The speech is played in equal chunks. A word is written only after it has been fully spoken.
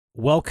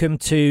Welcome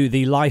to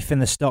the Life in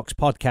the Stocks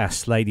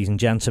podcast, ladies and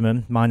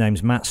gentlemen. My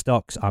name's Matt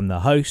Stocks. I'm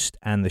the host,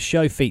 and the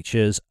show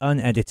features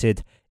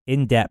unedited,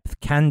 in-depth,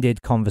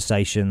 candid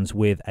conversations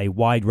with a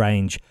wide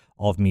range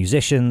of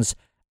musicians,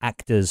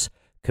 actors,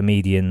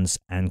 comedians,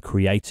 and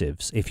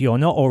creatives. If you're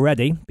not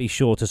already, be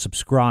sure to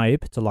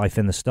subscribe to Life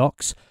in the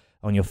Stocks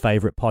on your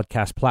favorite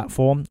podcast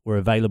platform. We're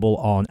available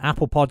on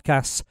Apple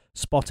Podcasts,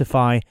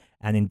 Spotify,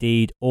 and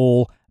indeed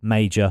all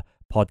major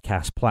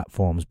podcast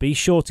platforms. Be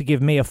sure to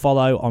give me a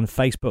follow on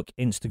Facebook,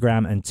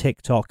 Instagram, and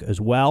TikTok as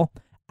well,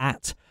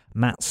 at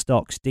Matt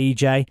Stocks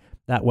DJ.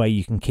 That way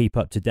you can keep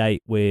up to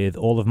date with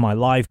all of my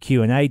live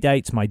Q&A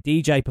dates, my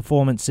DJ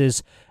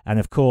performances, and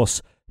of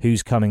course,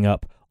 who's coming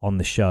up on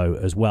the show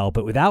as well.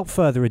 But without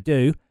further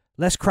ado,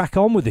 let's crack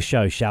on with the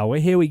show, shall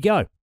we? Here we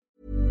go.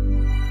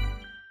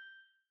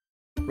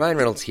 Ryan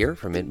Reynolds here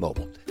from Mint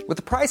Mobile. With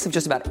the price of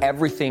just about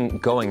everything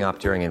going up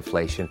during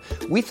inflation,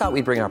 we thought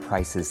we'd bring our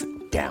prices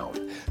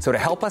down. So to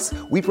help us,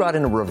 we brought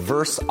in a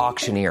reverse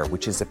auctioneer,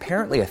 which is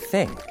apparently a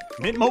thing.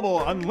 Mint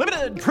Mobile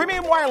Unlimited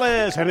Premium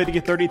Wireless. How to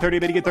get 30, 30,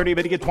 bit to get 30,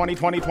 bit to get 20,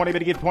 20, 20, bit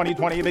to get 20,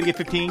 20, bit to get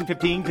 15,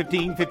 15,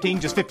 15,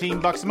 15, just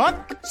 $15 a month?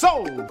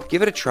 Sold!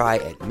 Give it a try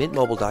at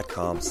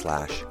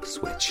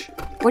mintmobile.com/switch.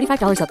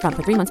 $45 up front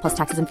for 3 months plus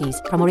taxes and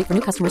fees. Promo rate for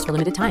new customers for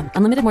limited time.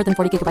 Unlimited more than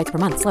 40 gigabytes per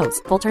month.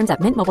 Slows full terms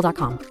at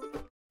mintmobile.com.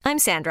 I'm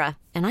Sandra,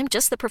 and I'm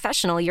just the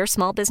professional your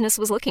small business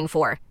was looking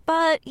for.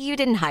 But you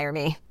didn't hire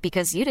me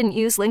because you didn't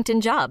use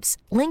LinkedIn Jobs.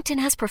 LinkedIn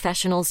has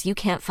professionals you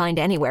can't find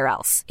anywhere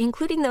else,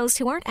 including those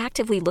who aren't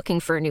actively looking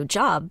for a new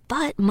job,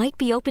 but might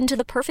be open to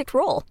the perfect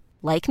role,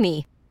 like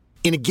me.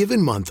 In a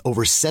given month,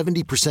 over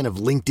 70% of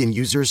LinkedIn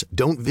users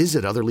don't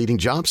visit other leading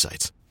job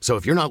sites. So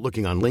if you're not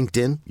looking on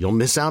LinkedIn, you'll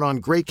miss out on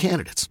great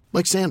candidates,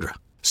 like Sandra.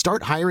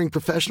 Start hiring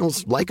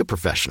professionals like a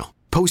professional.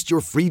 Post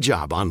your free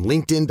job on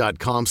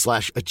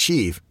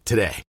linkedin.com/achieve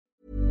today.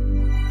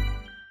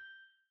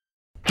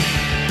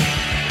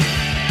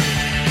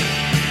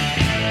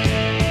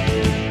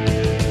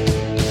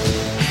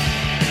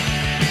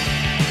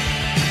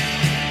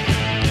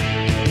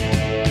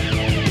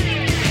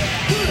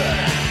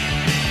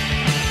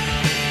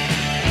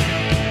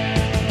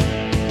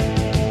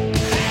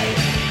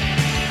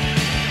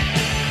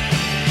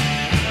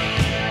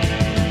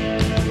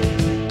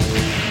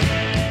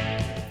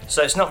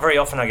 So it's not very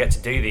often I get to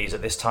do these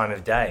at this time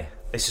of day.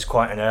 This is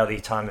quite an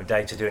early time of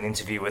day to do an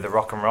interview with a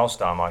rock and roll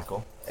star,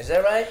 Michael. Is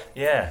that right?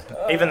 Yeah.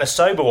 Oh. Even the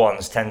sober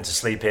ones tend to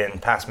sleep in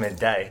past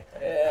midday.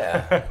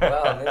 Yeah.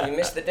 Well, you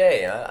missed the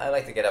day. I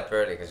like to get up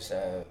early because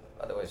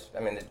otherwise,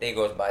 I mean, the day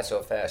goes by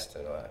so fast.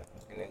 So you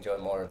can enjoy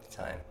more of the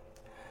time.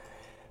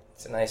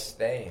 It's a nice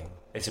day.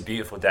 It's a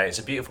beautiful day. It's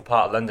a beautiful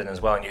part of London as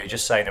well. And you were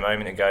just saying a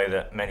moment ago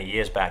that many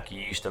years back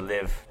you used to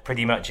live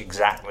pretty much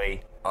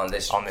exactly on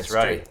this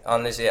road.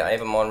 On this, yeah,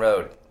 Avonmore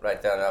Road,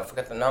 right down. I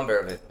forgot the number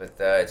of it, but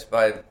it's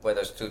by where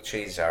those two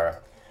trees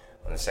are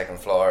on the second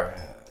floor.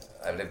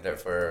 I lived there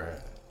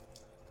for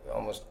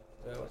almost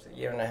a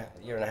year and a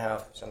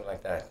half, something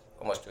like that.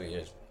 Almost 2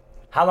 years.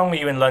 How long were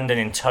you in London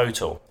in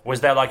total?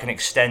 Was there like an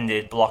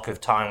extended block of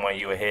time where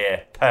you were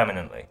here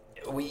permanently?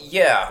 We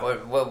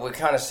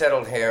kind of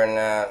settled here in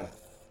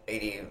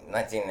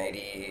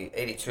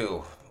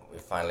 1982. We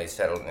finally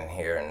settled in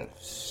here and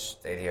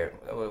stayed here.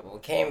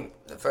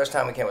 The first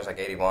time we came was like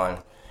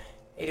 81,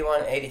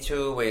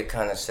 82, we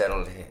kind of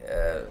settled,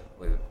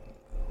 we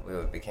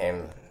were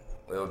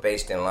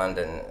based in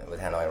London with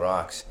Hanoi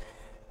Rocks.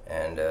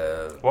 And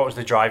what was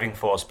the driving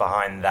force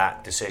behind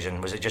that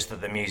decision? Was it just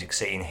that the music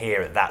scene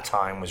here at that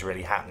time was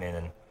really happening?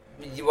 And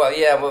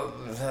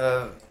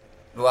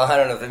well, I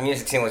don't know if the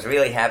music scene was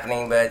really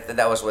happening, but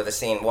that was where the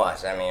scene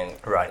was. I mean,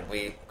 right.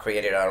 We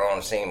created our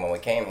own scene when we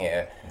came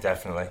here.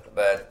 Definitely.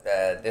 But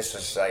this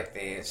was like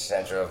the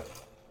center of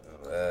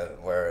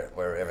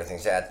where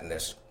everything's at, and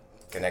there's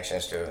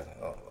connections to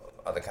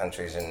other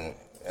countries, and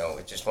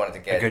we just wanted to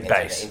get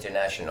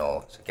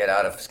international, to get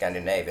out of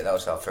Scandinavia. That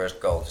was our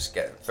first goal,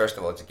 first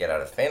of all, to get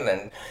out of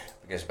Finland,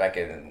 because back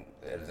in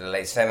the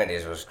late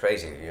 70s it was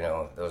crazy.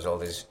 There was all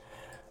these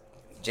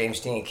James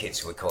Dean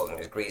kids, we called them,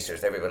 as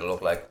greasers. Everybody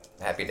looked like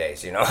Happy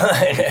Days,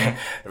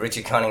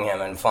 Richie Cunningham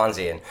and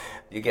Fonzie, and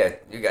you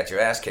got your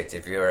ass kicked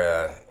if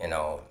you're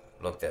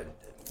looked at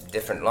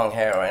different long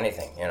hair or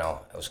anything.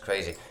 It was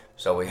crazy.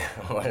 So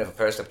the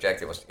first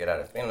objective was to get out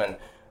of Finland.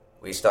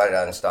 We started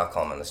out in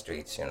Stockholm on the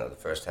streets. The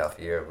first half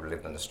year we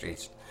lived on the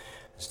streets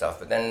and stuff.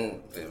 But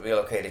then we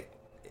relocated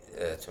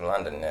to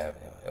London.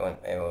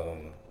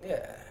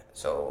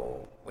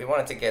 So we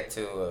wanted to get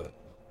to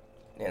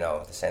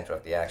the center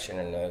of the action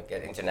and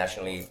get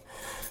internationally,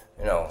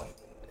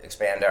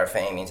 expand our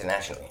fame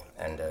internationally.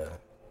 And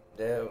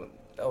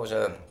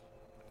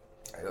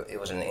it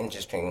was an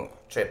interesting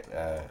trip.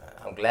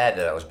 I'm glad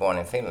that I was born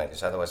in Finland,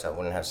 because otherwise I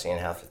wouldn't have seen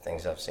half the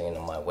things I've seen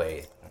on my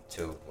way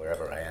to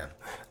wherever I am.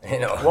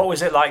 What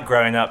was it like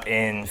growing up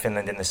in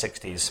Finland in the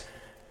 60s?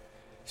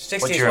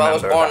 60s. Well, I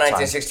was born in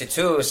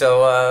 1962,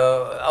 so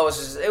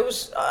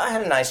I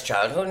had a nice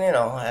childhood.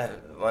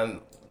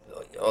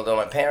 Although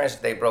my parents,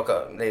 they broke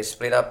up, they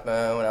split up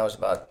when I was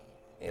about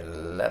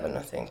 11,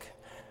 I think.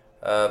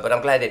 But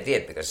I'm glad they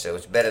did, because it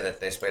was better that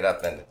they split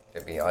up than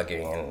to be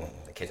arguing and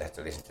the kids had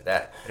to listen to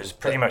that. It was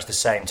pretty much the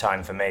same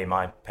time for me.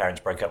 My parents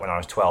broke up when I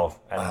was 12,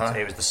 and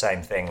it was the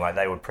same thing. Like,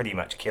 they were pretty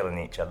much killing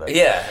each other.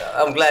 Yeah,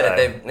 I'm glad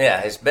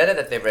that it's better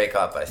that they break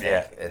up, I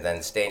think,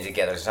 than staying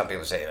together. Some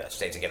people say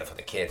stay together for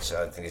the kids,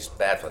 so I think it's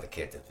bad for the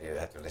kids if you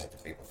have to listen to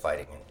people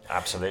fighting.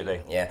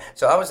 Absolutely. Yeah,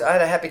 so I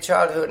had a happy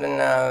childhood.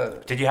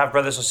 And did you have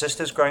brothers or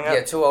sisters growing up?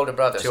 Yeah, 2 older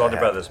brothers. 2 older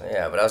brothers.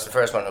 Yeah, but I was the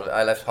first one.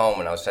 I left home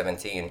when I was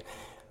 17.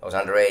 I was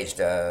underage.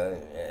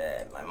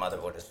 My mother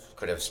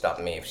could have stopped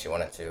me if she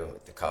wanted to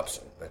with the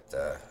cops, but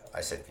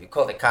I said, if you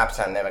call the cops,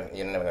 you're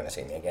never going to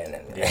see me again.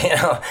 And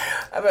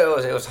I mean,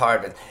 it was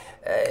hard.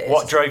 But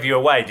what drove you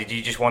away? Did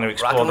you just want to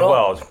explore the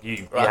world?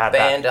 You had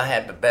band. I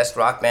had the best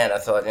rock band. I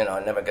thought,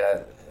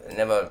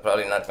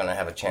 probably not gonna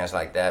have a chance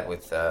like that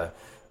with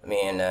me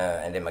and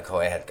Andy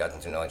McCoy had gotten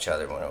to know each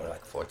other when we were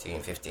like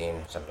 14,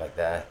 15, something like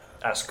that.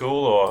 At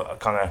school or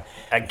kind of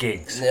at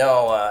gigs?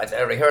 No, at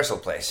a rehearsal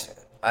place.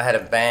 I had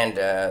a band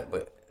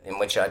in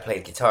which I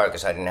played guitar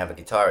because I didn't have a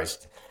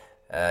guitarist,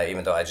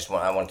 even though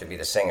I wanted to be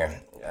the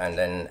singer. And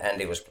then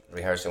Andy was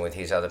rehearsing with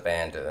his other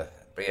band,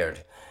 Beard.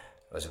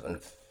 It was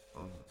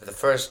the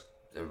first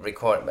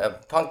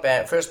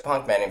first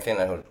punk band in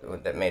Finland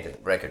that made a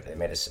record. They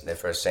made their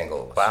first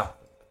single. Wow.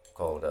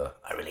 Called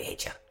I Really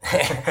Hate Ya.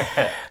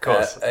 Of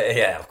course.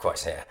 Yeah, of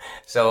course, yeah.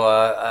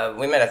 So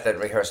we met at the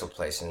rehearsal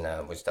place,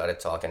 and we started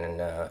talking. And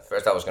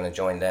first I was going to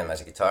join them as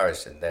a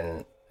guitarist, and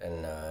then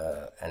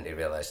Andy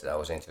realized that I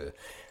was into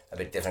a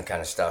bit different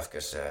kind of stuff,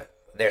 because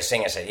their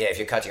singer said, if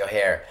you cut your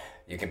hair,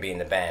 you can be in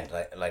the band.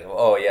 Like,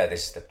 oh yeah,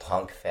 this is the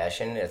punk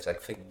fashion. It's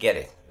like, forget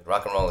it.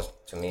 Rock and roll,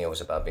 to me, it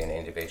was about being an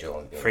individual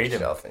and being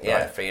freedom. yourself.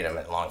 And, freedom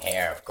and long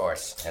hair, of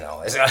course.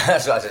 So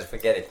I just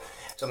forget it.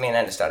 So me and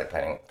Andy started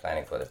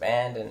planning for the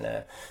band, and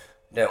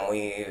then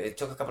it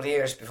took a couple of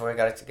years before we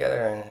got it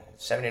together. In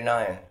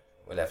 '79,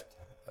 we left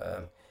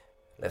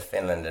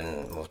Finland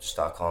and moved to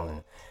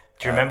Stockholm.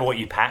 Do you remember what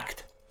you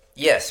packed?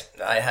 Yes,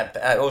 I had.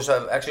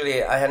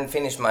 I hadn't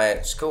finished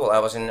my school. I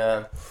was in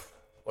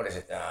what is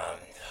it?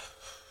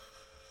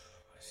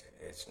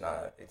 It's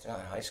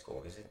not high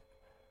school, is it?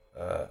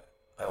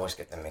 I always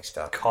get them mixed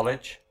up.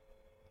 College.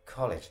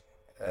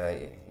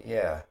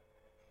 Yeah.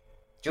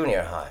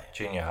 Junior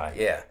high.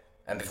 Yeah.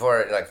 And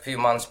before, like a few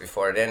months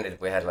before it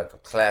ended, we had like a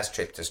class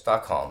trip to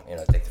Stockholm.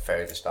 Take the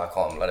ferry to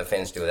Stockholm. A lot of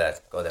Finns do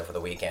that. Go there for the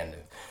weekend,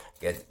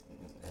 get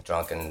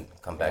drunk and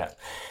come back. Yeah.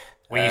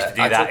 We used to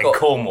do that in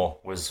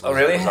Cornwall. Oh,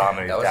 really? Was our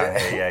move down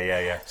here.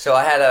 Yeah. So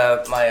I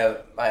had my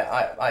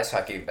ice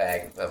hockey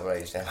bag, where I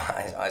used to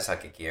have ice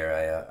hockey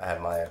gear. I had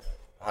my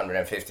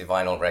 150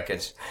 vinyl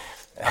records.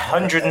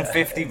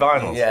 150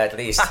 vinyls? Yeah, at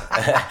least.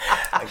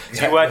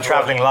 So you weren't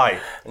travelling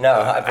light? No,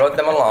 I brought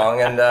them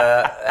along, and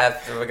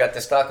after we got to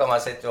Stockholm, I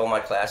said to all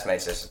my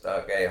classmates, I said,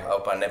 okay, I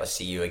hope I never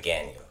see you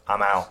again.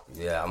 I'm out.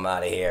 Yeah, I'm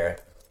out of here.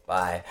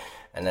 Bye.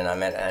 And then I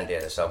met Andy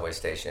at a subway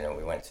station, and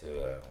we went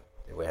to,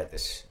 we had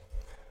this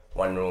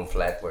one-room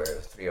flat where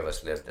 3 of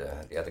us lived,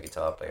 the other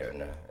guitar player,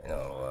 and,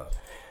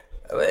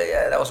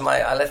 that was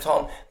I left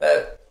home.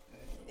 But,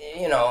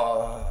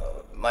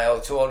 my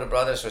 2 older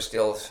brothers were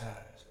still...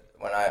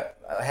 When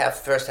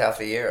first half of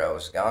the year I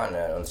was gone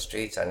on the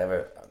streets. I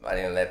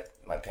didn't let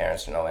my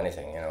parents know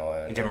anything.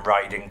 You didn't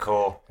write, you didn't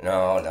call.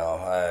 No,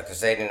 because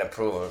they didn't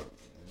approve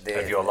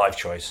of your life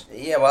choice.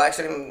 Yeah, well,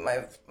 actually,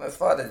 my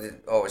father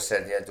always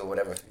said, do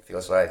whatever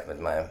feels right. But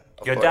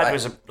your dad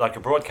was like a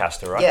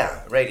broadcaster, right?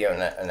 Yeah, radio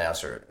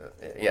announcer.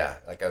 Yeah,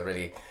 like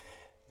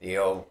the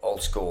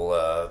old school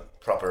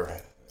proper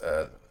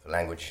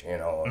language.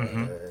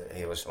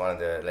 He was one of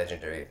the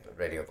legendary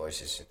radio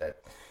voices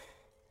that.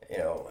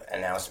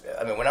 Announced.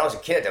 I mean, when I was a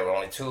kid, there were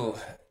only two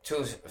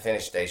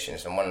Finnish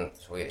stations and 1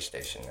 Swedish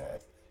station,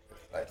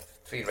 like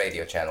 3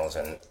 radio channels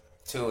and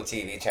 2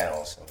 TV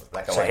channels.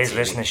 Black and white his TV.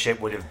 Listenership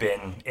would have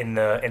been in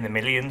the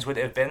millions. Would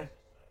it have been?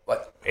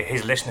 What?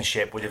 His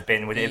listenership would it have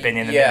been in the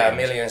millions? Yeah,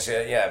 millions.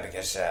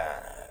 Because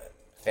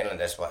Finland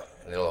is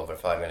a little over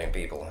 5 million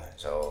people.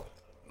 So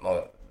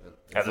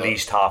at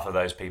least half of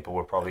those people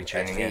were probably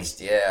tuning in. At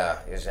least, yeah,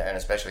 and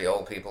especially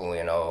old people.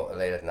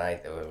 Late at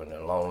night, they were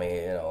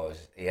lonely.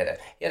 He had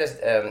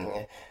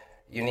a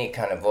unique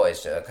kind of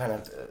voice, kind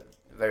of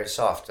very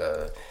soft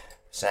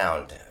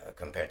sound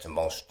compared to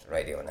most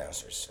radio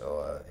announcers.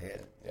 So he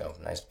had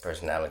nice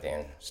personality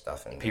and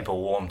stuff. And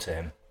people warmed to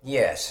him.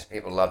 Yes,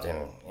 people loved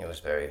him. He was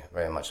very,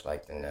 very much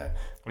liked. And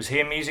was he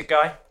a music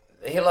guy?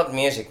 He loved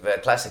music,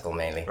 but classical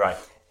mainly. Right.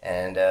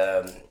 And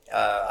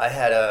I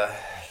had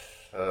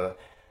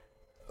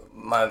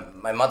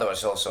my mother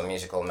was also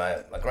musical.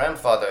 My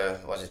grandfather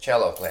was a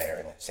cello player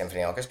in a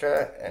symphony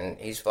orchestra, and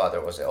his father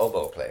was an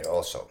oboe player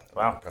also.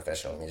 Wow.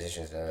 Professional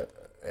musicians.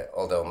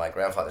 Although my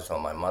grandfather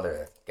told my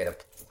mother, get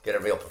a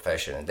real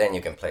profession, and then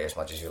you can play as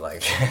much as you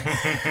like.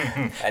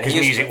 And his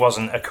music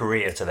wasn't a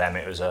career to them;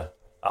 it was a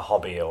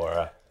hobby or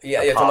a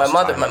So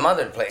my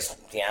mother plays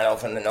piano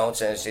from the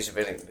notes, and she's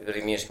really,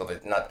 really musical,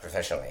 but not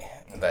professionally.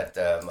 But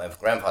my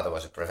grandfather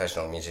was a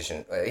professional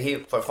musician.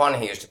 For fun,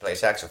 he used to play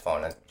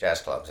saxophone at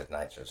jazz clubs at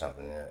nights or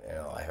something.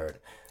 I heard.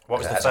 What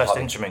was the first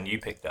instrument you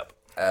picked up?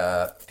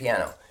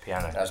 Piano.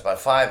 Piano. When I was about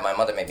 5, my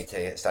mother made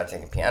me start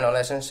taking piano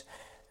lessons,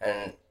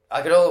 and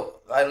I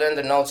learned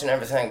the notes and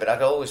everything, but I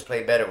could always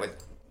play better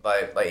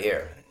by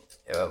ear.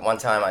 One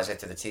time I said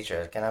to the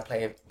teacher, "Can I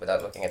play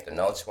without looking at the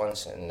notes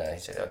once?" And he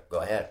said, "Go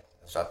ahead."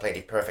 So I played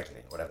it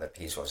perfectly, whatever the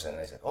piece was, and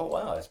I said, "Oh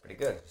wow, that's pretty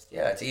good."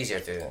 Yeah, it's easier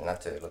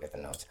not to look at the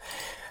notes.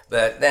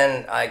 But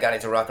then I got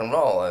into rock and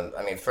roll.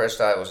 I mean, first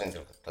I was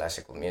into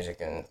classical music,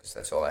 and cause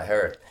that's all I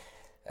heard.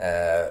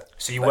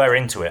 So you were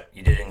into it.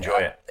 You did enjoy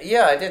it.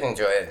 Yeah, I did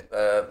enjoy it,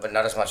 but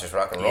not as much as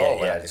rock and roll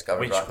when I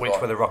discovered rock and roll.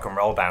 Which were the rock and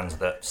roll bands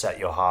that set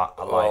your heart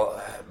alight?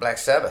 Well, Black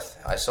Sabbath.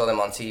 I saw them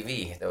on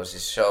TV. There was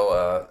this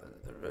show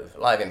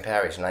live in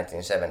Paris in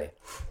 1970,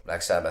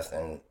 Black Sabbath,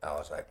 and I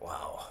was like,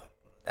 wow.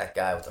 That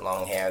guy with the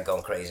long hair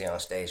going crazy on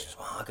stage,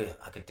 wow,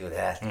 I could do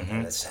that. Mm-hmm.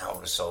 And the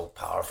sound was so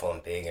powerful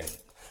and big, and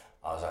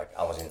I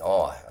was in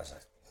awe. I was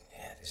like,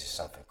 yeah, this is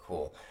something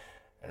cool,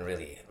 and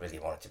really, really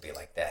wanted to be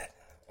like that.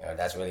 You know,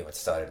 that's really what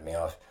started me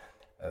off.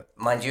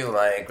 Mind you,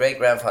 my great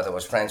grandfather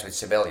was friends with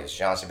Sibelius,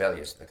 Jean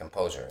Sibelius, the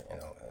composer. You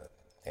know,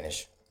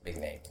 Finnish big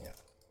name. You know,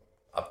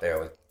 up there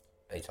with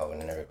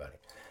Beethoven and everybody.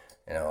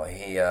 You know,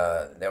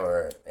 they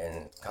were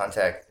in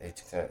contact.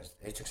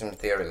 He took some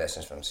theory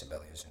lessons from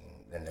Sibelius, and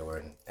then they were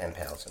in pen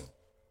pals, and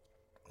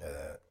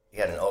he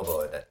had an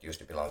oboe that used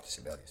to belong to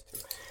Sibelius too.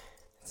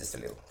 It's just a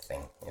little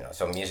thing, you know.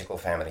 So musical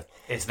family.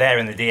 It's there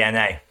in the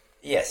DNA.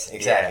 Yes,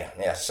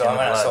 exactly. Yeah. So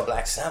when I saw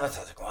Black Sabbath, I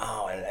was like,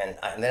 wow,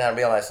 and then I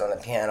realized on the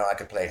piano I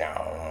could play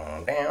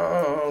down,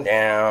 down,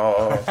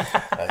 down.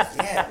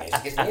 Yeah,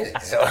 music is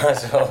music. So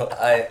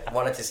I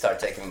wanted to start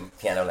taking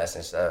piano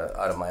lessons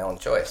out of my own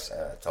choice.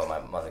 I told my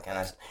mother, "Can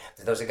I?"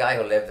 There was a guy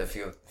who lived a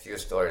few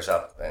stories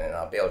up in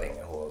our building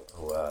who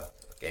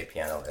gave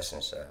piano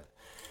lessons,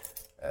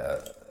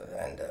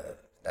 and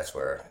that's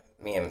where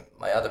me and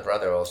my other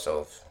brother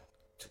also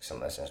took some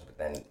lessons, but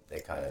then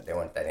they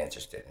weren't that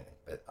interested in it.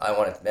 But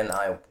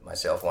I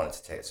myself wanted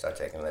to start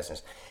taking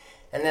lessons.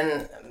 And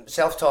then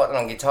self-taught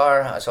on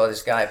guitar, I saw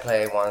this guy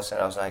play once, and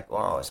I was like,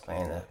 wow, I was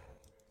playing the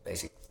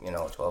basic,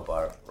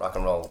 12-bar rock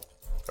and roll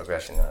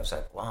progression, and I was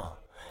like, wow.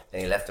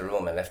 Then he left the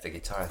room and left the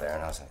guitar there,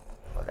 and I was like,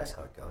 oh, that's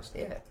how it goes,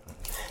 yeah.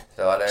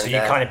 So I learned So you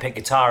kind of picked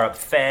guitar up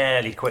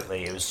fairly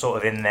quickly. It was sort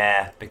of in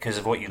there because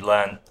of what you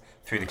learned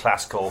through the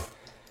classical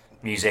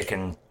music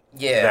and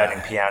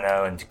learning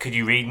piano. And could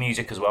you read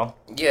music as well?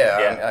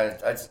 Yeah.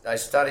 I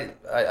started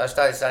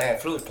studying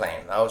flute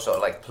playing. I also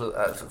like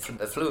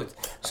the flute.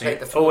 So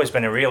you've always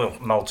been a real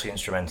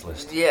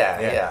multi-instrumentalist.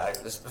 Yeah.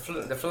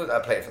 The flute I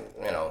played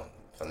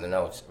from the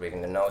notes,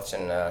 reading the notes,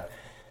 and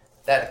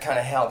that kind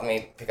of helped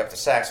me pick up the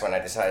sax when I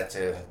decided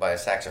to buy a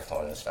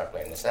saxophone and start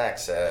playing the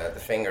sax. The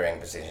fingering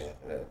position,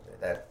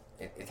 that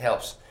it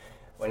helps.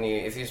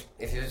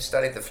 If you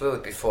studied the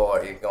flute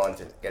before you go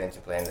into get into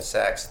playing the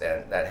sax,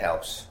 then that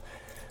helps.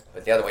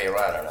 But the other way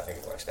around, I don't think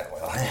it works that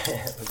well.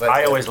 But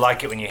I always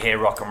like it when you hear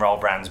rock and roll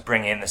bands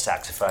bring in the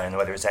saxophone,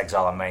 whether it's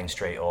Exile on Main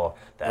Street or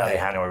the early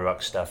Hanoi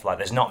Rock stuff. Like,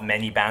 there's not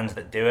many bands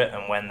that do it,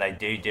 and when they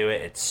do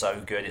it, it's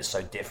so good, it's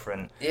so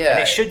different. Yeah. And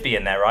it should be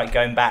in there, right?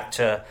 Going back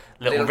to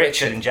Little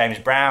Richard and James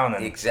Brown.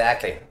 And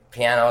exactly.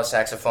 Piano,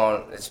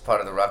 saxophone, it's part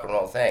of the rock and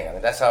roll thing. I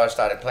mean, that's how I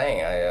started playing.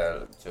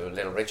 To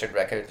Little Richard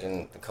records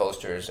and the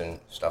Coasters and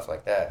stuff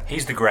like that.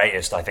 He's the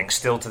greatest, I think,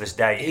 still to this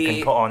day. You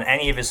can put on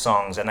any of his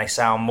songs and they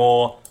sound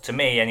more, to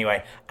me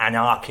anyway,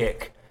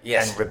 anarchic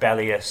and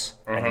rebellious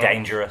and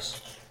dangerous.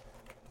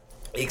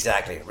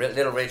 Exactly.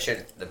 Little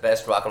Richard, the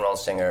best rock and roll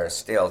singer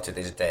still to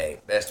this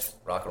day. Best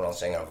rock and roll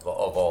singer of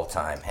all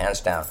time,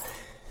 hands down.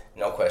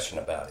 No question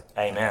about it.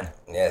 Amen.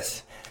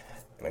 Yes.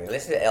 When you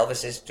listen to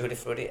Elvis's Tutti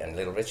Frutti and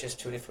Little Richard's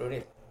Tutti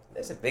Frutti,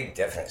 there's a big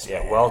difference.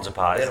 Yeah, worlds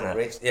apart, isn't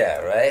it? Yeah,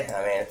 right?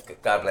 I mean,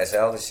 God bless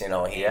Elvis,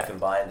 he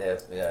combined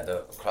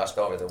the crossed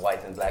over the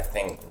white and black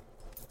thing.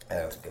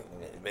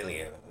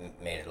 Really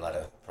made a lot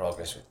of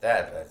progress with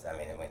that. But I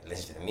mean, when you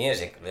listen to the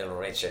music, Little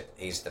Richard,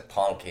 he's the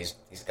punk, he's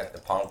got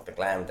the punk, the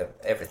glam,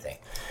 everything.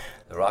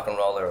 The rock and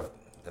roller,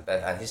 the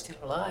best, and he's still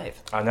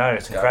alive. I know,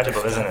 it's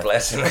incredible, isn't it?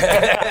 Bless him.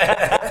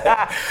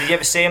 Did you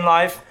ever see him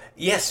live?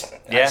 Yes,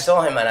 I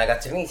saw him and I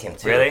got to meet him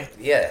too. Really?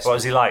 Yes. What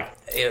was he like?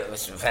 It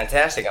was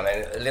fantastic. I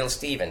mean, Little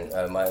Steven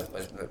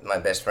was my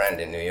best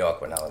friend in New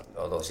York when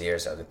all those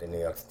years. I lived in New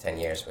York 10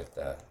 years with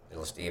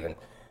Little Steven,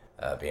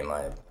 being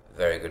my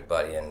very good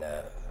buddy, and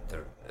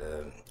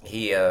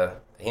he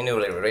knew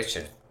Little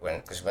Richard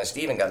because when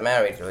Steven got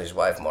married to his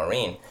wife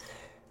Maureen,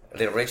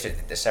 Little Richard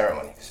did the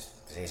ceremony.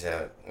 He's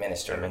a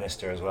minister. A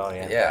minister as well,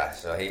 yeah. Yeah,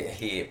 so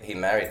he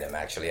married them,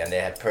 actually, and they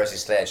had Percy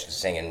Sledge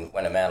singing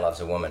When a Man Loves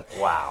a Woman.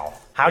 Wow.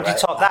 How do you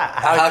top that?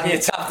 How do you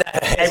top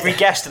that? Every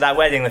guest at that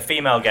wedding, the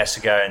female guests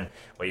are going,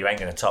 well, you ain't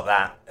going to top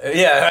that.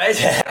 Yeah, right?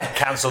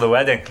 Cancel the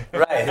wedding.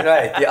 Right.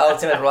 The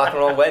ultimate rock and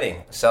roll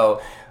wedding.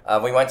 So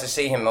we went to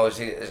see him. It was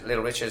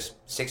Little Richard's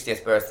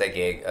 60th birthday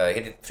gig.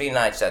 He did 3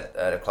 nights at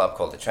a club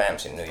called The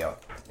Tramps in New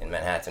York, in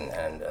Manhattan,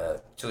 and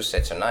 2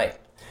 sets a night.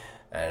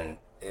 And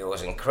it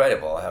was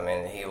incredible. I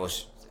mean,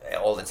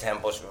 all the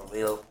tempos were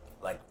real,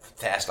 like,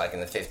 fast, like in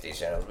the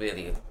 50s,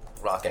 really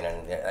rocking,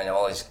 and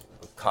all his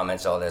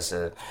comments, all this,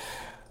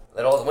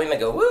 let all the women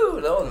go,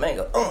 woo, let all the men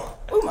go,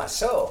 ooh, my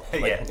soul.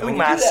 Yeah, when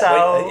my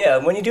soul.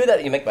 When you do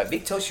that, you make my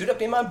big toe shoot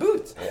up in my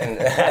boot. And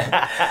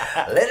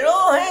let it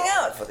all hang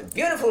out for the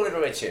beautiful Little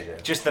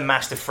Richard. Just the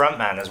master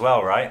frontman as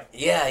well, right?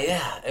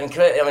 Yeah.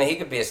 Incredible. I mean, he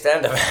could be a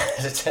stand-up.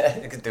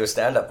 He could do a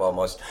stand-up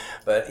almost.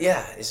 But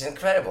yeah, it's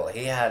incredible.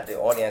 He had the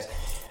audience.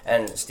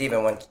 And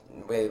Stephen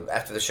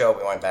after the show,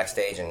 we went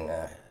backstage, and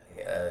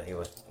he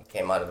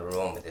came out of the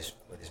room with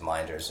his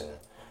minders, and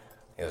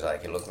he was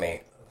like, he looked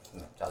me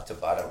top to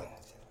bottom, and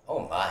said,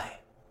 oh my.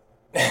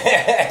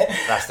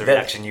 That's the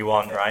reaction you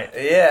want, right?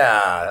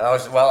 Yeah,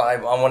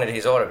 I wanted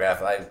his autograph.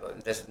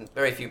 There's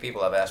very few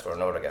people I've asked for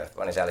an autograph.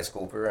 One is Alice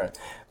Cooper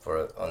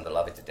on the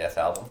Love It to Death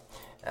album,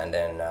 and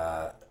then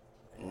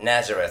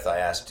Nazareth I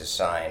asked to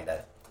sign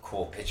that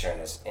cool picture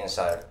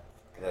inside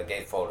the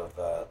gatefold of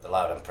the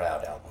Loud and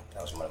Proud album.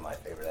 That was one of my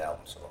favorite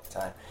albums of all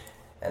time.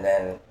 And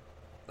then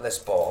Les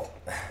Paul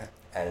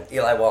and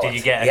Eli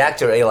Wallach. The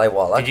actor Eli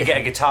Wallach. Did you get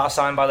a guitar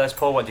signed by Les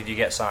Paul? What did you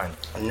get signed?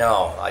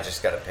 No, I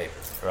just got a paper.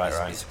 Right.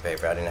 Piece of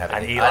paper. I didn't have I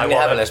didn't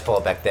have a Les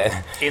Paul back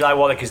then. Eli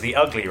Wallach is the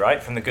ugly,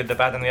 right? From The Good, the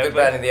Bad, and the Ugly? Good,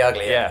 Bad, and the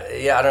Ugly. Yeah.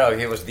 Yeah, I don't know if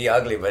he was the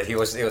ugly, but he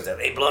was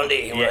hey,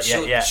 Blondie,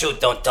 shoot,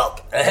 don't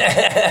talk.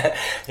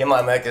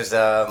 Because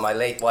my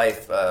late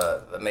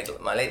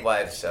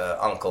wife's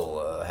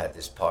uncle had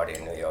this party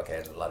in New York. He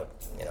had a lot of,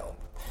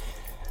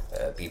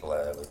 people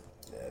with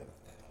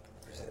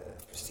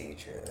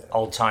prestige.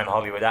 Old-time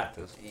Hollywood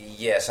actors.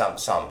 Yeah,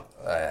 some.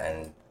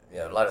 And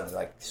a lot of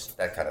like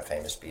that kind of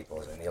famous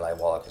people. And Eli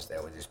Wallach was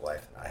there with his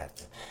wife, and I had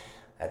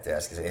to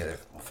ask, because he's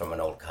from an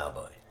old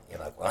cowboy.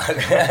 Eli Wallach.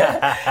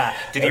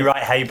 Did he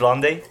write "Hey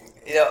Blondie"?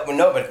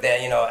 No, but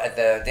at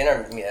the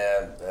dinner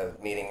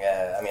meeting,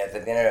 at the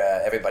dinner,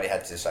 everybody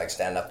had to like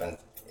stand up and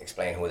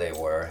explain who they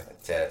were,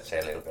 to say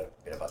a little bit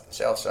about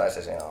themselves. So I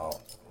said,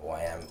 who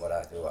I am, what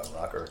I do. I'm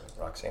a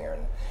rock singer,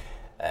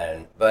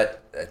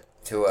 but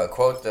to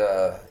quote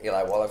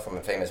Eli Wallach from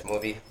a famous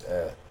movie.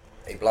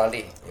 Hey,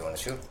 Blondie, you want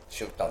to shoot?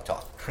 Shoot, don't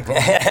talk.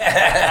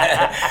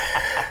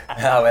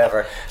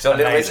 However, so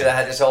Little Richard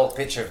had this old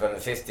picture from the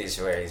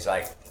 50s where he's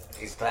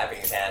clapping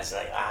his hands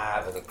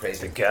with a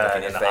crazy look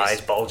in his face.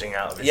 Eyes bulging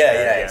out of his head.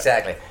 Yeah,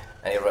 exactly.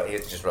 And he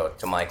just wrote,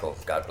 to Michael,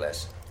 God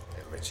bless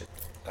Little Richard.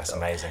 That's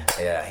amazing.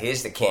 Yeah,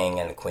 he's the king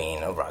and the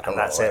queen of rock and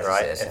roll. That's it,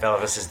 right? If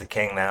Elvis is the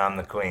king, then I'm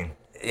the queen.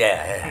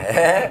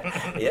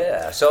 Yeah,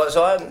 yeah. So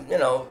I'm,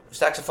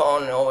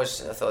 saxophone.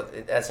 Always, I thought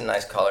that's a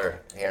nice color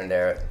here and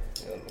there.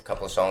 A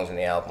couple of songs in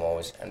the album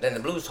always, and then the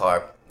blues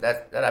harp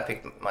that I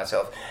picked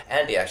myself.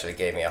 Andy actually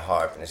gave me a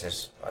harp, and he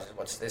says,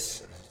 "What's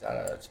this?" I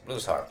don't know, it's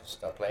blues harp.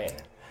 Stop playing.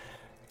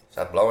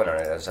 Stop blowing on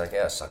it. I was like,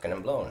 "Yeah, sucking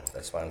and blowing."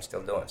 That's what I'm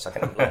still doing,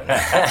 sucking and blowing.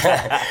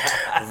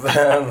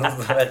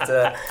 but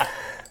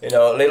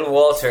Little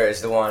Walter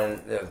is the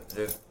one, the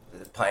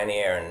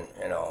pioneer, and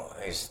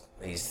he's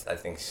I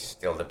think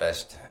still the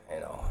best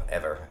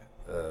ever.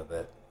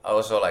 But I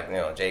also like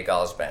Jay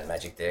Gall's band,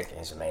 Magic Dick.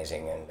 He's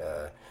amazing, and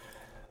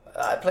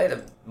I play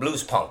the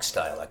blues punk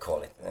style, I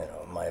call it.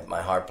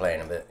 My harp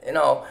playing. But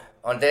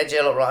on Dead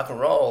Yellow Rock and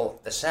Roll,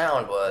 the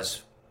sound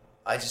was,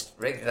 I just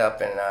rigged it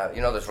up in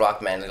those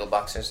Rockman little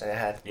boxes they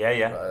had.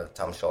 Yeah.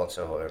 Tom Schultz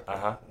or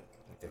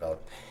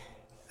developed.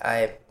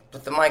 I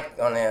put the mic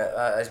on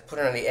I put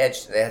it on the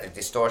edge. They had the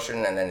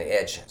distortion and then the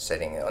edge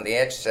setting. On the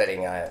edge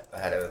setting, I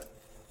had a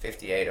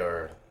 58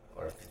 or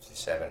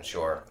 57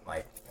 Shure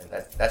mic. And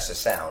that's the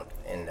sound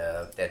in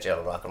Dead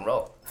Yellow Rock and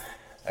Roll.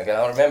 I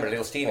remember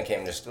Little Steven came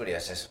in the studio. I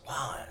says,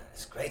 "Wow,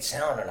 it's great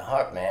sound on the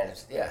harp, man."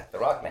 The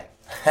Rockman.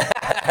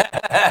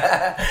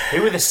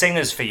 Who were the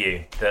singers for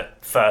you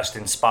that first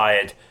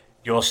inspired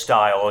your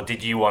style, or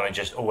did you want to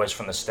just always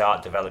from the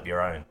start develop your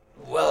own?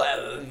 Well,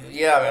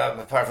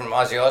 apart from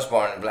Ozzy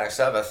Osbourne and Black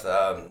Sabbath,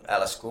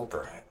 Alice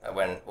Cooper.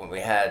 When we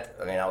had,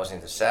 I was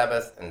into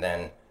Sabbath, and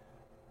then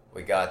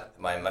we got,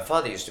 my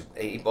father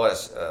he bought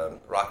us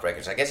rock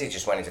records. I guess he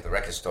just went into the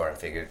record store and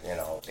figured,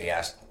 he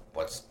asked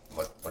what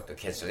the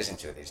kids listen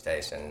to these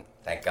days, and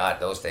thank God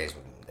those days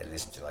they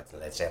listened to like the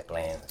Led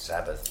Zeppelin,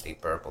 Sabbath, Deep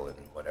Purple, and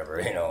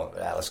whatever,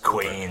 Alice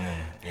Cooper. Queen,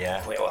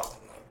 yeah. Queen, well,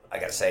 I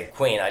gotta say,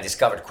 Queen. I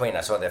discovered Queen.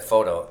 I saw their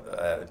photo,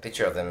 a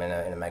picture of them in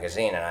a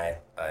magazine, and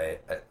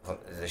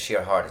the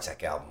Sheer Heart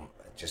Attack album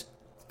had just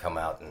come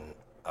out, and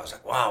I was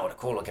like, wow, what a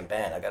cool looking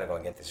band. I gotta go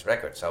and get this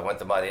record. So I went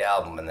to buy the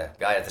album, and the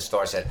guy at the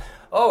store said,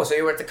 "Oh, so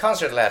you were at the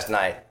concert last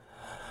night?"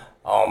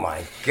 Oh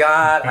my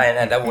God!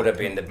 And that would have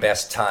been the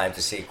best time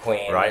to see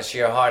Queen. Right.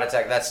 Sheer Heart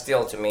Attack. That's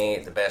still to me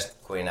the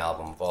best Queen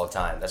album of all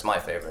time. That's my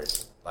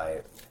favorite.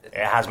 It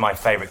has my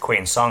favorite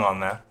Queen song on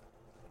there.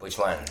 Which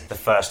one? The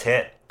first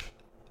hit.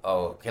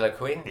 Oh, Killer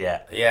Queen?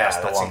 Yeah.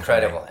 That's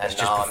incredible. It's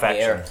just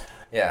perfection. I'm here.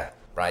 Yeah,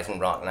 Rise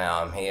and Rock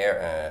Now. I'm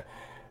here.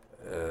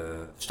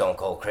 Stone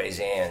Cold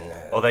Crazy, and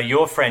although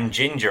your friend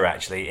Ginger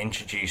actually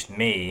introduced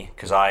me,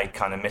 because I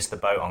kind of missed the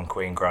boat on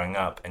Queen growing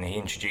up, and he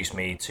introduced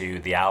me to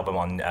the album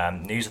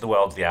on News of the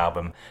World, the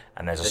album,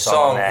 and there's a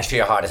song on there.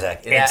 Sheer Heart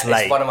Attack. It's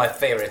one of my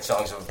favorite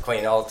songs of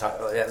Queen all the time.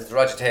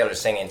 Roger Taylor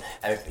singing,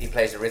 and he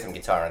plays the rhythm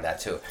guitar on that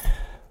too.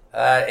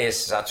 Is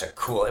such a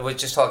cool. I was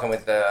just talking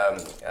with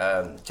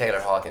Taylor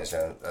Hawkins.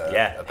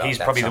 About he's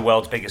probably song. The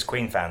world's biggest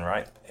Queen fan,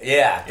 right?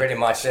 Yeah, pretty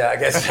much. Yeah, I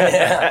guess.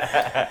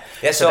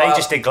 Yeah. So they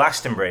just did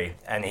Glastonbury,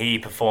 and he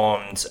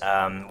performed.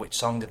 Which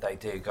song did they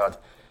do? God,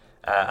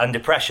 Under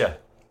Pressure.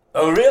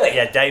 Oh, really?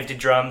 Yeah, Dave did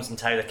drums, and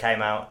Taylor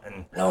came out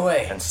and no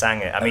way and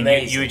sang it. I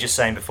mean, you were just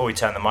saying before we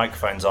turned the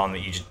microphones on that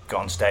you just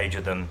got on stage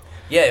with them.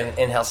 Yeah,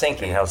 in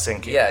Helsinki. In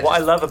Helsinki. Yeah. What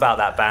I love about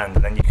that band,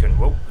 and then you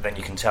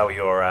can tell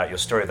your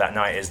story of that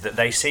night, is that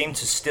they seem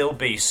to still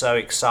be so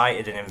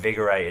excited and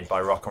invigorated by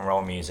rock and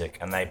roll music,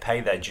 and they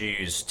pay their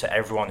dues to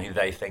everyone who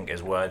they think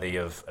is worthy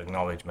of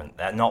acknowledgement.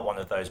 They're not one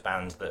of those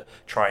bands that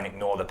try and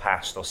ignore the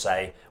past or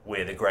say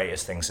we're the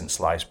greatest thing since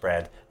sliced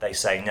bread. They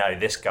say no,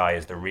 this guy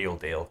is the real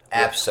deal.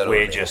 Absolutely.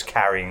 We're just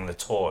carrying the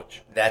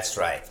torch. That's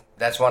right.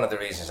 That's one of the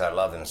reasons I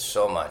love them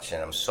so much,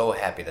 and I'm so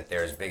happy that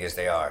they're as big as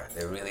they are.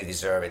 They really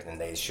deserve it, and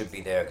they should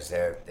be there because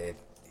they're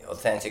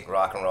authentic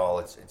rock and roll.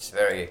 It's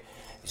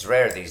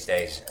rare these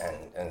days,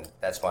 and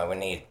that's why we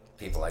need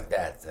people like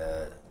that.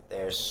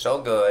 They're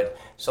so good,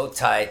 so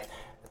tight,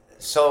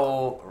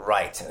 so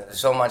right.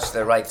 So much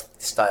the right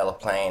style of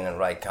playing and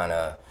right kind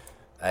of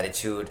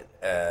attitude.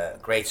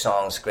 Great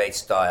songs, great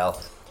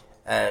style,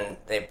 and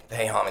they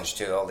pay homage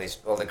to all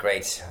the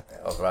greats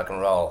of rock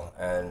and roll.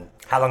 And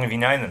how long have you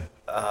known them?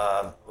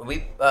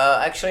 We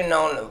actually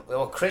known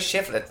Chris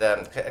Shiflett.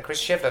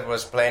 Chris Shiflett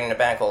was playing in a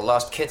band called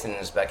Lost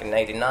Kittens back in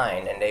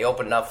 '89, and they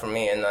opened up for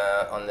me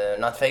on the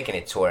Not Faking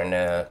It tour in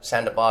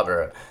Santa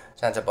Barbara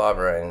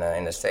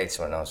in the States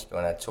when I was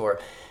doing that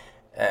tour.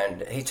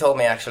 And he told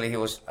me actually he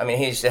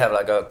used to have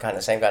like a kind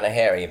of same kind of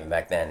hair even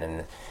back then,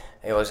 and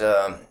he was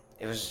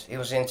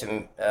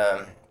into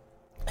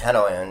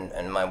Hanoi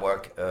and my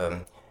work.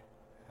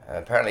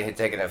 Apparently he'd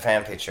taken a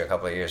fan picture a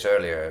couple of years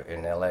earlier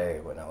in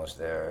LA when I was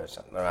there,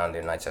 around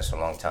the Nights Just a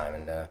Long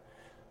Time,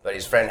 but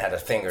his friend had a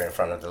finger in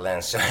front of the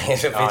lens, so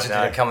his picture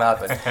didn't come out.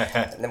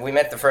 But we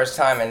met the first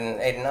time in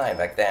 '89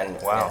 back then.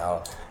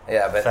 Wow.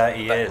 Yeah, but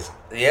 30 years.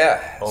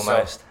 Yeah.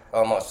 Almost.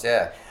 Almost,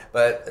 yeah.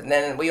 But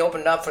then we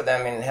opened up for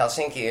them in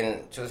Helsinki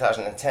in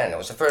 2010. It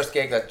was the first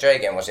gig that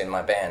Dragan was in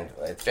my band.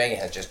 Dragan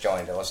had just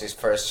joined. It was his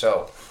first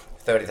show.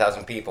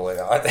 30,000 people,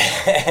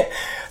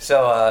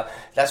 So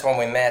that's when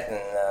we met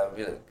and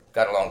really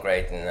got along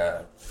great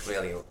and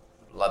really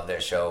loved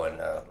their show and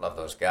loved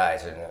those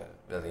guys and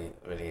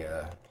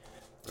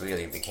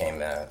really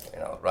became,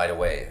 right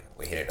away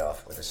we hit it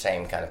off with the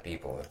same kind of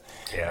people.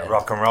 Yeah,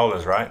 rock and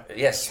rollers, right?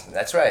 Yes,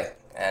 that's right,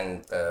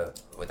 and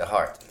with the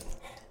heart.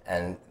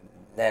 And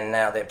then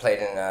now they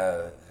played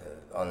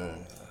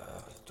on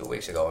 2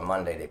 weeks ago, on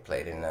Monday, they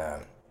played in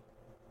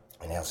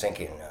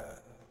Helsinki, and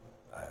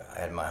I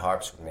had my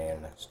harps with me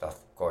and stuff,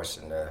 of course,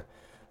 and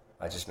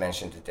I just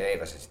mentioned to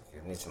Dave, I said,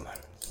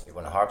 you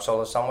want a harp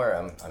solo somewhere?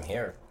 I'm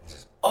here. He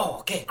says, oh,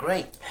 okay,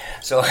 great.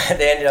 So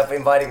they ended up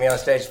inviting me on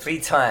stage 3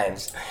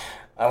 times.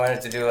 I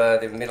wanted to do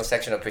the middle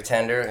section of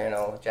Pretender,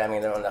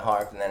 jamming there on the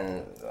harp, and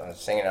then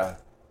singing a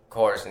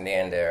chorus in the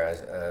end there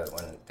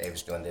when Dave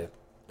was doing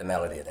the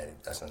melody that he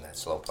does on that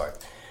slow part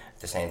at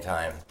the same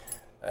time.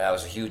 That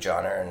was a huge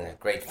honor and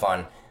great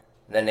fun.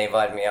 Then they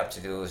invited me up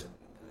to do...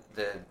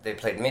 They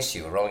played Miss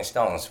You, Rolling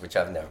Stones, which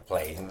I've never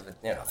played.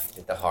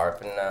 Did the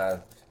harp and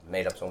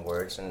made up some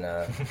words and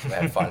we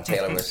had fun.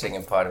 Taylor was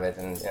singing part of it,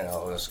 and it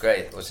was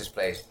great. It was this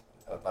place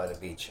by the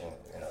beach, and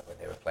where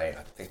they were playing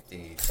like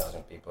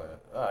 50,000 people.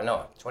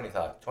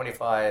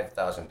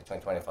 25,000, between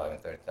 25 and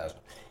 30,000.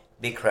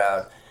 Big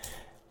crowd.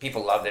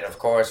 People loved it, of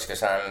course,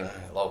 because I'm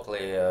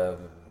locally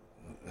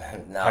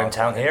now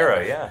hometown hero,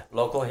 yeah.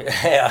 Local,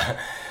 yeah,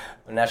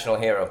 national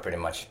hero, pretty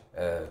much.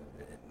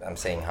 I'm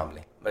saying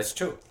humbly, but it's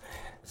true.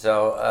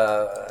 So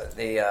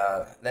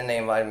then they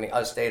invited me.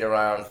 I stayed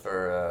around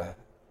for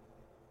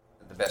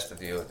The Best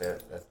of You,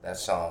 that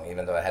song.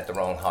 Even though I had the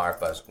wrong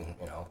harp, I was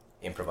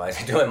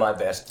improvising, doing my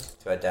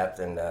best to adapt,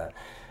 and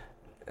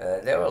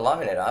they were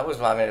loving it. I was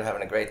loving it,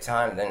 having a great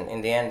time. Then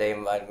in the end, they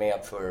invited me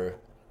up for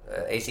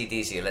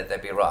AC/DC, Let There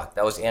Be Rock.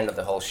 That was the end of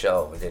the whole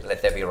show. We did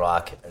Let There Be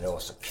Rock, and it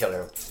was a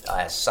killer.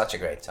 I had such a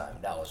great time.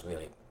 That was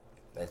really.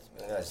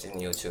 That's in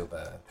YouTube.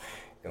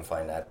 You can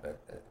find that, but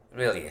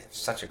really,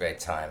 such a great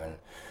time and.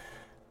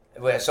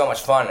 We had so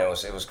much fun. It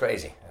was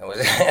crazy. It was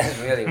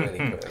really,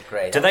 really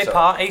great. Do they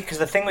party? Because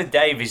the thing with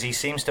Dave is he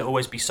seems to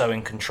always be so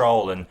in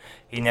control, and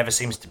he never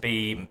seems to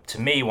be,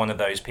 to me, one of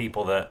those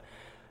people that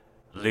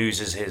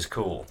loses his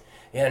cool.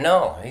 Yeah,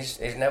 no, he's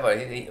never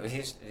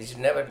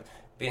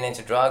been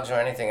into drugs or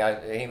anything.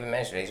 He even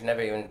mentioned he's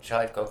never even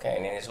tried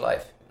cocaine in his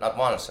life, not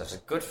once. I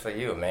said, good for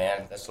you,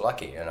 man. That's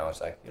lucky. It's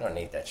like you don't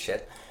need that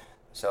shit.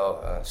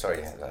 So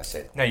sorry, I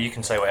said. No, you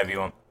can say whatever you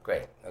want.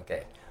 Great.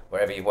 Okay.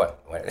 Wherever you want.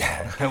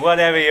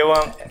 Whatever you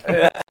want.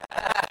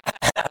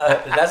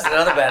 That's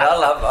another band. I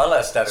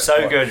love Status Quo.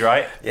 So good,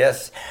 right?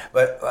 Yes.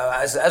 But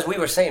as we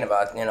were saying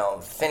about,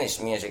 Finnish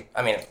music,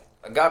 I mean,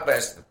 God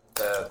bless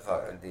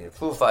the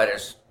Foo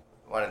Fighters,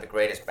 one of the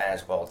greatest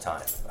bands of all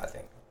time, I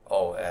think.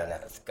 Oh, and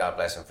God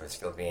bless them for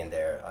still being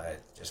there. I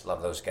just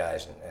love those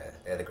guys, and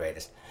they're the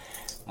greatest.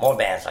 More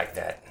bands like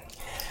that.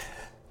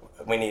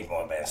 we need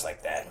more bands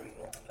like that.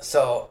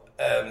 So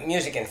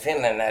music in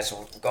Finland, as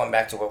going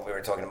back to what we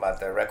were talking about,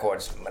 the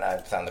records, when I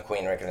found the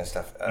Queen record and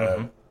stuff,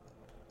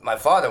 my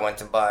father went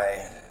to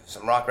buy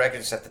some rock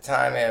records at the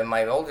time, and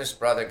my oldest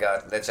brother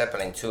got Led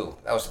Zeppelin 2.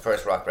 That was the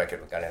first rock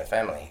record we got in the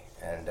family.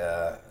 And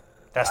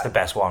that's the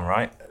best one,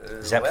 right?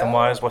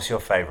 Zeppelin-wise, what's your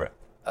favourite?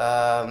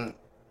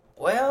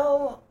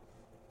 Well,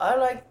 I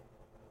like...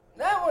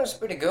 That one's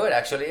pretty good,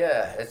 actually,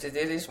 yeah. It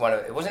is one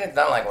of... It wasn't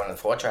done like one of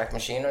the 4-track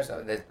machine or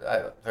something.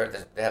 I heard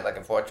that they had like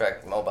a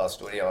 4-track mobile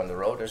studio on the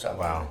road or something.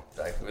 Wow.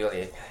 Like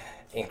really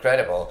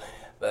incredible.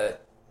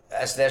 But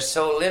as there's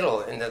so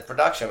little in the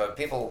production, but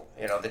people,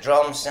 you know, the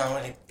drums sound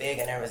really big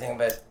and everything,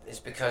 but it's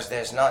because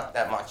there's not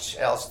that much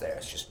else there.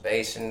 It's just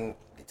bass and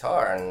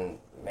guitar and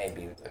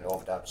maybe an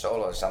overdub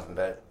solo or something,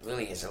 but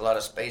really it's a lot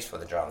of space for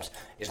the drums.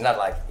 It's not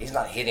like, he's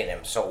not hitting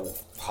them so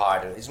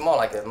hard. It's more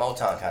like a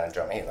Motown kind of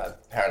drum.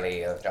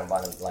 Apparently drum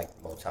bottom like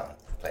Motown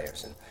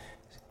players, and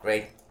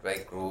great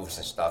grooves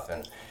and stuff,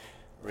 and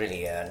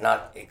really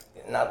not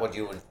what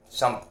you would,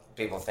 some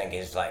people think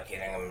is like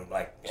hitting them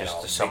like, you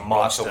just know, some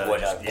monster of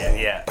wood,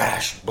 yeah.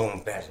 Bash,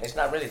 boom, bash. It's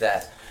not really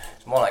that.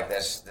 It's more like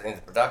this. The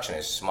production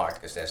is smart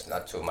because there's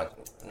not so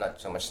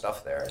much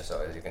stuff there, so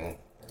there's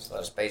a lot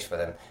of space for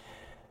them.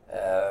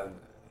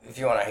 If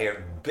you want to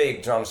hear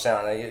big drum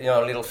sound, you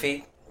know, Little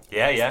Feat.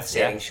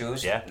 Sailing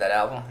Shoes. Yeah. That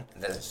album.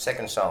 The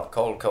second song,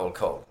 Cold, Cold,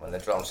 Cold. When the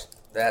drums,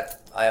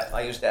 that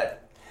I use that.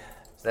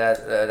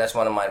 That's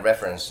one of my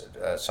reference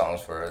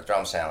songs for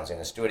drum sounds in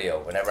the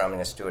studio. Whenever I'm in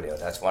the studio,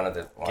 that's one of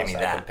the ones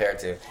I compare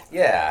to.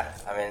 Yeah,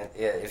 I mean,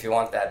 if you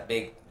want that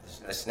big,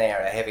 the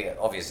snare, heavy.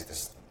 Obviously,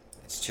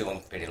 it's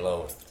tuned pretty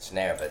low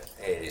snare, but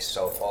it is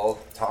so all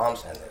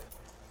toms and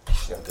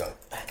going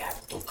back out.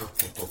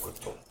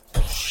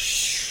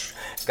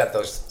 It's got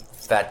those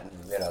fat,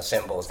 you know,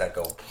 cymbals that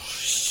go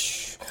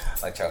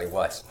like Charlie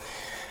Watts,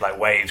 like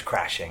waves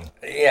crashing.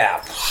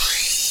 Yeah.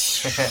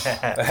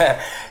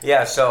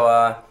 Yeah.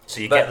 So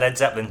you get Led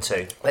Zeppelin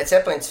 2. Led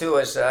Zeppelin 2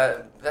 is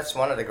that's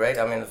one of the great.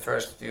 I mean, the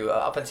first few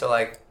up until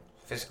like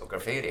Physical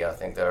Graffiti, I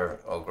think they're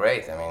all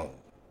great. I mean,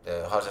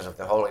 the Houses of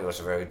the Holy was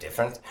very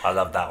different. I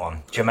love that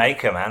one.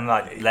 Jamaica, man,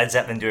 like Led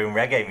Zeppelin doing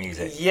reggae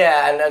music.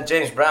 Yeah, and then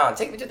James Brown,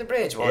 Take Me to the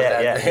Bridge. What was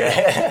that?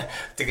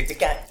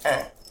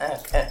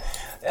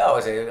 Yeah,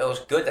 it was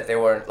good that they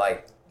weren't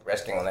like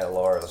resting on their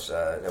laurels.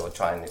 They were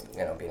trying to,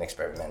 you know, being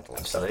experimental.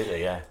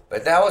 Absolutely, yeah.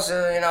 But that was,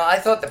 you know, I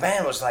thought the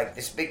band was like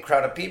this big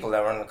crowd of people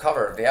that were on the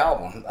cover of the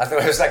album. I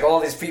thought it was like all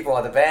these people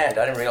on the band.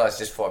 I didn't realize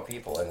just 4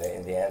 people in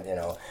the end, you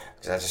know,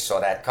 because I just saw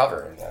that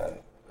cover.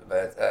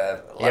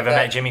 You ever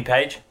met Jimmy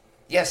Page?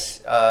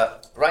 Yes,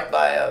 right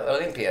by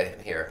Olympia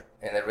here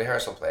in the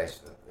rehearsal place.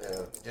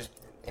 Just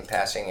in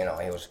passing, you know,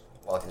 he was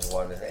walking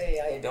toward me. Hey,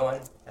 how you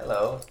doing?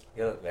 Hello.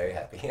 You look very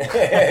happy.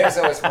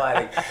 So he's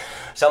smiling.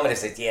 Somebody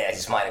said, yeah,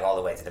 he's smiling all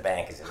the way to the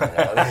bank. You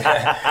know?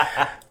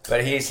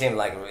 But he seemed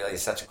like really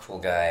such a cool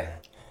guy.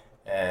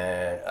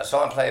 And I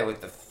saw him play with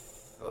the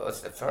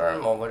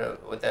Firm, or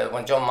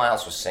when John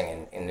Miles was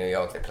singing in New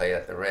York. They played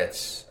at the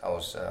Ritz. I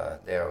was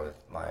there with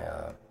my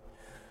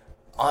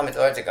Ahmet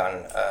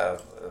Ertegun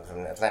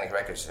from Atlantic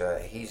Records.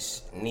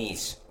 His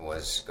niece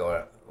was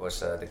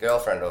the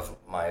girlfriend of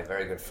my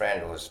very good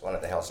friend, who was one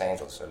of the Hells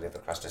Angels, who lived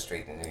across the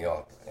street in New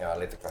York. You know, I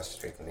lived across the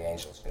street from the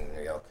Angels in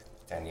New York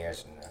for 10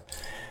 years. And,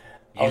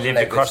 you lived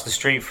across the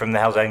street from the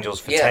Hells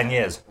Angels for 10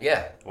 years?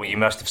 Yeah. Well, you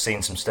must have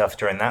seen some stuff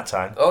during that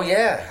time. Oh,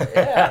 yeah.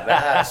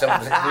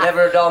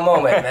 Never a dull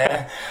moment,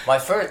 man. My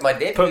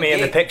debut Put me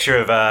in the picture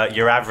of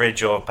your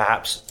average or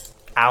perhaps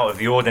out of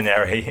the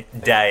ordinary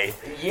day.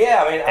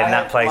 Yeah, I mean, in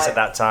that place at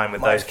that time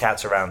with those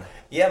cats around.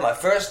 Yeah, my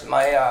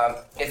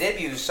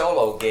debut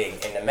solo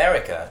gig in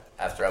America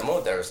after I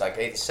moved there was like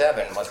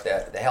 '87. Was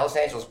the Hells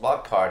Angels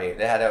block party?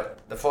 They had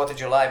the 4th of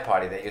July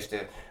party. They used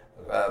to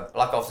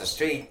block off the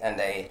street, and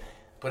they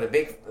put a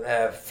big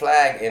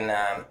flag in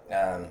on,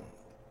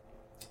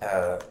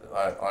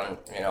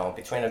 you know,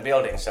 between the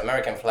buildings,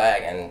 American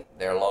flag and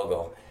their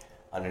logo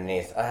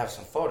underneath. I have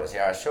some photos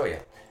here. I'll show you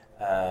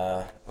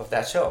of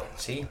that show.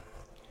 See.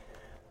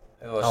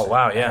 Oh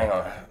wow! Yeah. Hang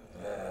on.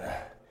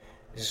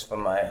 This is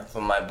from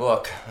my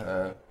book.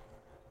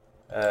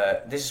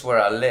 This is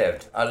where I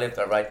lived. I lived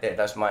right there.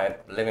 That's my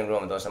living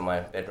room. Those are my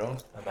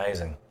bedrooms.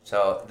 Amazing.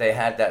 So they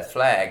had that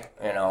flag.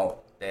 You know,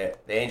 the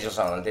Angels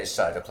on this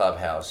side, the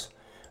clubhouse.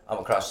 I'm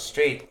across the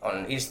street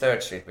on East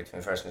 3rd Street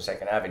between 1st and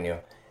 2nd Avenue.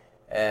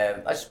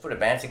 I just put a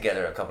band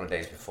together a couple of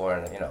days before,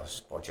 and, you know,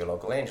 support your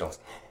local Angels.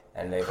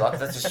 And they blocked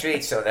up the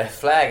street, so the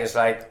flag is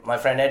like, my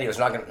friend Eddie was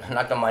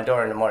knocked on my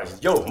door in the morning. He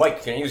said, yo,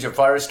 Mike, can you use your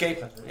fire escape?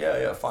 I said,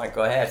 yeah, fine,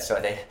 go ahead.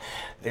 So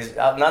there's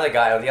another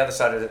guy on the other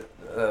side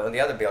of the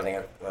other building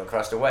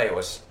across the way,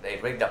 they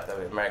rigged up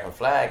the American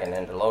flag and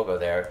then the logo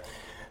there.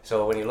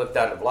 So when you look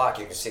down the block,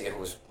 you can see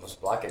whose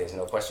block it is,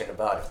 no question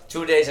about it.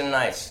 2 days and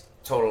nights,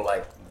 total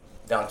like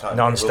downtown.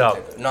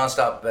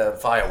 Non-stop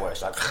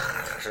fireworks, like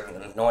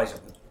noise,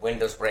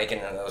 windows breaking,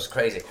 and it was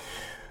crazy.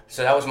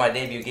 So that was my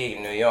debut gig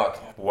in New York.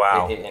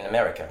 Wow. In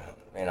America,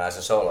 you know, as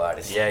a solo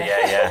artist.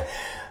 Yeah.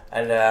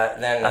 And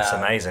then that's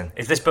amazing.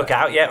 Is this book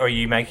out yet, or are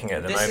you making it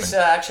at the moment? This is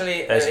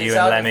actually there's it's you and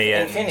out Lemmy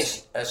in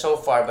Finnish so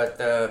far, but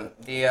the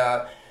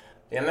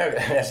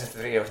American there's a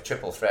three of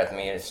triple threat,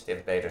 me,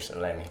 Steve Baders,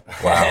 and Lemmy.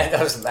 Wow.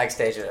 That was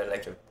backstage at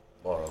Electric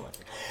Ballroom.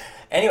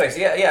 Anyways,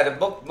 the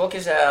book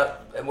is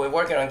out. We're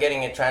working on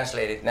getting it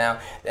translated now.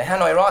 The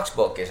Hanoi Rocks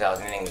book is out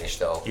in English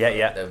though.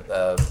 Yeah.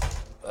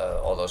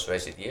 All those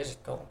wasted years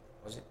ago.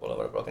 Was it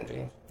Boulevard of Broken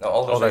Dreams? No,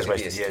 all those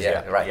wasted years.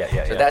 Yeah, right.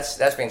 Yeah. So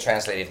that's been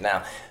translated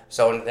now.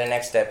 So the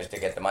next step is to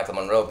get the Michael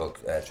Monroe book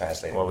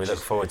translated. Well, we look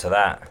forward to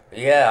that.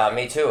 Yeah,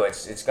 me too.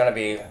 It's going to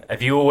be.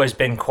 Have you always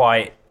been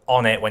quite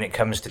on it when it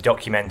comes to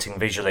documenting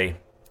visually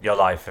your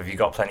life? Have you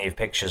got plenty of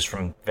pictures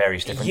from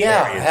various different periods?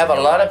 Yeah, I have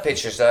a lot of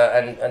pictures,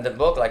 and the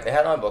book, like the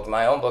Hanoi book,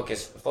 my own book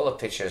is full of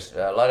pictures.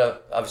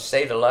 I've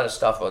saved a lot of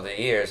stuff over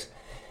the years,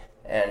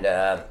 and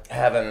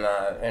have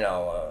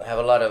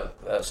a lot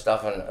of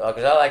stuff on,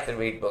 because I like to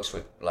read books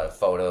with a lot of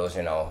photos,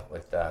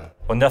 with.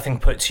 Well, nothing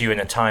puts you in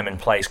a time and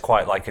place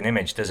quite like an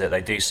image, does it?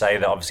 They do say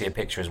that obviously a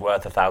picture is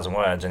worth 1,000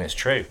 words, and it's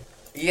true.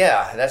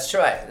 Yeah, that's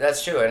right.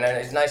 That's true, and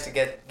it's nice to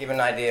give an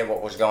idea of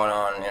what was going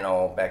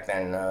on, back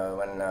then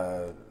when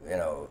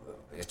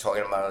you're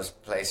talking about this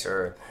place,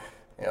 or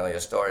your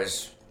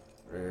stories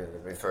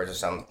refer to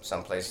some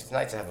place. It's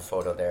nice to have a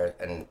photo there,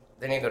 and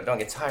then you don't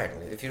get tired.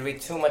 If you read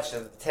too much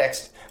of the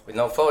text with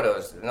no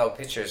photos, no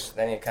pictures,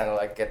 then you kind of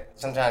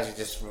sometimes you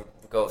just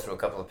go through a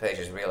couple of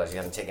pages and realize you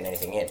haven't taken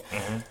anything in.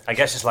 Mm-hmm. I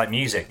guess it's like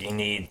music. You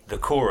need the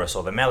chorus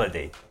or the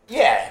melody.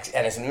 Yeah,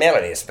 and it's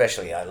melody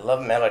especially. I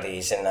love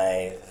melodies, and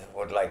I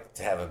would like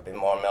to have a bit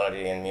more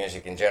melody in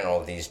music in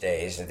general these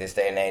days. In this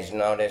day and age,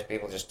 nowadays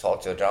people just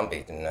talk to a drum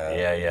beat, and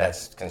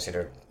that's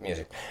considered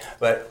music.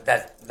 But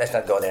let's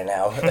not go there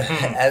now.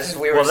 As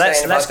we were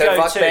saying about the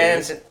rock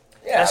bands.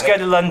 Let's go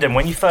to London.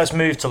 When you first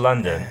moved to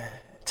London,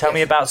 tell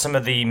me about some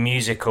of the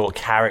musical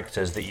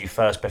characters that you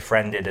first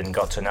befriended and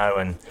got to know.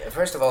 And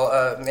first of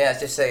all, may I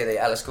just say the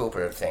Alice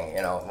Cooper thing?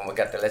 When we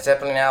got the Led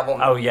Zeppelin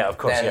album. Oh yeah, of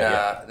course.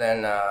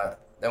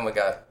 Then we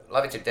got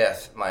Love It to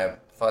Death. My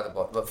father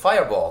bought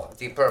Fireball,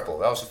 Deep Purple.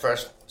 That was the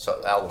first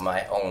album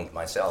I owned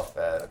myself.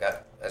 I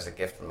got as a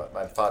gift from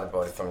my father.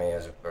 Bought it for me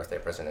as a birthday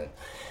present. And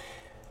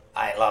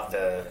I loved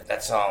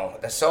that song.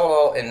 The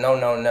solo in No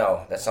No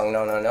No. That song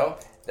No No No.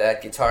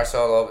 That guitar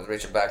solo with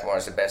Richard Blackmore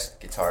is the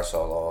best guitar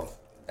solo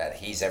that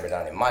he's ever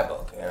done in my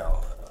book.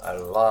 I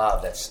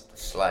love that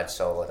slide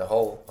solo, the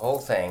whole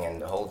thing,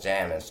 and the whole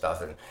jam and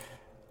stuff. And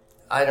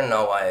I don't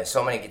know why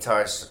so many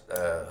guitarists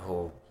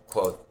who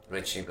quote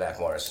Richie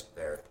Blackmore as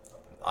their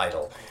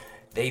idol,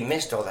 they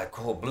missed all that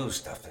cool blues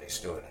stuff that he's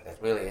doing. That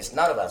really, it's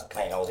not about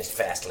playing all these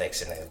fast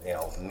licks and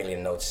a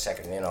million notes a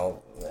second.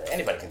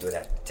 Anybody can do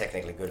that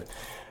technically good.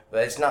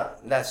 But it's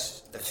not.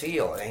 That's the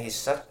feel, and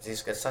he's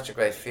got such a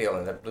great feel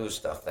in the blues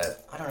stuff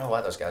that I don't know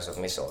why those guys would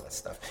miss all that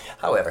stuff.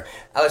 However,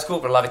 Alice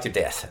Cooper, Love It to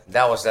Death.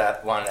 That was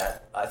that one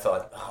that I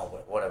thought, oh,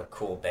 what a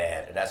cool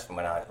band. And that's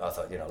when I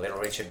thought, Little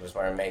Richard was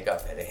wearing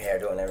makeup, had the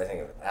hairdo and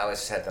everything.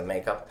 Alice had the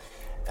makeup.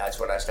 That's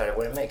when I started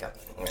wearing makeup.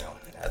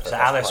 So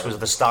Alice was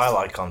the style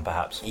icon,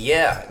 perhaps.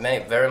 Yeah,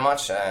 very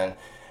much. And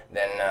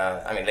then,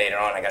 later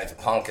on, I got into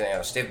punk.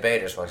 And Steve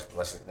Baders was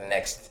the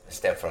next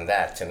step from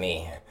that to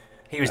me.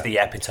 He was the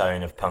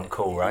epitome of punk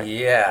cool, right?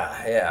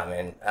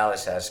 Yeah.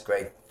 Alice has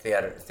great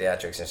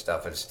theatrics and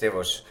stuff, but Steve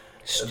was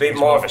a bit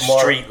more of a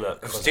street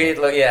look. Street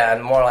look, yeah,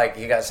 and more like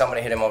you got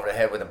somebody hit him over the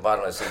head with a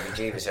bottle of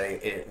CBGB, so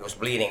it was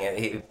bleeding,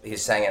 and he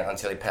sang it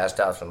until he passed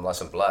out from loss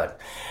of blood,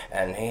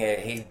 and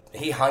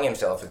he hung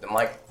himself with the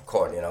mic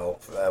cord,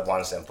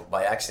 once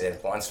by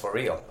accident, once for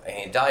real, and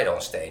he died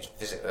on stage.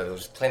 He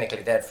was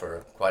clinically dead for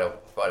quite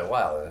a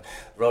while.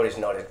 Roadies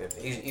noticed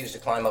he used to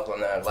climb up on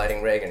the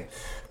lighting rig and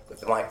with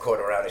the mic cord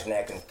around his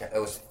neck, and it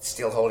was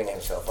still holding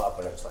himself up,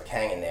 and it was like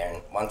hanging there.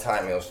 And one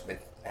time his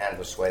hand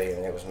was sweaty,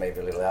 and it was maybe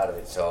a little out of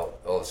it. So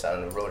all of a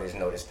sudden, the roadies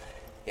noticed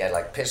he had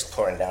like piss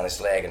pouring down his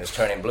leg, and it was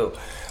turning blue.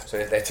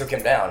 So they took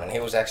him down, and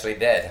he was actually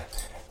dead,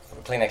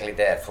 clinically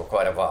dead for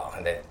quite a while.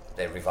 And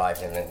they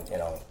revived him, and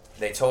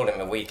they told him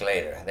a week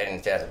later. They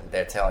didn't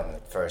dare tell him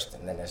at first,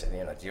 and then they said,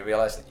 do you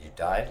realize that you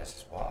died? I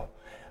said, wow.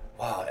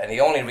 And the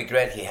only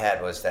regret he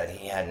had was that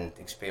he hadn't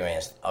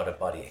experienced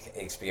out-of-body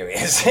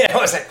experience. I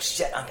was like,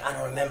 shit, I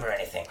don't remember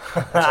anything. I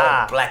was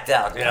all blacked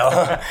out,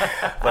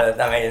 But,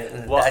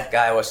 that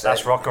guy was...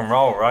 That's rock and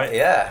roll, right?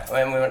 Yeah.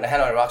 When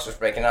Hanoi Rocks was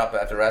breaking up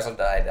after Razzle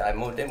died, I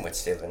moved in with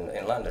Steve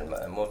in London.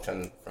 I moved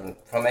him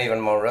from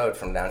Avonmore Road,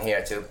 from down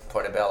here to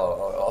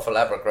Portobello, off of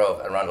Ladbroke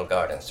Grove at Rundle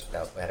Gardens.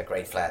 We had a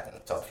great flat on the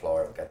top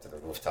floor. We got to the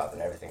rooftop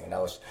and everything. And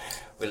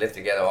we lived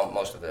together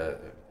most of the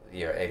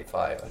year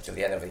 85 until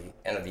the end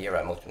of the year.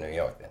 I moved to New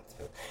York then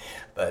too.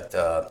 But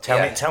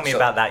tell me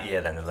about that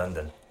year then in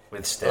London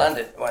with Steve.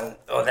 London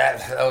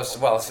that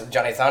was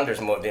Johnny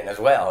Thunders moved in as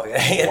well.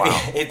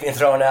 He'd been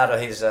thrown out of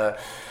his.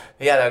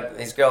 He had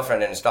his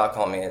girlfriend in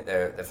Stockholm.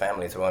 The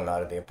family threw him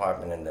out of the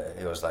apartment, and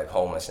he was like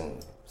homeless.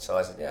 And so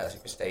I said, "Yeah, you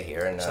can stay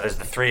here." And so there's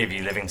the three of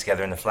you living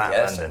together in the flat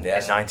in London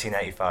in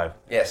 1985.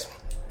 Yes,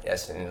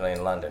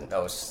 in London.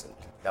 That was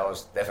that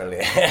was definitely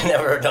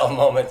never a dull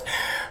moment.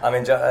 I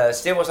mean,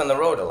 Steve was on the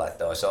road a lot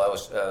though, so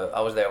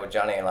I was there with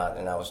Johnny a lot,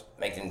 and I was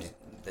making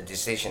the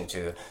decision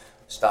to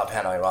stop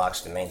Hanoi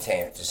Rocks to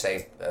maintain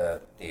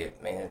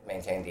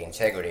the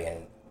integrity,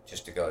 and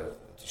just to go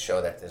to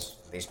show that there's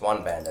at least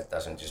one band that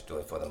doesn't just do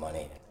it for the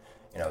money.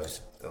 You know,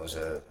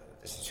 the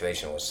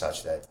situation was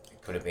such that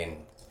it could have been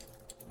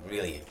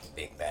really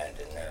big band,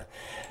 and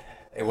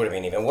it would have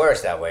been even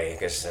worse that way,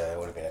 because it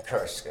would have been a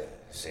curse.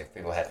 Cause if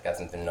people had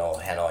gotten to know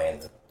Hanoi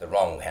and the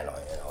wrong Hanoi,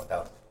 you know,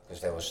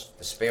 because there was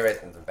the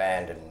spirit of the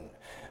band and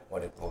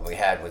what we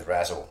had with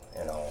Razzle,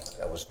 you know,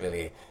 that was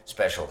really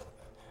special.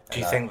 Do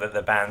you think that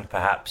the band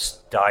perhaps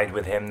died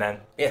with him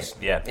then? Yes.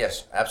 Yeah.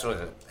 Yes,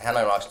 absolutely.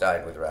 Hanoi Rocks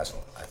died with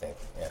Razzle, I think.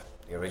 Yeah,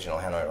 the original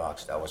Hanoi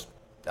Rocks. That was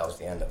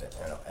the end of it,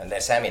 you know. And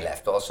then Sammy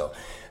left also,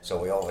 so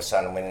we all of a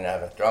sudden we didn't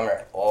have a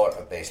drummer or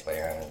a bass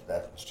player, and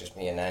that was just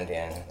me and Andy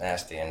and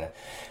Nasty, and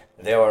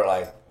they were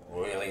like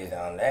really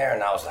down there,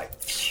 and I was like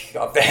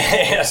up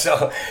there.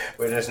 So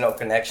there's no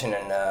connection,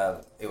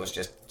 and it was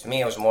just, to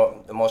me, it was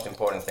the most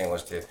important thing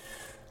was to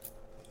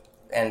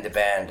end the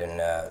band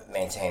and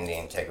maintain the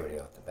integrity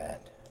of the band.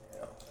 You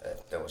know,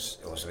 it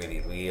was really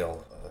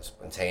real, it was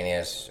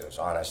spontaneous, it was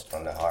honest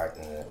from the heart,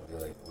 and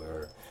we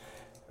were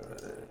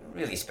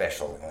really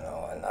special, you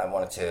know. And I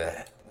wanted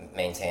to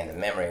maintain the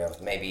memory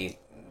of, maybe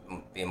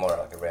be more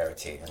like a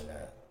rarity, and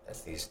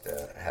at least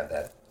have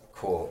that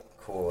cool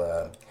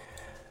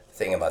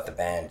thing about the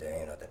band,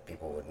 you know, that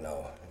people would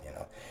know, you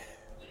know.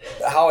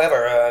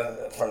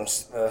 However,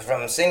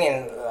 from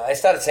singing, I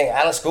started singing.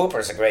 Alice Cooper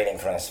is a great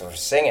influence for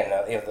singing.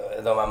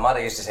 Though my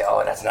mother used to say,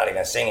 "Oh, that's not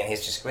even singing;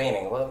 he's just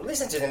screaming." Well,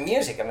 listen to the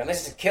music. I mean,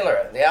 listen to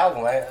Killer, the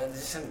album.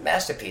 It's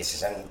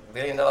masterpieces, and $1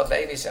 Billion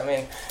Babies. I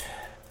mean,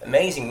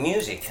 amazing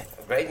music,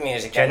 great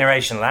music.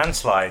 Generation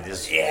Landslide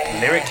is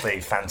lyrically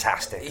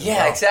fantastic.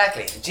 Yeah,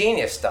 exactly.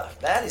 Genius stuff.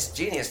 That is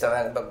genius stuff.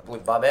 And but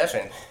with Bob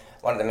Ezrin,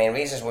 one of the main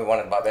reasons we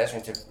wanted Bob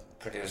Ezrin to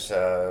produce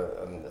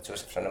the Two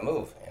Steps from the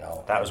Move, you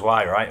know. That was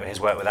why, right?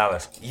 His work with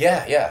Alice.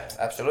 Yeah,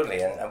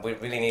 absolutely. And we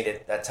really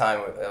needed that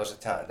time. It was a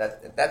time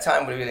that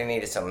time we really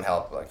needed some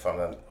help, like from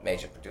a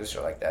major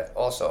producer like that.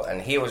 Also,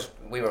 and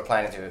we were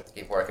planning to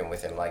keep working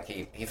with him, like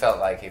he felt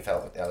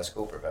with Alice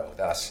Cooper, but with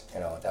us, you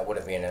know, that would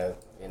have been a,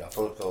 you know,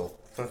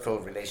 fruitful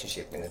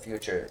relationship in the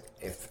future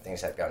if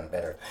things had gotten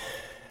better.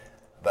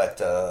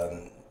 But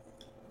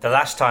the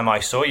last time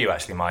I saw you,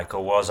 actually,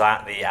 Michael, was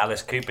at the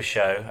Alice Cooper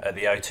show at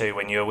the O2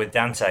 when you were with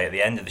Dante. At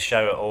the end of the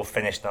show, it all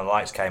finished and the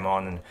lights came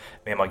on, and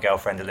me and my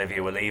girlfriend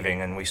Olivia were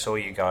leaving, and we saw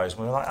you guys.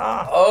 And we were like,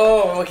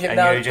 oh, okay, and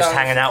you were just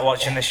hanging out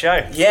watching the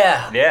show.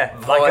 Yeah,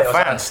 like a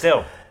fan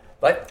still.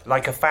 What?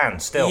 Like a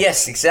fan still.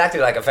 Yes, exactly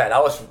like a fan.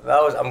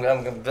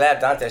 I'm glad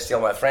Dante's still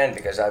my friend,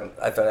 because I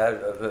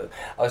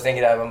was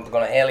thinking I'm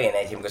going to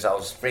alienate him, because I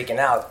was freaking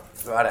out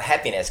of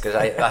happiness, because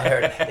I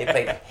heard they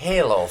played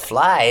Halo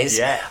Flies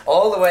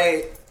all the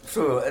way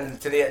through, and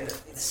to the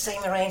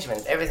same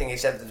arrangement, everything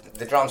except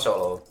the drum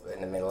solo in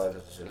the middle. It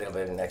was a little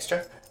bit an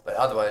extra, but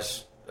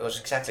otherwise it was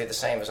exactly the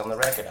same as on the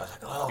record. I was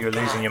like, oh, you were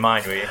losing your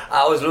mind, were you?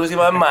 I was losing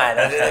my mind.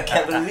 I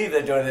can't believe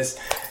they're doing this.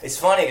 It's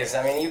funny, because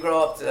I mean, you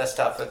grow up to that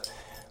stuff, but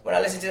when I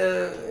listen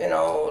to, you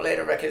know,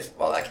 later records,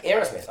 well, like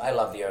Aerosmith, I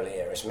love the early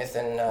Aerosmith,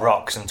 and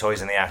Rocks and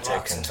Toys in the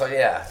Attic,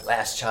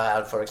 Last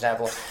Child, for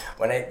example.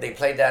 When they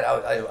played that,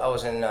 I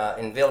was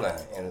in Vilna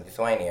in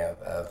Lithuania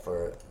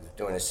for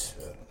doing this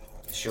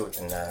shoot,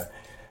 and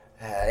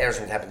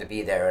Aerosmith happened to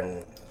be there,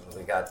 and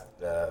we got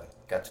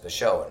to the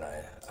show, and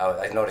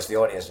I noticed the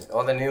audience,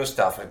 all the new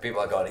stuff, and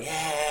people are going,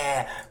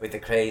 yeah, with the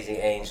Crazy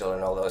Angel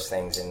and all those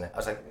things, and I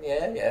was like,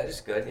 yeah,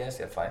 it's good, yes,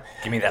 they're fine.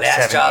 Give me that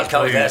Last Child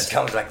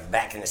comes like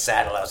back in the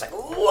saddle. I was like,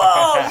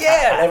 whoa,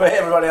 yeah, and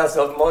everybody else,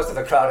 most of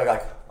the crowd are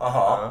like,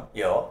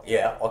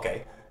 yeah,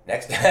 okay,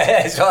 next.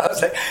 So I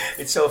was like,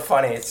 it's so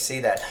funny to see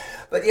that.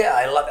 But yeah,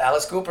 I love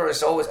Alice Cooper,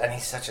 and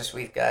he's such a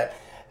sweet guy.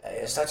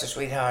 Such a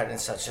sweetheart, and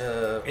such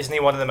a... Isn't he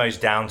one of the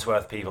most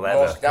down-to-earth people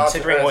ever?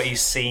 Considering what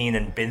he's seen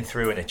and been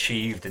through and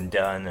achieved and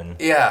done.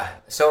 And yeah,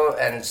 so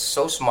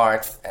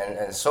smart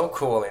and so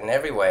cool in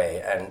every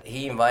way. And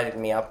he invited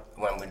me up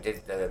when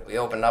we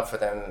opened up for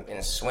them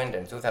in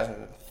Swindon,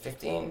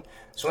 2015.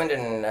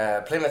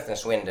 Plymouth and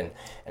Swindon.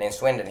 And in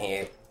Swindon,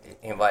 he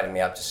invited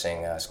me up to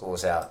sing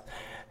School's Out.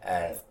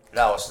 And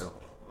that was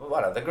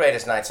one of the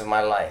greatest nights of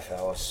my life.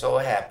 I was so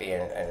happy,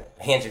 and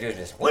he introduced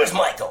me. Where's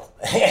Michael?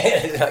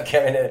 I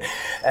came in,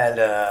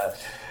 and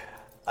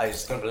I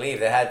just couldn't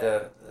believe they had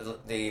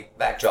the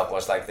backdrop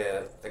was like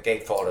the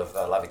gatefold of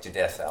Love It to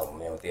Death album,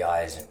 you know, with the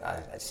eyes. And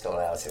I just told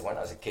Alice, when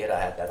I was a kid, I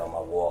had that on my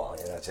wall.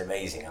 You know, it's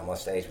amazing. I'm on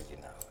stage with you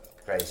now.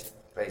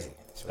 Crazy.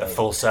 A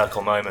full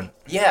circle moment.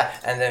 Yeah,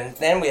 and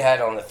then we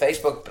had on the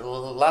Facebook,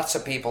 lots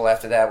of people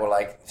after that were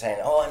like saying,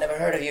 "Oh, I never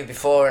heard of you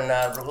before, and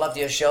loved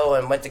your show,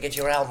 and went to get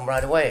your album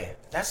right away."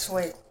 That's the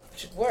way it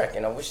should work,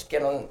 you know. We should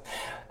get on.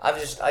 I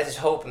just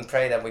hope and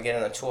pray that we get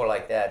on a tour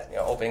like that, you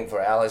know, opening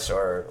for Alice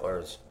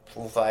or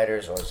Foo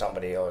Fighters or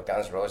somebody, or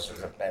Guns N' Roses,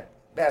 or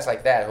bands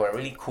like that who are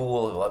really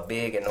cool, who are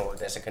big, and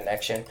there's a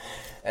connection,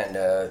 and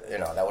you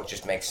know, that would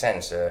just make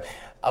sense.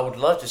 I would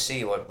love to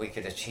see what we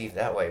could achieve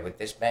that way with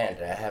this band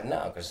that I have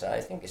now, because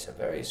I think it's a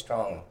very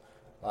strong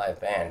live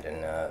band.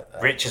 And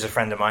Rich is a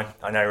friend of mine.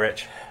 I know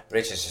Rich.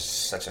 Rich is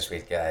just such a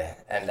sweet guy,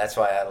 and that's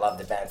why I love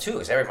the band too.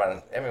 Because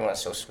everyone's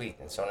so sweet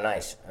and so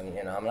nice. I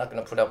mean, I'm not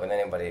going to put up with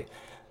anybody.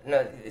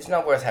 No, it's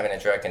not worth having a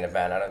jerk in the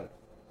band. I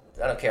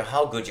don't care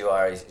how good you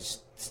are. It's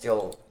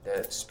still,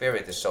 the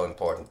spirit is so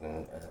important.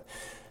 And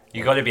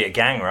you got to be a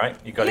gang, right?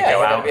 You got to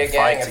go out and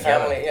fight together.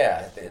 Family,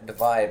 yeah, the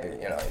vibe.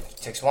 It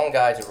takes one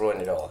guy to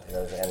ruin it all.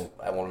 And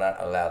I will not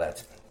allow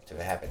that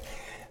to happen.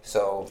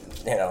 So,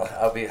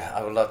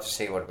 I would love to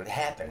see what would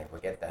happen if we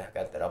got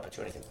that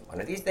opportunity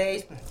one of these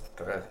days,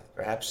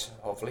 perhaps,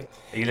 hopefully.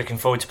 Are you looking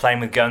forward to playing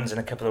with Guns in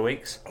a couple of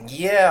weeks?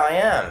 Yeah, I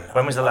am.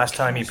 When was the last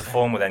time you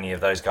performed with any of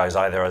those guys,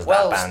 either as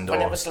that band or? Well,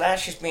 whenever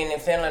Slash has been in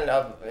Finland,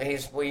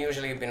 we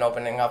usually been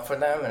opening up for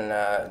them, and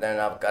then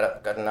I've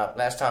gotten up.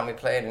 Last time we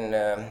played in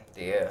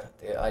the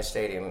Ice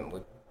Stadium,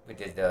 we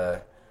did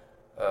the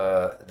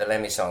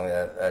Lemmy song,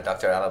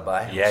 Dr.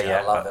 Alibi.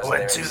 Yeah. I love those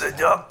Went lyrics. to the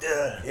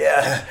doctor.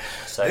 Yeah.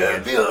 So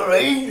you'll be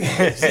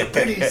alright. You're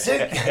pretty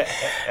sick.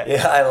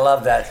 Yeah, I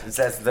love that.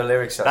 That's the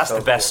lyrics. That's so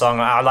the best song.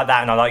 I like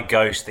that, and I like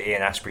Ghost, the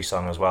Ian Astbury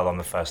song as well on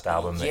the first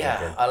album.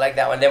 Yeah, I like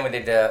that one. Then we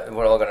did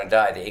We're All Gonna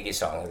Die, the Iggy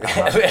song,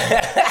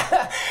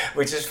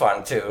 which is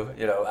fun too.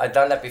 I've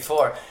done that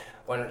before.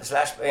 When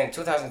Slash in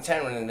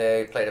 2010, when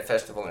they played a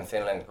festival in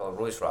Finland called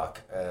Ruisrock,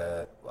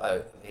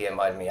 he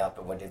invited me up,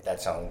 and we did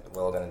that song,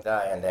 We're All Gonna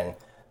Die, and then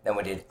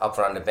we did Up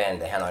Around the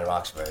Bend, the Hanoi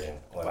Rocks version.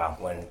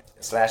 When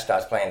Slash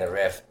starts playing the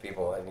riff,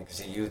 people, you can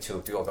see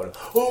YouTube, people going,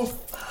 oh,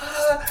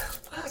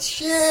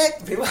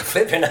 shit! People are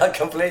flipping out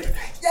completely.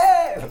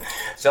 Yeah!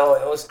 So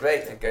it was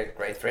great, a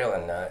great thrill.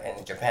 And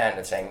in Japan,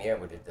 the same year,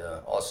 we did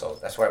also.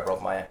 That's where I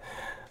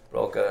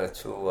broke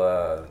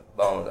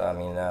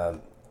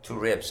two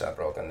ribs I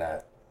broke on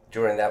that.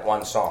 During that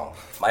one song.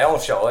 My own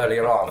show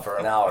earlier on for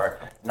an hour,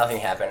 nothing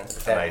happened.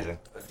 Amazing.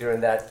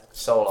 During that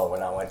solo,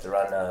 when I went to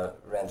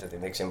ran to the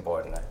mixing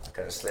board, and I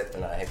kind of slipped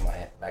and I hit my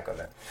head back on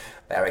the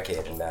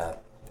barricade and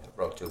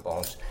broke 2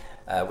 bones.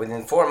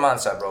 Within 4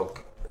 months, I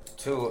broke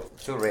two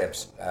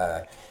ribs.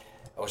 I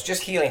was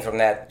just healing from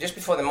that. Just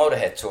before the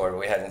Motorhead tour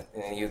we had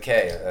in the UK,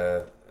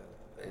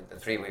 the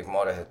 3-week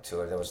Motorhead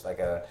tour, there was like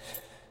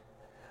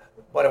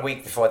about a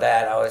week before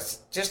that, I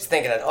was just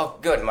thinking that, oh,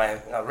 good, my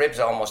ribs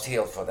are almost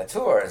healed for the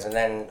tours. And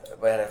then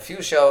we had a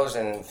few shows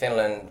in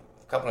Finland,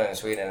 a couple in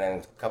Sweden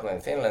and a couple in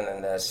Finland.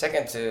 And the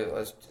second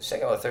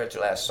or third to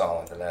last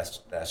song, the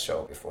last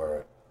show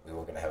before we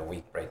were going to have a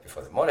week break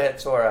before the Motorhead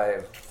tour,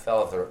 I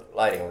fell off the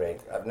lighting rig.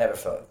 I've never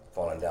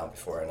fallen down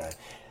before. And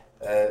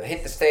I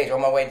hit the stage on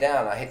my way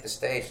down. I hit the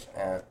stage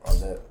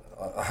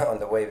on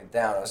the way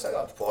down. It was like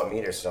about 4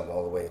 meters or something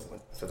all the way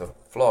to the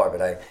floor,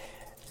 but I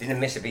didn't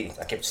miss a beat.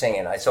 I kept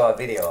singing. I saw a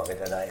video of it,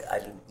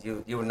 and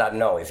you would not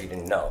know if you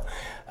didn't know.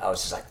 I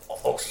was just like,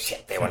 oh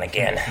shit, they went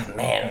again.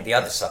 Man, the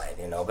other side,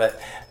 But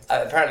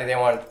apparently they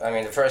went. I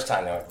mean, the first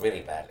time they went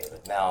really badly,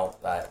 but now,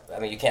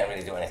 you can't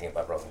really do anything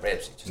about broken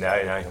ribs. You just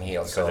no,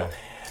 heal. So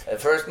the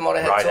first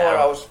Motorhead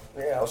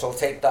tour, I was all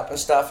taped up and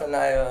stuff, and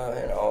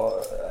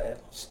I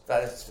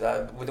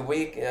started with a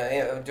week.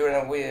 During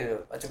a week,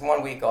 I took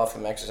 1 week off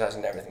from exercise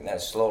and everything. Then I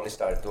slowly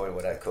started doing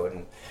what I could,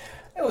 and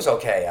it was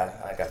okay.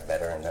 I got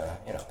better,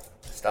 and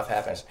stuff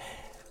happens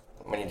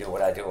when you do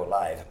what I do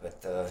live.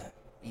 But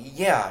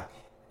yeah.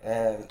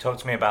 Talk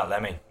to me about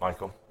Lemmy,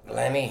 Michael.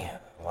 Lemmy,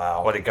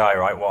 wow. What a guy,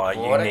 right?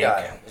 What a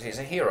guy. He's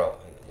a hero.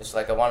 Just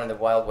like one of the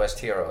Wild West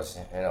heroes.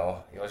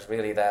 He was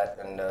really that,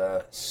 and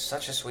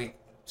such a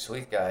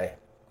sweet guy,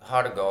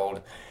 heart of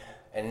gold,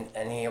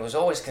 and he was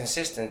always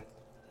consistent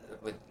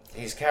with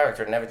his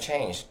character. Never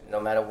changed, no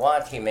matter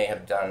what he may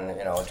have done.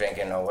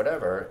 Drinking or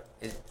whatever.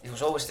 He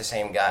was always the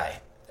same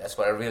guy. That's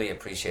what I really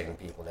appreciate in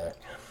people. That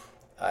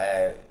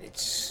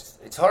it's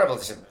horrible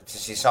to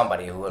see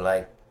somebody who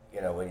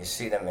when you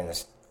see them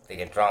they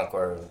get drunk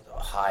or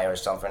high or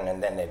something,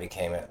 and then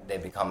they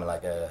become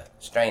like a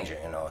stranger.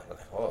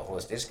 Oh, who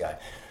is this guy?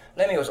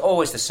 Lemmy was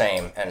always the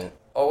same, and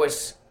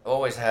always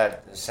had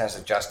a sense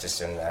of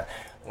justice. And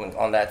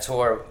on that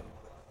tour,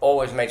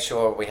 always made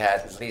sure we had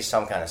at least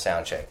some kind of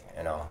sound check.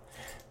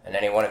 And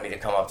then he wanted me to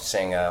come up to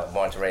sing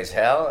Born to Raise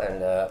Hell,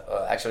 and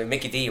actually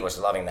Mickey D was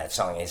loving that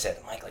song. He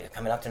said, Michael, you're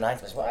coming up tonight?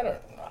 I said, well,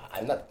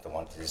 I'm not the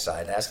one to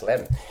decide, ask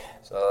Lemmy.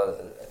 So,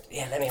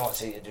 Lemmy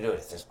wants you to do it.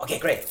 He says, okay,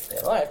 great.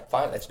 Said, all right,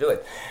 fine, let's do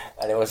it.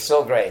 And it was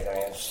so great. I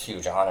mean, it was a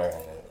huge honor,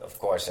 and of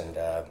course, and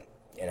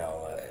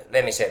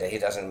Lemmy said that he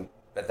doesn't,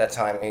 at that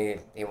time,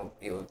 he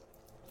would,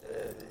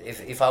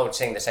 if I would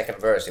sing the second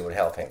verse, it would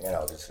help him,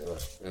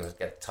 he would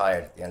get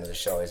tired at the end of the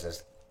show. He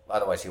says,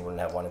 otherwise he wouldn't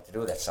have wanted to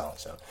do that song,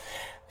 so.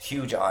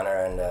 Huge honor,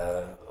 and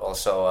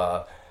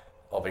also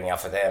opening up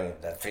for them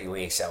that 3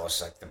 weeks. That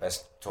was like the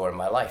best tour of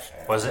my life.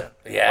 Was it?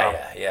 Yeah, wow.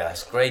 Yeah.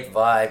 It's great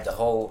vibe.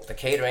 The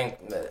catering,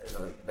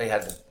 they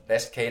had the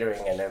best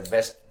catering and the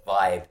best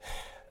vibe.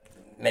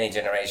 Many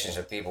generations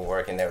of people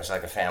working there. It was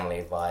like a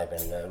family vibe,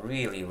 and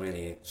really,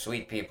 really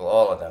sweet people.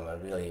 All of them are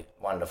really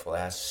wonderful.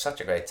 I had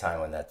such a great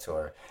time on that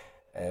tour.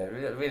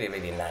 Really,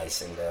 really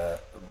nice. And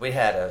we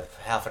had a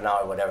half an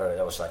hour, whatever.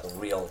 That was like a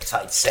real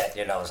tight set,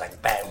 you know. It was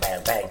like bang,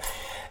 bang, bang.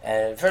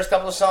 And the first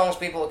couple of songs,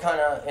 people kind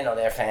of, you know,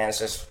 their fans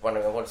just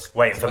wondering what's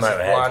waiting for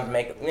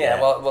Motorhead.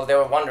 Well, they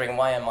were wondering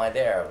why am I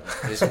there?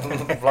 This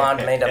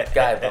blonde, made-up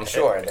guy. I'm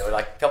sure. And they were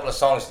like a couple of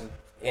songs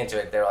into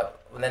it. They're like,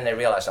 well, then they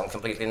realized I'm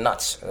completely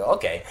nuts.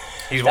 Okay,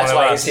 that's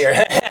why he's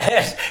here.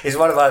 He's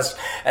one of us.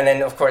 And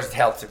then, of course, it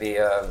helped to be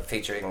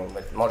featuring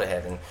with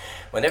Motorhead. And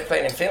when they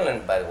played in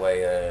Finland, by the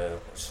way, it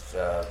was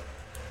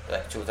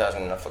like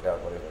 2000. I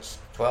forgot what it was,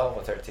 12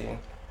 or 13.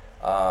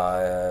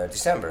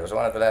 December. It was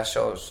one of the last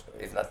shows,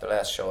 if not the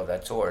last show of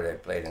that tour. They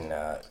played in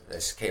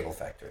this Cable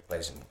Factory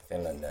place in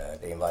Finland.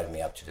 They invited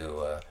me up to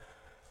do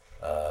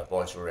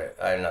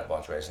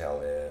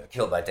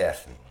Killed by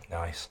Death.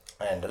 Nice.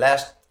 And the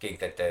last gig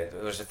that it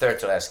was the third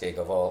to last gig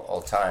of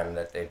all time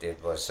that they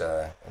did was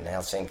in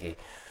Helsinki.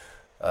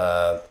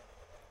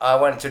 I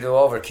went to do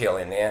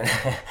Overkill in the end,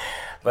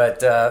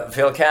 but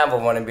Phil Campbell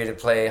wanted me to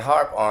play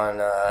harp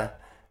on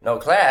No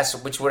Class,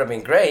 which would have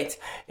been great,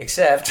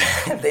 except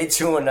they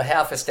tuned a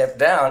half a step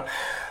down.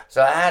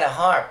 So I had a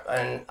harp,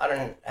 and I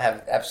don't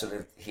have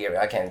absolute hearing.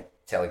 I can't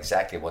tell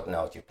exactly what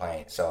note you're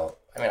playing. So,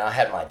 I mean, I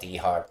had my D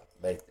harp,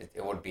 but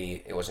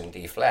it was in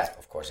D flat,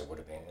 of course it would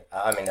have been.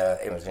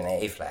 It was in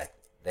A flat.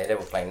 They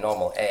were playing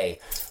normal A,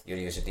 you'd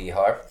use a D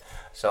harp.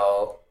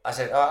 So I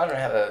said, I don't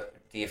have a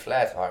D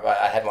flat harp.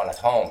 I had one at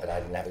home, but I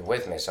didn't have it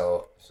with me.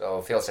 So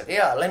Phil said,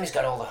 yeah, Lemmy's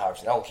got all the harps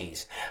and all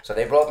keys. So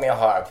they brought me a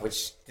harp,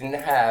 which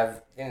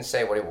didn't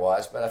say what it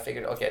was, but I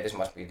figured, okay, this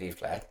must be D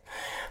flat.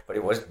 But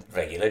it was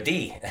regular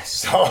D.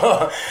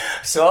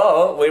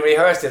 So we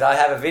rehearsed it. I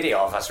have a video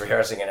of us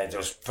rehearsing, and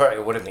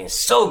it would have been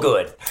so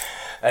good.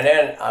 And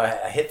then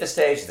I hit the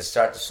stage to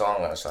start the song,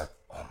 and I was like,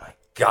 oh my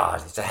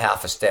God, it's a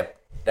half a step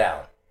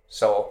down.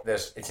 So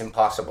it's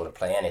impossible to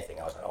play anything.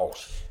 I was like, oh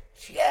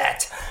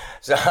shit.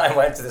 So I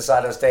went to the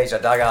side of the stage, I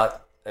dug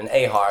out an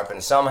A harp,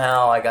 and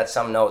somehow I got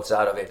some notes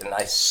out of it, and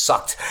I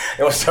sucked.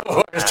 It was the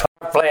worst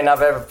harp playing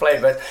I've ever played,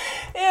 but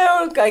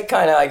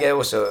I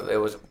guess it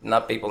was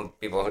not people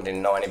who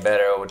didn't know any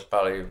better would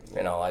probably,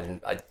 you know,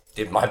 I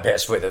did my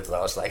best with it, but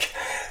I was like,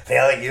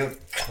 Phil, you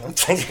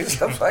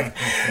yourself like,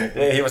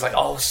 he was like,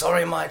 oh,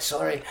 sorry, Mike,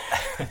 sorry.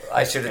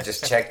 I should have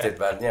just checked it,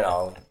 but you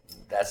know,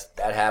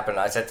 that happened.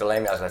 I said to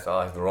Lemmy, I was like, oh,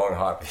 I have the wrong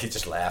harp. He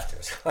just laughed.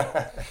 It was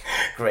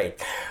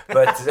great.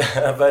 But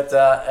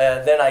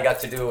then I got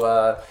to do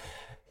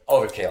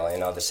Overkill, you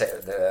know, the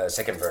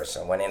second verse.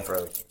 I went in for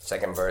a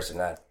second verse,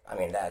 and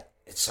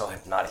it's so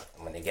hypnotic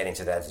when they get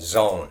into that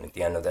zone at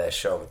the end of that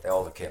show with the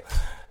Overkill.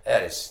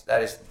 That is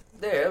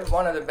they're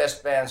one of the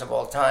best bands of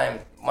all time.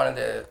 One of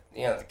the,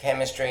 you know, the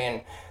chemistry,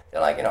 and they're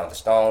like, you know, the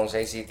Stones,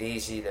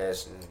 AC/DC,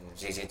 there's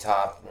ZZ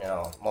Top, you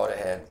know,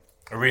 Motorhead.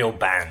 A real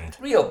band.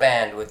 Real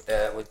band with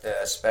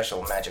the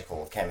special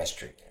magical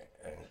chemistry.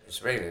 And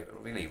it's really,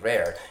 really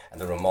rare.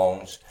 And the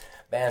Ramones.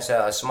 Bands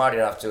are smart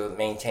enough to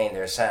maintain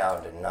their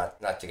sound and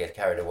not to get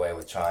carried away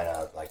with trying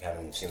out, like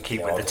having symphony.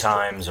 Keep with the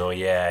times, or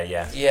yeah.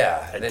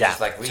 Yeah, they just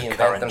like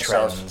reinvent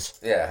themselves. Trends.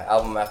 Yeah,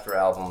 album after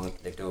album,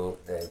 they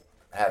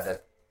have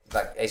that.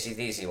 Like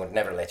AC/DC would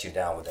never let you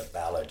down with a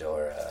ballad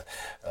or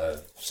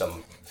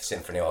some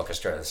symphony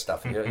orchestra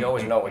stuff. You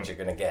always know what you're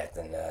going to get,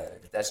 and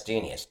that's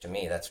genius. To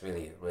me, that's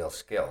really real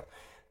skill.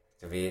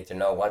 To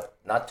know what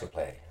not to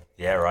play.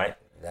 Yeah, right.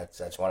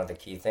 That's one of the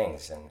key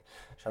things. And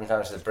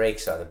sometimes the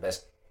breaks are the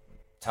best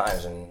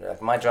times. And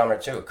my drummer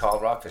too,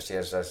 Carl Rockford,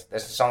 there's a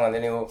song on the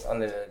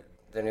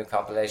new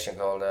compilation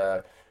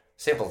called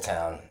Simple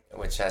Town,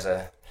 which has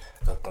a.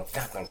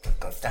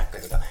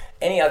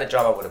 Any other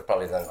drummer would have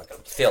probably done like a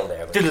fill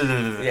there. But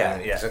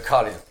yeah. So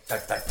Carl is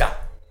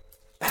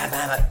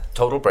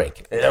total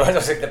break. That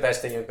was like the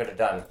best thing you could have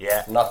done.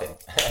 Yeah. Nothing.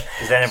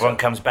 Because then everyone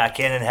comes back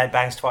in and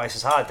headbangs twice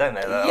as hard, don't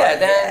they?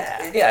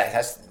 It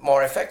has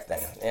more effect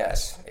then.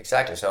 Yes,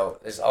 exactly. So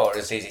it's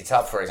ZZ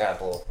Top, for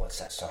example. What's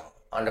that song?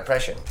 Under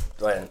Pressure.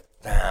 When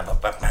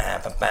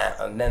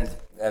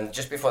and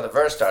just before the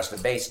verse starts, the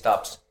bass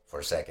stops for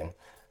a second.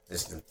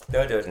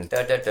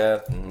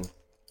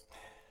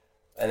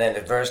 And then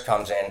the verse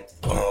comes in,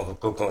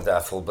 with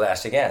that full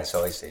blast again.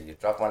 So you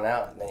drop one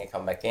out, and then you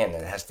come back in,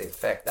 and it has the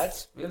effect.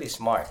 That's really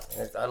smart.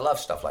 I love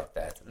stuff like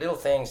that. Little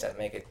things that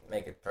make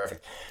it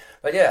perfect.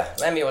 But yeah,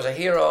 Lemmy was a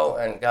hero,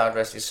 and God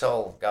rest his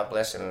soul. God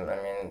bless him. I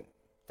mean,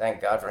 thank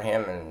God for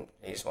him, and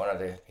he's one of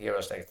the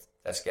heroes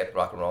that's kept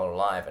rock and roll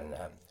alive, and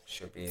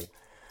should be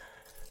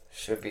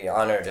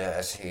honored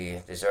as he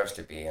deserves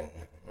to be, and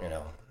you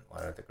know,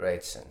 one of the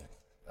greats. And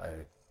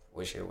I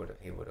wish he would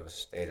have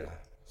stayed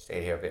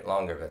here a bit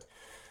longer, but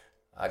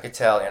I could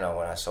tell, you know,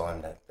 when I saw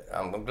him that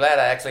I'm glad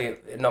I actually,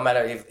 no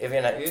matter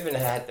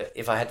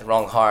if I had the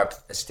wrong harp,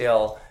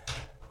 still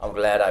I'm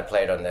glad I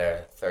played on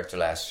their third to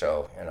last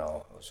show. You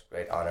know, it was a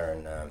great honor,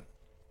 and a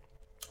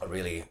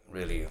really,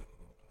 really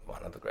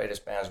one of the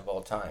greatest bands of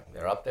all time.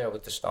 They're up there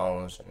with the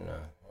Stones and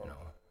you know,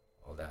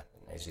 all that,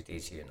 and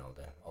AC/DC and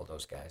all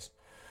those guys.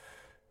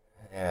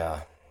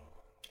 Yeah,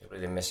 I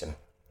really miss him.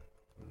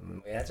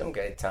 We had some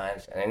great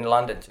times, and in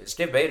London too.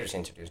 Steve Baders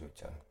introduced me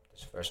to him.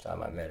 It's the first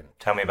time I met him.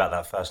 Tell me about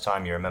that first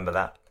time. You remember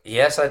that?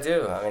 Yes, I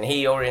do. I mean,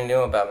 he already knew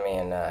about me,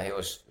 and I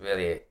was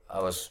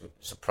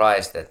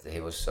surprised that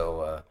he was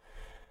so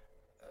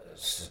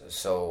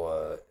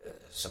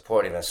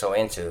supportive and so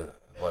into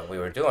what we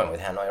were doing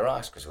with Hanoi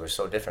Rocks, because we were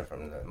so different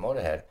from the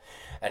Motorhead.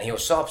 And he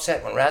was so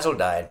upset when Razzle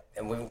died,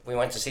 and we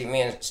went to see,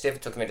 me and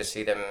Steve took me to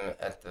see them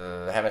at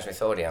the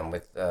Hammersmith Odeon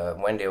with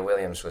Wendy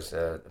Williams. Was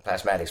the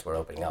Plasmatics were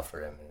opening up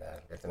for him, and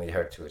got to meet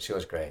her too. She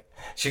was great.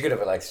 She could have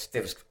been like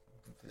Steve's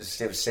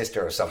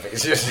sister or something.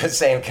 It's just the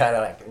same kind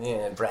of like,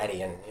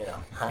 bratty and,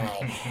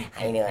 hi,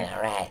 how you doing?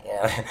 All right,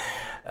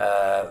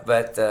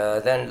 But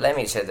then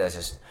Lemmy said,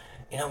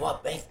 you know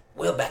what, mate,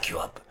 we'll back you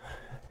up.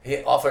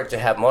 He offered to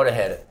have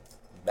Motorhead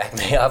back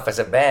me up as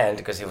a band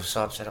because he was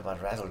so upset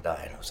about Razzle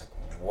dying. I was like,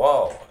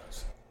 whoa,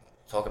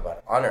 talk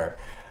about honor.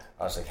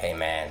 I was like, hey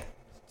man,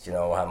 do you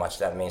know how much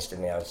that means to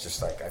me? I was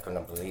just like, I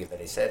couldn't believe that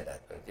he said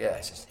that. But yeah,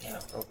 he says, yeah,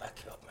 we'll back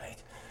you up, mate.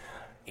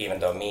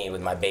 Even though me,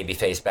 with my baby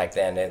face back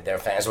then, their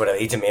fans would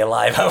have eaten me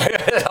alive.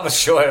 I'm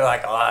sure,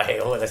 like, oh, hey,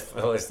 who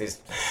is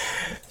this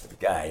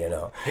guy,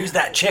 Who's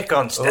that chick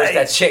on stage? Who's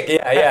that chick?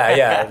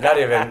 Yeah. Not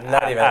even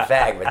a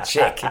fag, but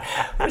chick.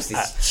 Who's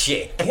this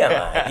chick? Come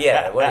on.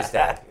 Yeah, what is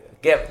that?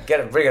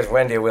 Bring us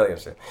Wendy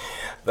Williamson.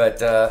 But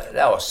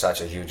that was such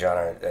a huge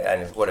honor,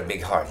 and what a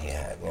big heart he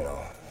had,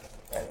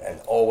 and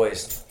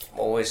always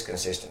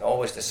consistent,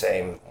 always the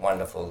same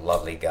wonderful,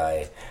 lovely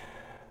guy,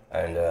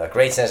 and a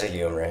great sense of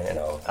humor,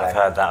 I've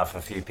heard that from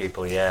a few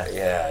people, yeah.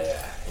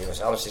 Yeah.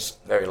 I was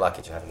just very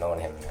lucky to have known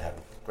him and have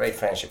a great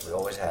friendship. We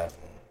always have.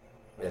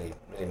 Really,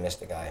 really missed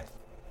the guy.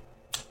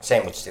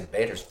 Same with Steve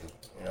Bators, too.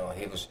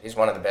 He's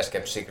one of the best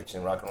kept secrets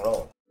in rock and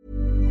roll.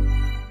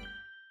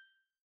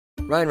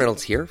 Ryan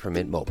Reynolds here from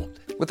Mint Mobile.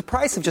 With the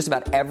price of just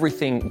about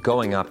everything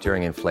going up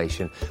during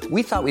inflation,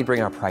 we thought we'd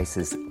bring our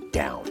prices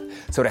down.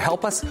 So to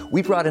help us,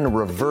 we brought in a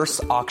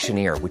reverse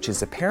auctioneer, which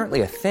is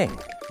apparently a thing.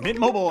 Mint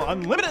Mobile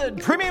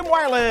Unlimited Premium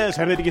Wireless.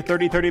 How to get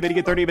 30, 30, bit to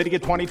get 30, bit to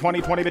get 20,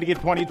 20, 20, bit to get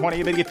 20,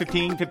 20, bit to get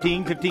 15,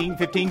 15, 15,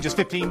 15, just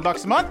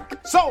 $15 a month?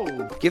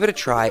 Sold! Give it a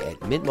try at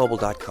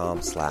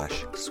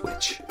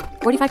mintmobile.com/switch.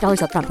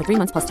 $45 up front for 3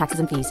 months plus taxes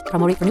and fees.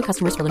 Promo rate for new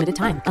customers for limited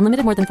time.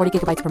 Unlimited more than 40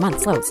 gigabytes per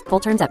month. Slows full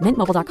terms at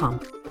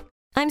mintmobile.com.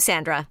 I'm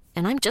Sandra,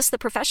 and I'm just the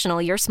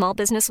professional your small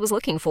business was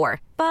looking for.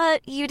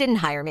 But you didn't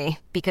hire me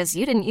because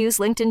you didn't use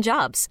LinkedIn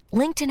Jobs.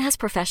 LinkedIn has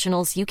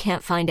professionals you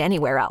can't find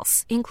anywhere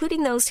else,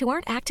 including those who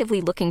aren't actively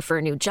looking for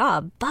a new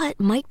job, but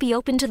might be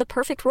open to the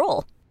perfect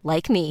role,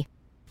 like me.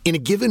 In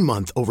a given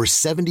month, over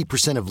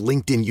 70% of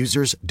LinkedIn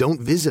users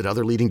don't visit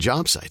other leading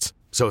job sites.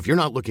 So if you're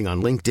not looking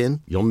on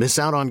LinkedIn, you'll miss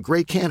out on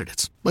great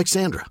candidates like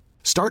Sandra.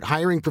 Start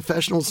hiring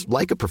professionals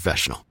like a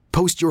professional.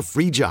 Post your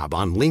free job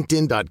on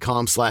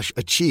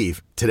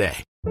linkedin.com/achieve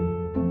today.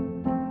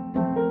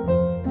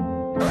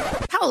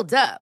 Hold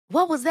up.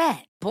 What was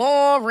that?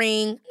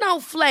 Boring. No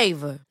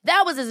flavor.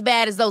 That was as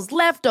bad as those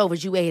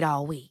leftovers you ate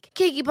all week.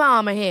 Keke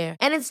Palmer here,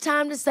 and it's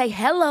time to say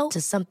hello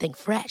to something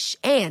fresh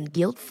and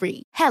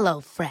guilt-free. Hello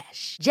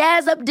Fresh.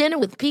 Jazz up dinner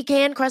with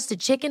pecan-crusted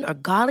chicken or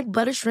garlic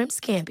butter shrimp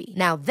scampi.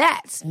 Now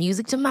that's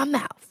music to my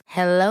mouth.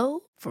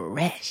 Hello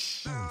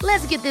Fresh.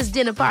 Let's get this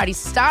dinner party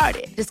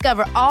started.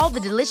 Discover all the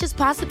delicious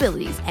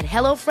possibilities at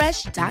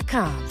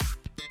HelloFresh.com.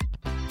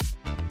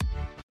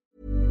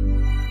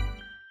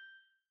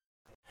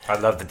 I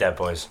love the Dead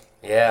Boys.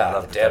 Yeah, I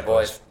love the Dead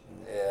Boys.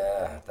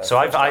 Yeah. So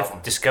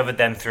I've discovered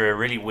them through a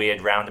really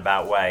weird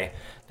roundabout way.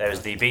 There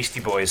was the Beastie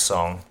Boys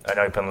song, An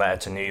Open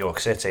Letter to New York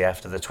City,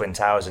 after the Twin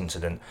Towers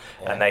incident,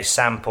 and they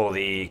sample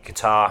the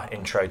guitar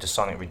intro to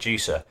Sonic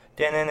Reducer.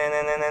 And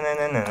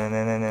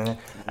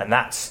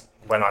that's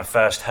when I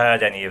first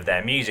heard any of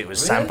their music,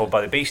 was sampled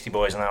by the Beastie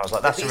Boys, and I was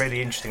like, that's a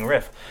really interesting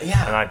riff.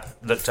 Yeah. And I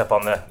looked up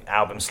on the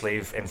album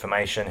sleeve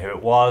information who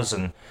it was,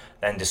 and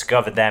then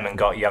discovered them and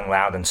got Young,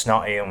 Loud and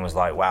Snotty and was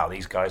like, wow,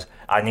 these guys,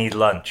 I need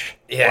lunch.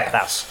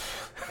 Yeah.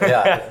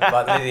 Yeah,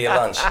 but Lydia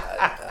Lunch.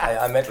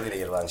 I met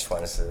Lydia Lunch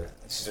once.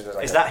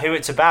 Is that who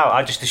it's about?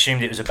 I just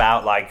assumed it was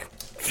about, like,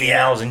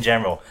 females in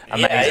general.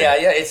 Amazing.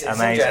 Yeah, it's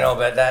in general,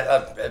 but that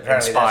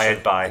apparently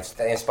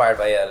inspired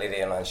by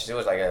Lydia Lunch. She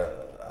was like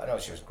I don't know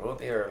if she was a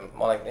groupie or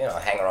more like,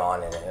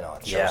 hanger-on and,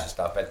 shows and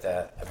stuff, but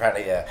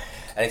apparently, and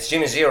it's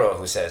Jimmy Zero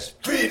who says,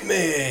 "Feed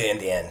me," in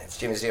the end. It's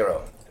Jimmy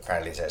Zero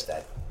apparently says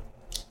that.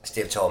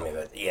 Steve told me,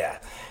 but yeah,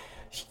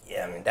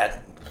 I mean,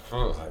 that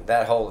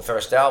whole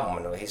first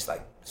album, he's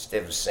like,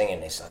 Steve was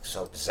singing, he's like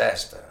so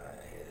possessed.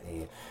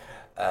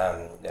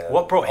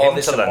 What brought him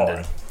to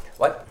London?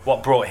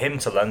 What brought him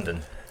to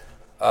London?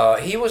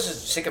 He was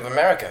sick of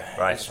America.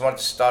 Right. He just wanted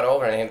to start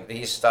over, and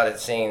he started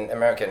seeing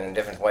America in a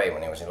different way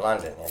when he was in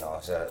London.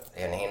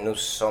 And he knew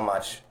so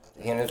much.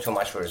 He knew too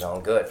much for his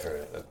own good,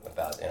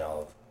 about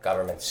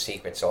government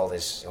secrets, all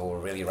this, who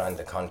really run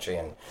the country,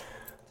 and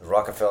the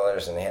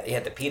Rockefellers, and he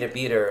had the Peter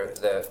Beater,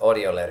 the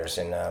audio letters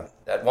in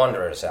that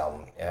Wanderers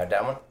album. You heard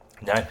that one?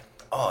 No.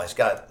 Oh, it's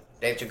got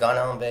Dave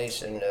Chagana on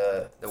bass, and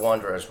the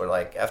Wanderers were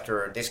like,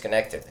 after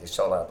Disconnected, his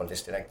solo album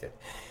Disconnected.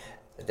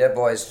 The Dead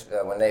Boys,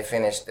 when they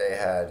finished, they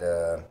had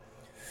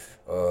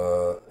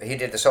he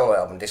did the solo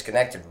album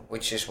Disconnected,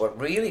 which is what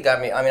really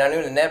got me. I mean, I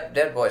knew the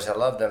Dead Boys, I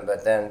loved them,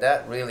 but then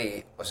that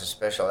really was a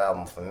special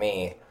album for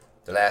me.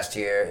 The Last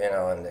Year, you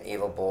know, and the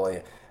Evil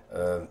Boy.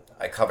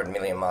 I covered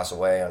Million Miles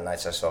Away on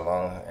Nights I So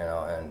Long, you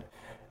know, and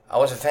I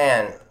was a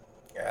fan.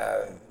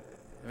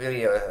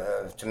 Really,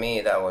 to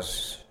me, that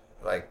was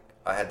like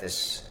I had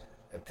this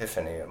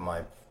epiphany of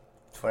my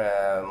 82,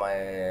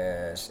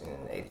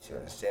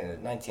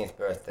 19th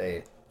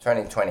birthday,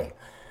 turning 20,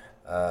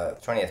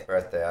 20th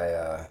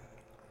birthday.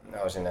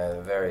 I was in a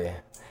very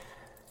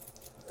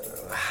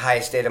high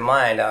state of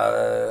mind.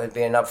 I'd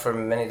been up for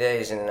many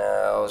days, and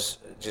I was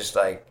just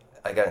like,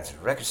 I got into the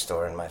record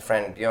store, and my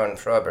friend Björn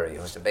Fröberg,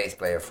 who was the bass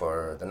player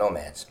for the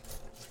Nomads,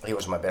 he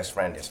was my best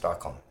friend in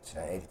Stockholm,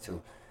 82,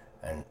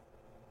 and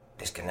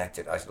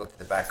Disconnected. I looked at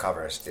the back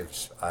cover,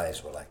 Steve's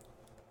eyes were like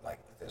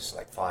this,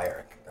 like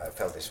fire. I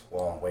felt this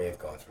warm wave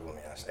going through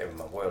me.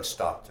 My world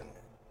stopped, and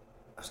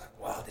I was like,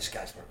 wow, this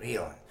guy's for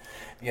real. And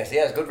yes,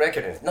 yeah, it's a good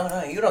record. And,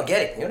 no, you don't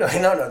get it.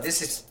 No,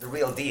 this is the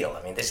real deal.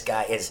 I mean, this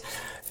guy is.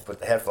 I put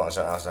the headphones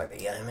on. I was like,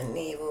 yeah, I'm an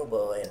evil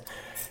boy. And,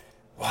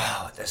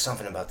 wow, there's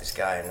something about this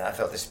guy, and I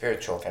felt this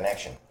spiritual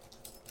connection.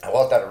 I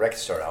walked out of the record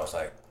store, and I was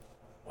like,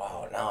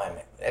 wow, now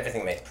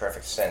everything made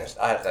perfect sense.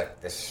 I had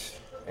like this,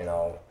 you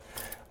know,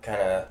 kind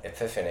of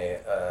epiphany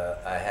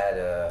I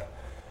had,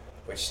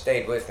 which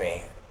stayed with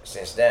me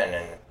since then,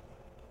 and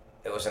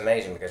it was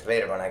amazing because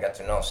later when I got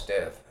to know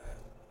Steve,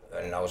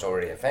 and I was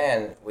already a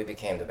fan, we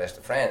became the best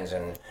of friends,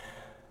 and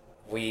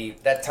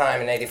that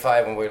time in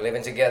 '85 when we were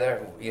living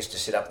together, we used to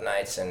sit up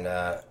nights and,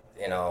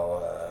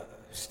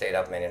 stayed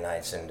up many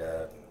nights and,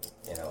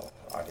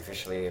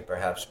 artificially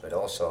perhaps, but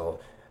also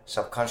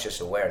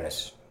subconscious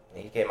awareness.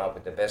 He came up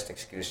with the best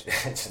excuse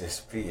to the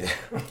speed.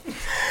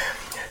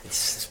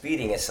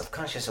 Speeding is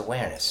subconscious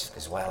awareness,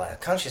 because while our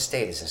conscious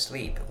state is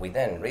asleep, we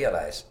then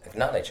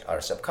acknowledge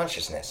our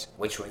subconsciousness,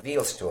 which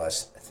reveals to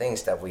us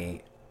things that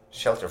we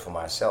shelter from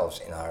ourselves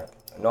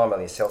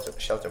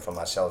shelter from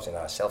ourselves in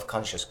our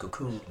self-conscious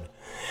cocoon.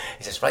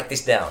 He says, write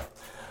this down.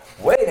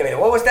 Wait a minute,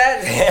 what was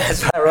that?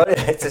 That's why I wrote it.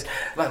 It says,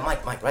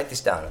 Mike, write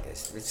this down. Okay,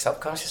 it's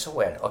subconscious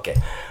awareness. Okay.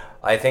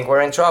 I think we're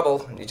in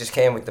trouble. You just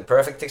came with the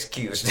perfect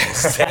excuse to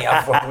stay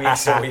up for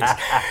weeks and weeks.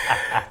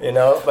 You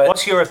know, but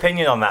what's your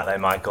opinion on that, though,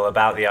 Michael,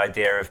 about the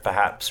idea of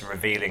perhaps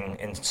revealing,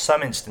 in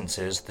some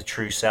instances, the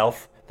true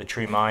self, the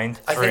true mind?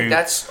 I think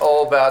that's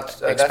all about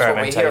that's what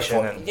we're here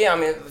for. Yeah, I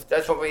mean,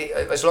 that's what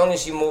as long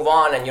as you move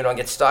on and you don't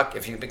get stuck,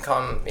 if you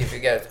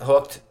get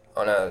hooked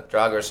on a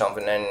drug or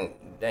something,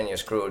 then you're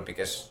screwed,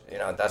 because, you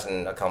know, it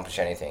doesn't accomplish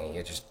anything.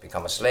 You just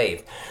become a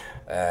slave.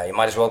 You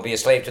might as well be a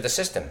slave to the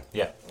system.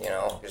 Yeah. You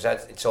know, because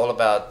it's all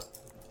about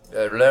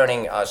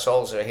learning. Our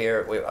souls are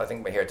here. I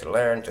think we're here to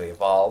learn, to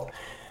evolve.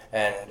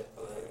 And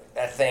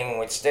that thing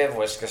with Steve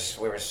was because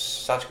we were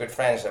such good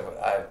friends that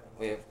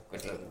we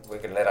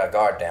could let our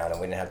guard down, and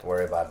we didn't have to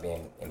worry about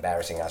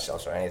embarrassing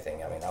ourselves or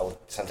anything. I mean,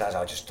 sometimes I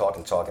would just talk,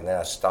 and then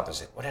I'd stop and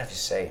say, what did you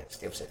say? And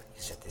Steve said,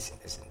 you said this and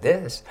this and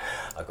this.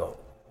 I go,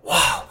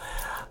 wow.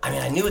 I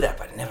mean, I knew that,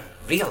 but I never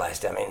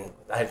realized it. I mean,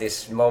 I had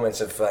these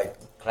moments of like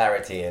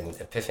clarity and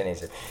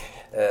epiphanies.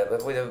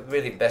 But with a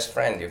really best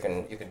friend, you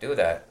can do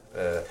that.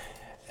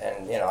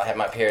 And, you know, I had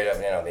my period of,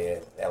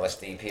 the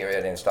LSD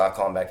period in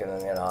Stockholm back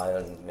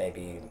in,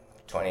 maybe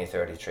 20,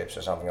 30 trips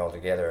or something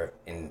altogether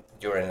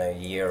during a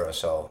year or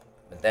so.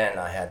 But then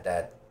I had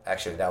that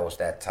was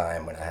that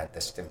time when I had the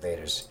Steve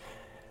Vader's,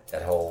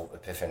 that whole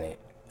epiphany.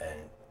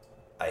 And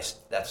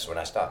that's when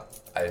I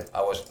stopped.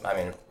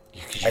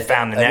 You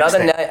found the next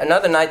thing.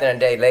 Another night and a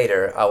day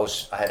later, I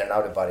had an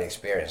out-of-body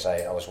experience.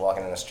 I was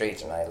walking in the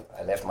streets, and I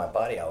left my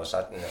body. I was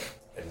out in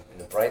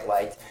the bright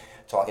light,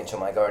 talking to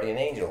my guardian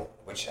angel,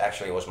 which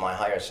actually was my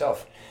higher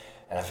self.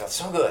 And I felt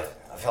so good.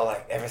 I felt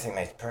like everything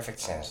made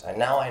perfect sense. And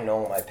now I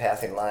know my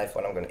path in life,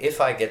 what I'm going to...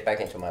 If I get back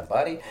into my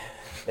body,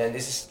 then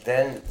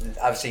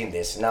I've seen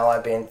this. Now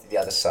I've been to the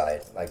other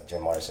side. Like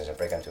Jim Morrison said,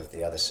 break onto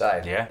the other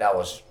side. Yeah. I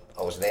was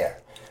there.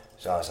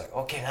 So I was like,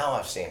 okay, now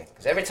I've seen it.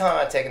 Because every time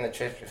I'd taken the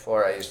trips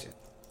before, I used to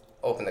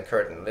open the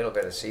curtain a little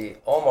bit to see,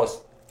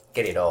 almost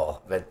get it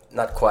all, but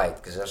not quite,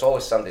 because there's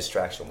always some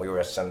distraction. We were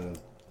at some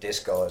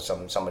disco or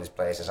somebody's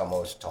place, and someone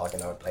was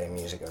talking or playing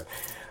music, or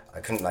I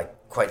couldn't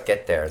quite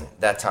get there. And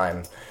that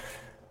time,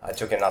 I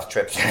took enough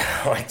trips.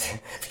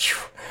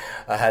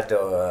 I had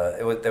to.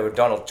 There were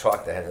Donald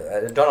Duck. They had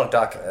a Donald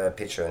Duck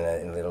picture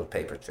in little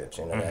paper trips.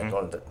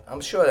 Mm-hmm.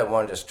 I'm sure they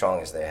weren't as strong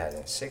as they had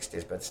in the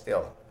 '60s, but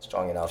still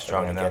strong enough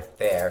to get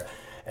there.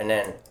 And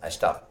then I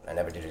stopped. I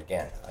never did it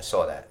again. I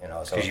saw that.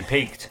 Because you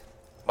peaked.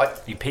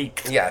 What? You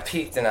peaked. Yeah, I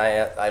peaked, and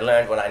I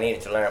learned what I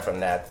needed to learn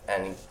from that.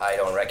 And I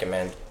don't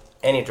recommend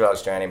any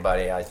drugs to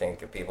anybody. I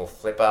think people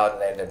flip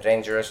out and they're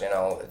dangerous.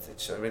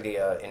 It's a really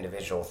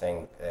individual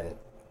thing, and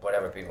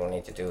whatever people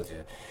need to do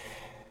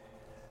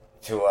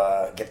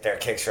to get their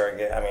kicks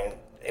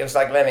it was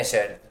like Lemmy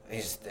said.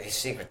 His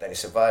secret that he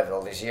survived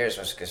all these years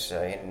was because he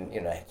didn't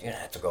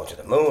have to go to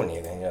the moon.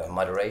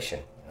 Moderation.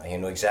 He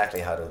knew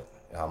exactly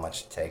how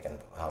much to take and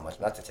how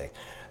much not to take.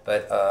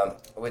 But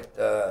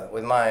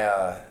with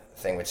my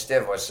thing with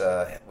Steve was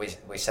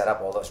we sat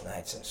up all those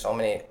nights, and so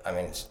many. I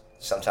mean,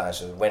 sometimes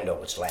the window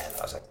would slam.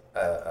 I was like,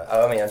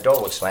 a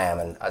door would slam,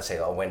 and I'd say,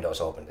 "Oh,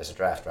 window's open. There's a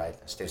draft, right?"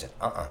 And Steve said,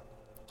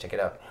 check it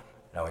out.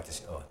 And I went to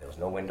see, there was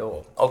no window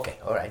open. Okay,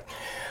 all right.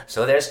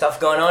 So there's stuff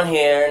going on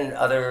here and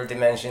other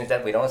dimensions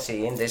that we don't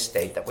see in this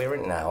state that we're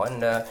in now.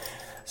 And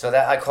so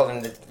that I call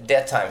them the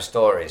dead time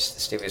stories.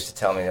 Steve used to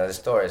tell me, the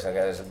stories. Like,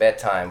 it was a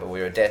bedtime, but we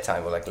were dead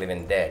time. We're like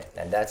living dead.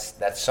 And that's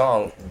that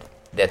song,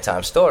 Dead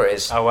Time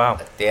Stories. Oh, wow.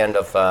 At the end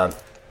of...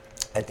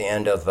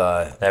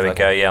 there we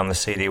go, on the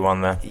CD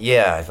one there.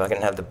 Yeah, if I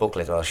can have the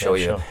booklet, I'll show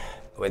you. Sure.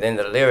 Within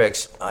the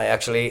lyrics, I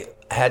actually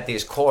had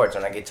these chords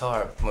on a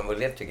guitar when we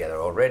lived together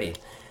already.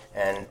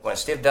 And when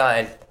Steve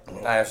died,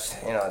 I was,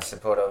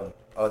 support of,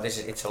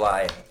 it's a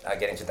lie. I'll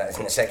get into that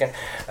in a second.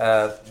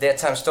 Dead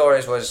Time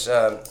Stories was,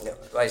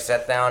 I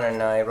sat down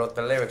and I wrote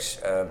the lyrics.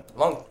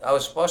 I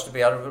was supposed to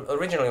be,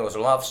 originally it was a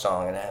love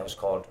song, and it was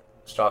called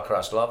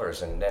Star-Crossed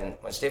Lovers. And then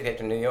when Steve came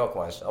to New York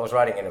once, I was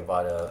writing it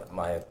about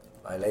my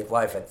late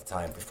wife at the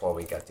time before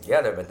we got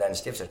together. But then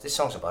Steve said, "This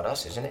song's about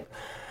us, isn't it?"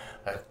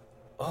 I said,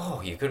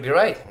 "Oh, you could be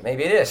right.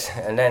 Maybe it is."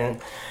 And then,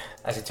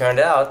 as it turned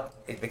out,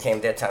 it became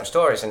Dead Time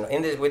Stories. And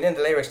within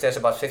the lyrics, there's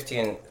about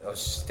 15 of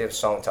Steve's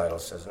song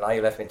titles. So Now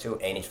You Left Me Too,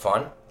 Ain't It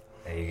Fun?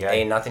 There you go.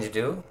 Ain't Nothing to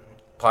Do.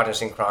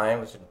 Partners in Crime,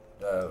 which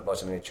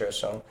was a New Church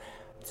song.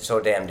 So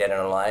Damn Dead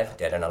and Alive,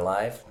 Dead and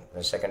Alive.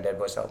 The second Dead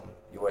Boys album.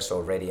 You Were So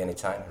Ready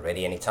Anytime.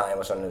 Ready Anytime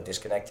was on the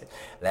Disconnected.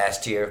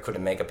 Last Year,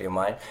 Couldn't Make Up Your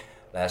Mind.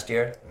 Last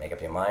Year, Make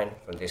Up Your Mind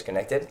from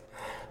Disconnected.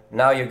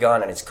 Now You're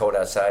Gone and It's Cold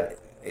Outside.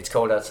 It's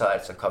Cold Outside,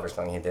 it's a cover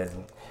song he did.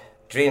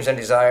 Dreams and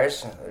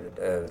Desires,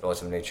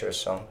 was a New Church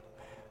song.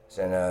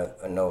 Then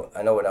I know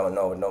what I would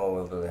know, but no one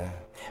will believe.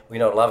 We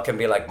know love can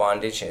be like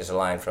bondage is a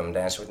line from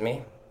Dance With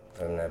Me,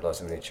 from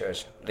Blossom New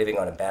Church. Living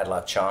on a Bad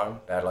Luck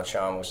Charm. Bad Luck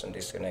Charm was on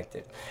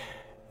Disconnected.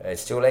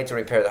 It's Too Late to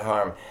Repair the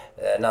Harm.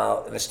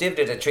 Now, when Steve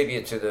did a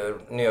tribute to the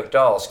New York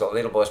Dolls called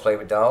Little Boys Play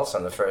with Dolls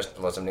on the first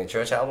Blossom New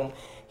Church album,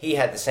 he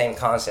had the same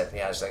concept. He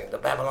has like, the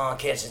Babylon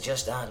kids are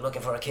just out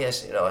looking for a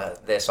kiss,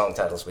 their song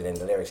titles within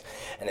the lyrics.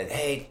 And then,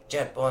 "Hey,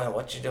 Jet Boy,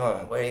 what you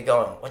doing? Where you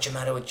going? What's the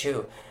matter with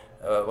you?"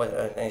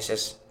 And he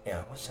says,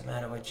 "What's the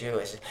matter with you?"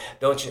 I said,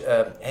 "Don't you,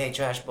 hey,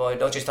 Trash Boy,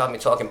 don't you stop me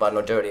talking about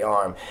no dirty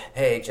arm.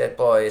 Hey, Jet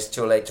Boy, it's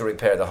too late to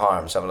repair the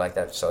harm," something like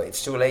that. So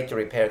it's too late to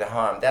repair the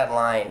harm. That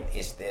line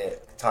is the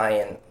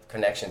tie-in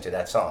connection to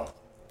that song.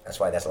 That's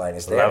why that line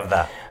is there. Love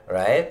that.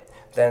 Right?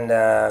 Then,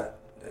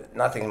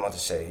 nothing more to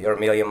say. You're a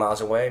million miles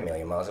away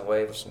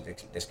was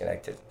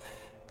Disconnected.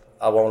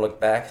 I Won't Look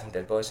Back,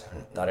 Dead Boys.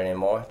 Not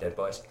Anymore, Dead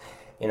Boys.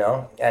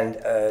 And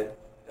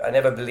I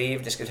never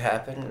believed this could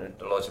happen,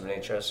 the Lords of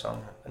Nature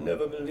song. I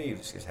never believed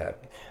this could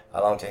happen.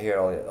 I long to hear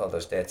all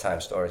those Dead Time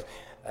Stories.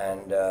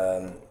 And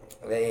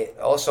they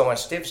also, when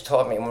Steve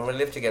taught me, when we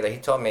lived together, he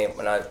taught me,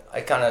 when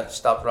I kind of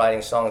stopped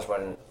writing songs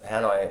when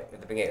Hanoi,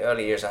 at the beginning,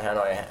 early years of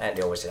Hanoi,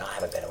 Andy always said, "I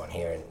have a better one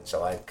here," and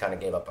so I kind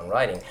of gave up on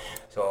writing.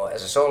 So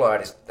as a solo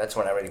artist, that's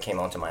when I really came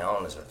onto my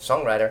own as a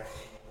songwriter.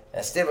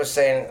 And Steve was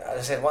saying,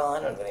 I said, "Well, I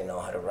don't really know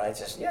how to write."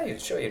 He says, "Yeah,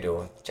 sure you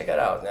do. Check it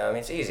out." I mean,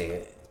 it's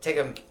easy. Take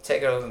a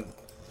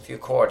few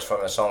chords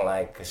from a song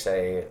like,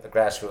 say, The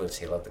Grassroots.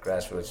 He loved The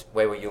Grassroots.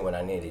 "Where Were You When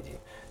I Needed You?"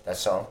 That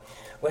song.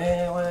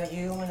 Where were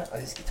you when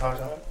this guitar's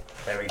on it?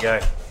 There we go.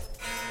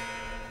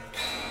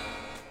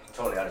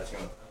 Totally out of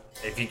tune.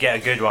 If you get a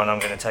good one, I'm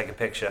going to take a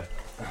picture.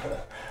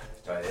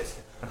 Let's try this.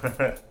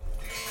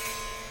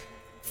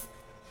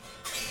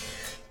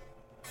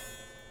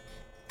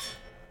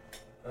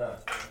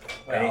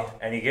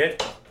 Any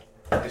good?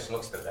 This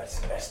looks the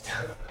best.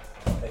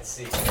 Let's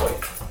see.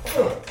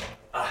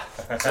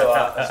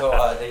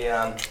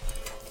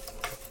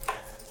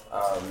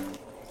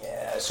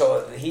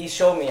 So he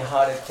showed me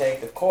how to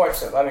take the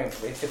chords. I mean,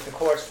 we took the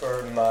chords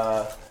from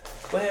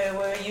 "Where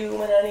Were You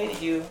When I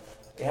Needed You."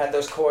 We had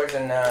those chords,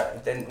 and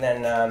then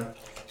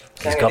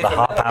he's got the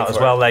harp out as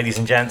well, ladies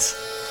and gents.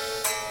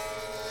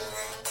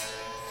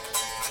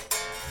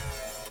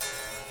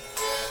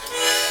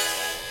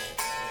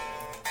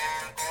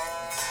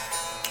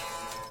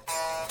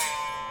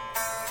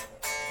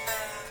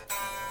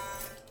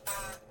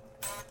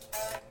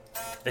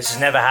 This has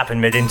never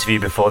happened mid-interview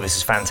before. This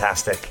is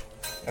fantastic.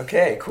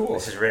 Okay, cool.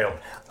 This is real.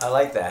 I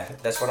like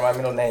that. That's one of my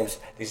middle names.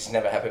 This has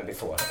never happened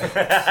before.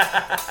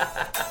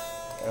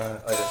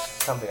 There's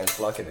something that's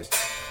blocking this.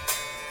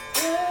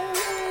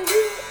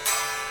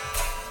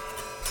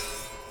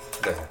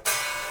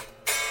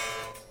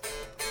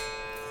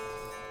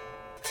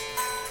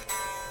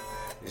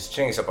 These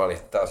strings are probably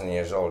 1,000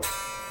 years old.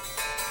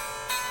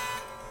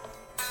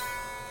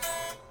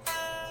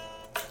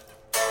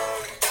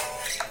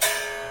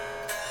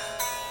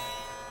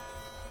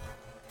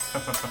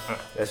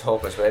 That's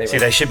hopeless, but anyway. See,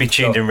 they should be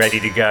tuned and ready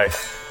to go.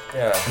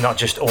 Yeah. Not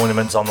just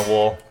ornaments on the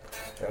wall.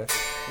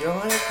 You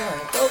wanna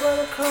cry, go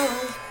gonna cry.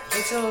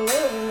 It's all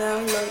over now,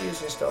 no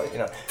use in stories.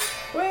 Where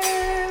were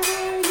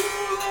you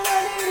when I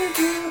needed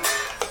you?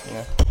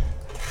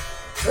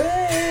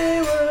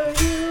 Where were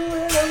you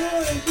when I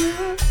wanted you?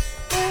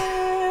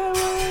 Where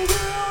were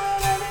you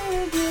when I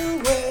needed you?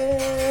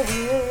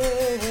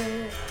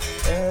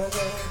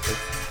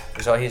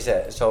 So he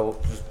said, so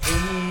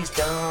please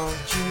don't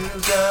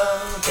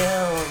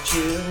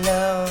you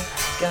know,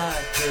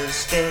 got to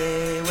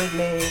stay with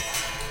me.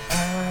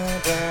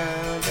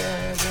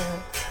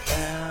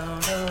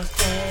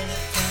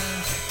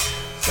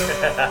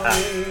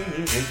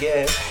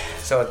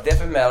 So a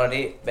different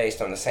melody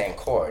based on the same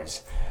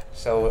chords.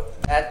 So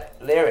that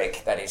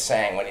lyric that he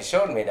sang when he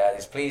showed me that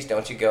is, please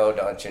don't you go,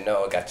 don't you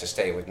know, got to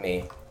stay with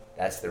me.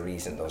 That's the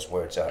reason those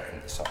words are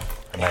in the song.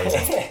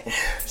 Amazing.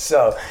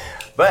 So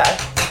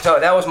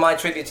that was my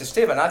tribute to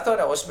Steve, and I thought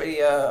that was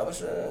pretty.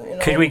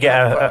 Could we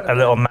get a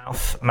little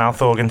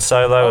mouth organ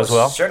solo as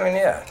well? Certainly,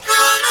 yeah.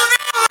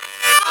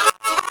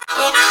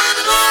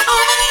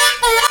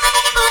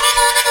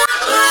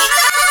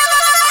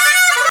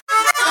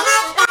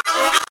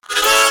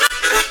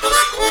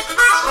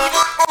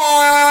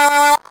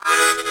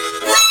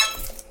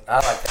 I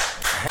like that.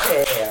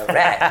 Yeah,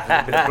 right. A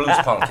little bit of blues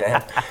punk,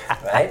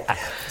 right?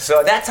 So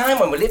at that time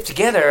when we lived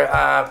together,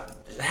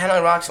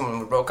 Hanoi Rocks, when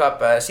we broke up,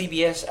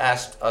 CBS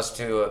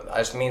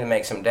asked me to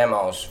make some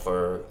demos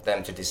for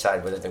them to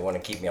decide whether they want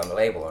to keep me on the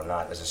label or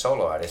not as a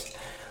solo artist.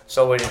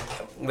 So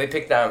we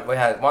picked out. We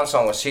had one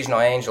song was "She's No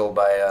Angel"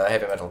 by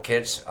Heavy Metal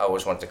Kids. I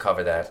always wanted to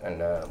cover that,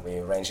 and we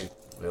arranged it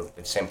a little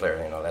bit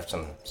simpler. Left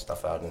some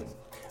stuff out and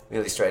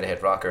really straight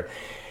ahead rocker.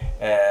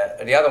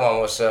 The other one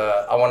was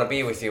 "I Want to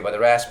Be With You" by the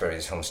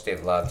Raspberries, whom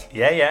Steve loved.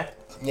 Yeah.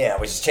 Yeah,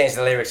 we just changed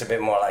the lyrics a bit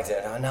more like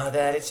that. Oh, now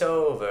that it's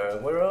over,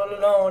 we're all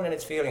alone and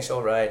it's feeling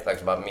so right.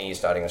 Like about me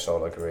starting a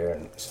solo career.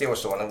 And Steve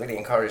was the one who really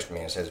encouraged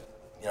me and says,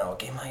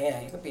 okay,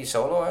 you could be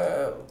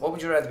solo. What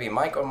would you rather be,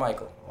 Mike or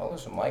Michael? Well, it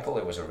was Michael.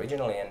 It was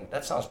originally, and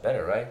that sounds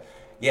better, right?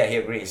 Yeah, he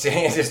agrees.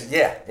 It's just,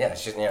 yeah.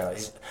 It's just, so I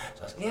was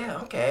like, yeah,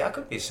 okay, I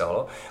could be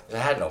solo. But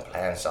I had no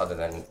plans other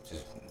than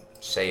just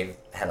save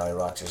Hanoi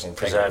Rocks' integrity.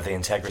 Preserve the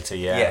integrity,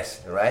 yeah. Yes,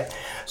 right?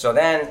 So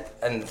then,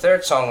 and the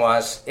third song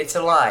was It's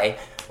a Lie,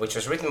 which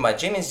was written by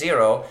Jimmy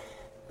Zero,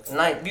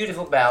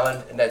 beautiful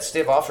ballad that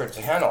Steve offered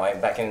to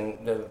Hanoi back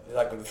in the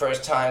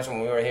first times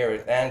when we were here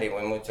with Andy,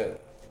 when we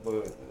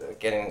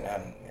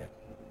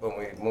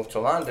moved to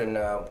London.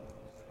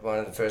 One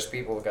of the first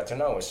people we got to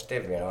know was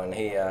Steve, and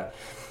he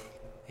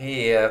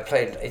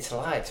played It's a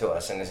Lie to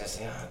us, and he says,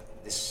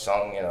 this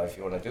song, if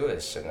you want to do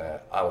this. And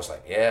I was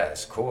like, yeah,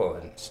 it's cool.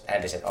 And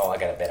Andy said, I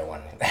got a better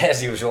one,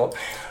 as usual.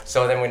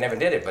 So then we never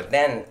did it. But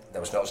then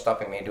there was no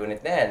stopping me doing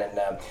it then.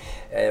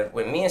 And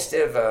when me and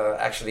Steve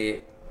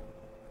actually,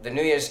 the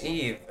New Year's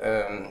Eve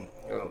in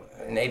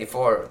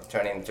 84,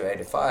 turning into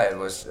 85,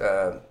 was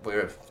we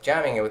were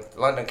jamming with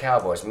London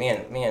Cowboys. Me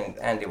and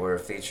Andy were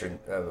featured,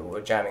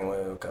 were jamming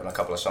on a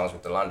couple of songs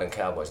with the London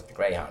Cowboys at the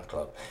Greyhound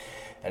Club.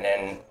 And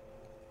then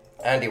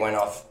Andy went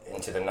off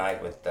into the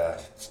night with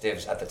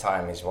Steve's, at the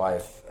time, his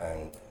wife,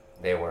 and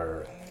they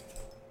were,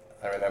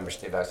 I remember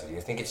Steve asked, do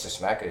you think it's a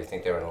smack or do you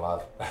think they were in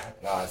love?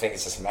 No, I think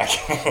it's a smack.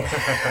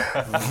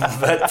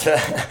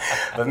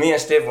 But me and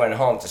Steve went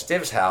home to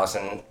Steve's house,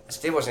 and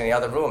Steve was in the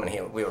other room,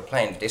 and we were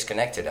playing the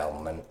Disconnected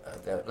album, and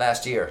the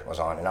Last Year was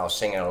on, and I was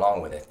singing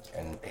along with it.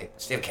 And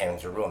Steve came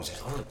into the room and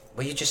said,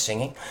 were you just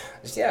singing?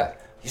 I said, yeah,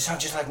 you sound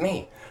just like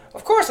me.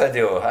 Of course I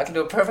do. I can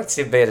do a perfect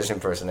Steve Baders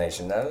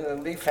impersonation. I'm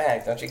a big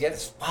fan. Don't you get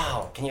this?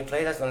 Wow, can you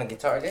play that on the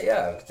guitar?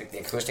 Yeah. The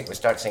acoustic, we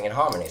started singing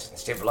harmonies. And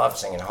Steve loved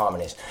singing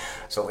harmonies.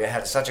 So we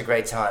had such a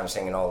great time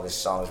singing all these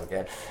songs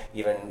again.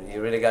 Even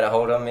You Really Got a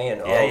Hold on Me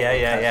and all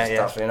that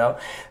stuff,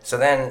 So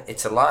then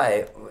It's a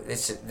Lie.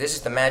 This is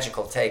the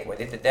magical take. We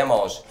did the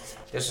demos.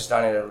 This was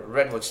done in the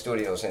Redwood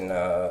Studios in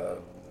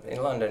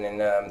London,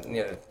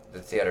 near the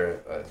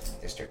theater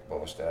district. What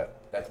was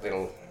that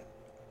little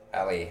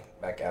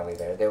back alley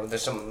there.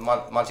 There's some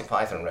Monty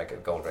Python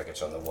gold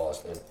records on the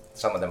walls.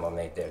 Some of them are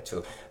made there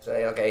too. So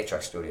like an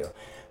 8-track studio.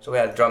 So we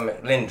had a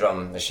Linn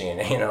drum machine,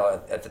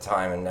 at the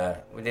time, and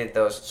we did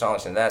those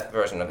songs in that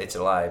version of It's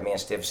a Lie. Me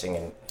and Steve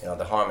singing,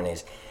 the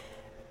harmonies.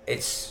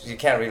 You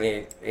can't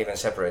really even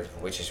separate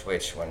which is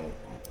which when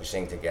we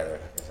sing together.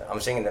 I'm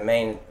singing the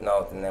main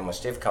note, and then when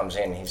Steve comes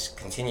in, he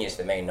continues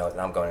the main note,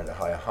 and I'm going into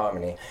higher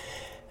harmony.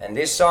 And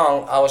this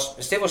song,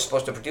 Steve was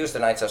supposed to produce the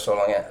Nights Are So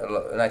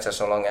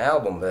Long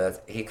album,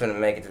 but he couldn't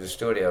make it to the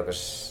studio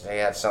because he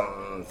had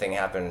something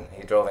happen.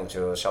 He drove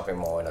into a shopping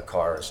mall in a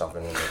car or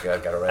something and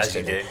got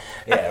arrested. As you do.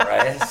 Yeah,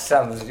 right.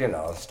 Some,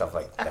 stuff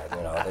like that.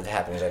 That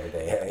happens every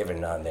day, every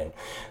now and then.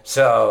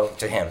 So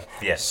to him,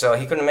 yes. So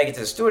he couldn't make it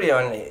to the studio,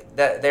 and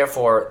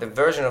therefore the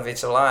version of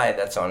It's a Lie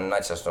that's on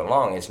Nights Are So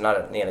Long is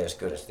not nearly as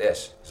good as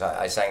this. So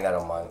I sang that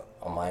on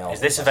my album.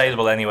 Is this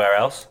available anywhere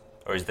else?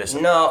 Or is this?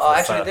 No,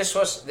 actually, this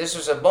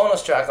was a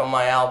bonus track on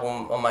my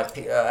album,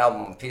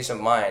 album Peace of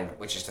Mind,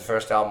 which is the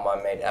first album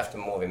I made after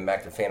moving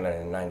back to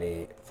Finland in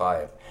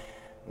 '95.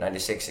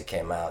 96 it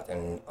came out,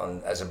 and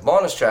as a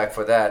bonus track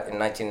for that in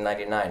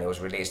 1999 it was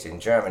released in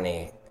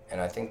Germany,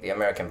 and I think the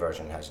American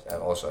version has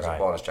also as a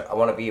bonus track. I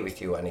Want to Be With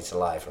You and It's a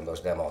Lie from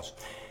those demos.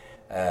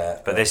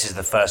 But this is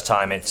the first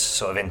time it's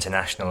sort of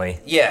internationally.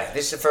 Yeah,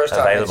 this is the first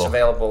time available. it's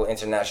available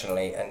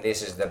internationally, and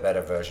this is the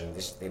better version.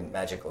 This is the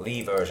magical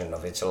Lee version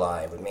of It's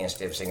Alive, with me and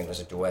Steve singing as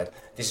a duet.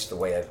 This is the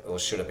way it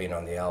should have been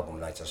on the album,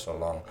 Nights Are So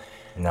Long.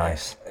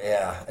 Nice.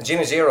 Yeah, and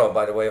Jimmy Zero,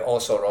 by the way,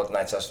 also wrote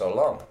Nights Are So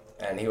Long,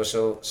 and he was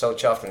so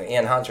chuffed. And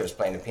Ian Hunter is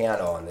playing the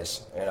piano on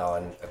this, you know,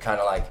 and kind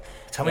of like.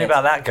 Tell me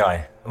about that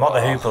guy. Mott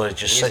the Hoople is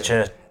just such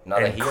an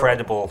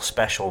incredible,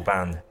 special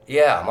band.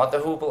 Yeah, Mott the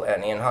Hoople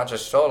and Ian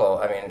Hunter's solo.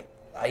 I mean,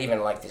 I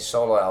even like this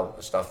solo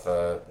album stuff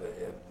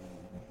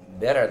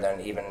better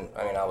than even.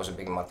 I mean, I was a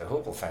big Mott the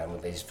Hoople fan,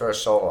 but his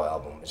first solo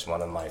album is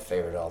one of my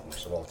favorite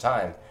albums of all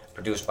time,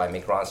 produced by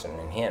Mick Ronson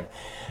and him.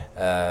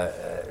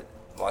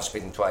 Once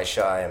Bitten, Twice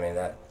Shy. I mean,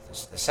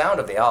 the sound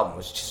of the album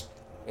was just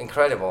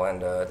incredible.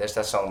 And there's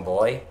that song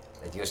 "Boy."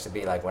 It used to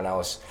be like when I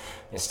was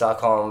in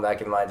Stockholm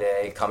back in my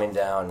day, coming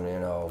down, you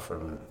know,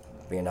 from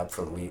being up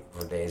for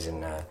days,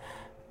 and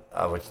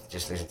I would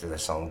just listen to the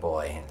song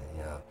 "Boy," and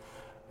you know,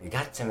 you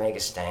got to make a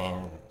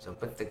stand, so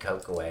put the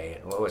coke away.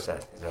 And what was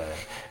that?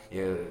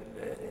 You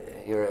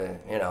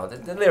know,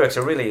 the lyrics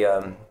are really.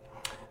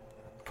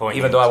 Poignant.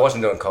 Even though I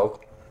wasn't doing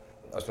coke,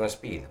 I was doing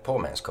speed, poor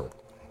man's coke.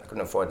 I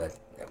couldn't afford that.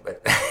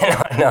 But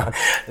no,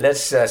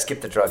 let's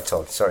skip the drug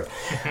talk. Sorry.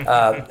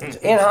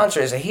 Ian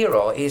Hunter is a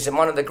hero. He's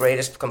one of the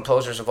greatest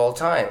composers of all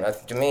time.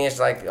 To me, it's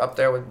like up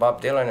there with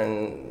Bob Dylan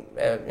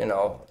and you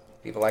know,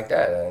 people like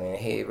that. I mean,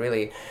 he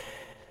really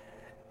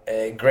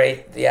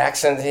great. The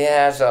accent he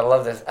has, I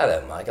love this.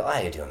 Hello, Michael. How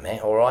you doing, man?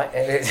 All right.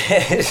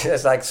 It's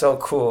just like so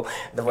cool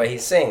the way he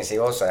sings. He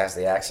also has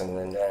the accent,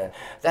 and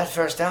that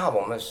first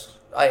album is.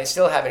 I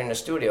still have it in the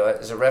studio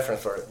as a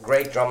reference for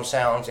great drum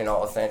sounds, you know,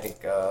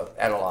 authentic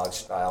analog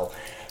style.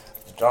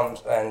 The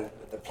drums and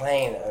the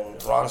playing and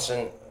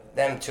Ronson,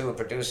 them two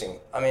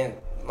producing. I mean,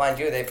 mind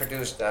you, they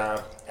produced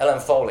Ellen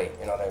Foley,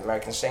 you know, the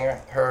American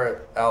singer.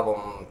 Her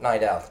album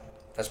Night Out,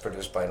 that's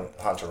produced by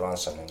Hunter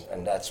Ronson,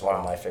 and that's one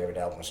of my favorite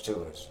albums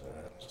too.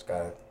 It's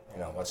got, you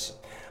know,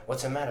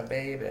 what's the matter,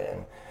 baby,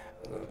 and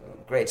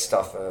great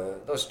stuff.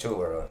 Those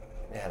two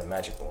they had a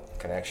magical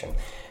connection.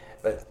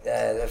 But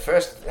the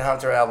first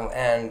Hunter album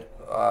and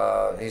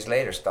his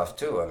later stuff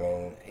too. I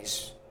mean,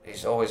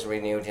 he's always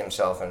renewed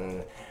himself,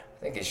 and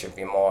I think he should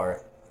be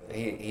more.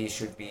 He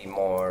should be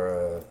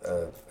more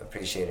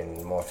appreciated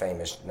and more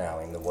famous now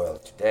in the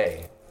world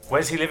today.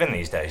 Where's he living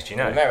these days? Do you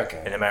know? In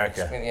America. In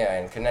America. Yeah,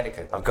 in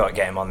Connecticut. I've got to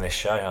get him on this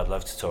show. I'd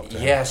love to talk to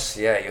him. Yes,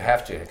 yeah, you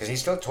have to, because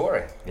he's still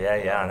touring. Yeah,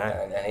 I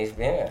know. And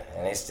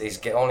he's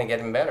only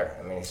getting better.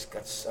 I mean, he's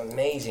got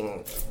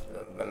amazing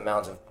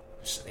amounts of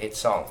hit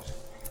songs.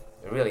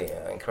 Really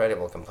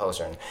incredible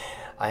composer, and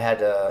I had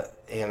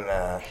him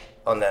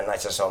on the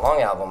Nights Are So Long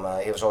album.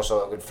 He was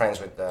also good friends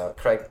with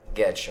Craig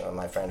Gedge,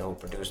 my friend who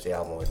produced the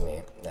album with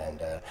me,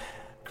 and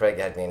Craig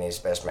had been his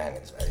best man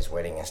at his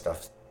wedding and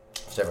stuff.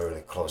 So they were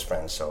really close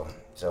friends.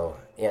 So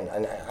Ian,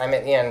 and I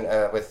met Ian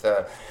with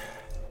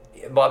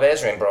Bob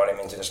Ezrin brought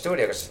him into the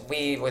studio, because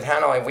with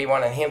Hanoi we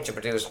wanted him to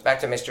produce Back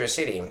to Mystery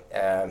City,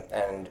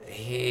 and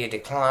he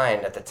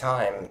declined at the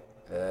time.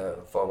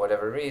 For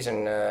whatever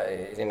reason,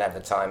 he didn't have the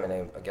time, and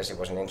I guess he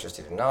wasn't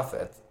interested enough.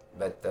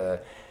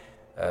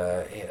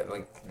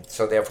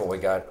 So therefore we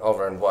got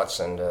Overend Watts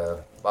and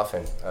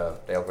Buffin,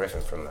 Dale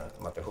Griffin from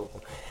Mott the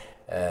Hoople,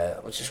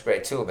 which is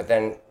great too. But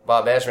then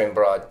Bob Ezrin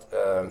brought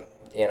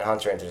Ian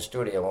Hunter into the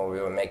studio when we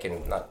were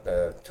making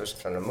Two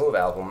Steps from the Move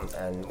album,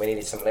 and we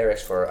needed some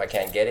lyrics for I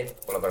Can't Get It,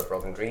 Boulevard of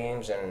Broken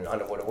Dreams, and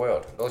Underwater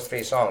World. Those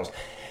three songs.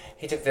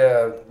 He took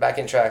the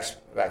backing tracks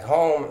back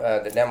home,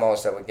 the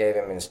demos that we gave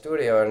him in the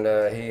studio, and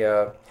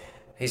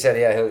he said,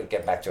 yeah, he'll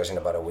get back to us in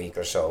about a week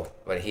or so.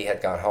 But he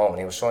had gone home, and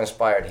he was so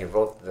inspired, he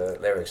wrote the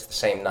lyrics the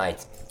same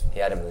night. He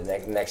had them the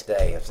next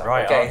day. I was like,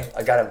 right, okay,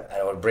 I got him, and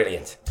it was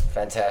brilliant,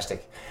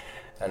 fantastic.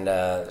 And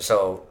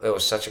so it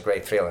was such a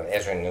great thrill, and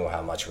Ezra knew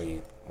how much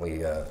we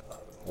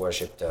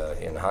worshipped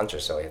Ian Hunter,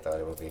 so he thought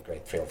it would be a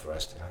great thrill for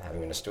us to have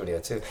him in the studio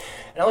too.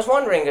 And I was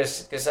wondering,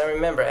 because I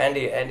remember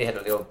Andy had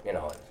a little, you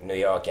know, New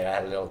York, and I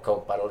had a little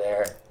Coke bottle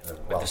there.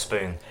 With the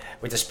spoon.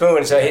 With the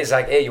spoon, so he's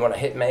like, hey, you want a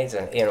hit, mate?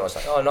 And Ian was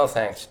like, oh, no,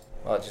 thanks.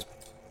 Well, just,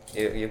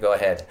 you go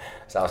ahead.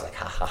 So I was like,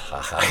 ha, ha, ha,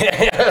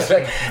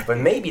 ha. But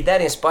maybe that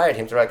inspired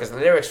him to write, because the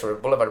lyrics for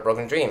Boulevard of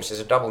Broken Dreams is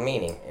a double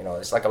meaning. You know,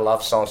 it's like a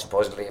love song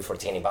supposedly for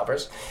teeny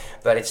boppers,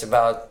 but it's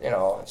about, you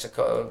know, it's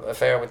a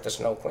affair with the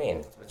Snow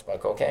Queen. It's about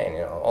cocaine,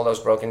 you know. All those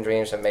broken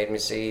dreams have made me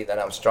see that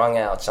I'm strung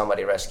out.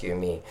 Somebody rescue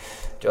me.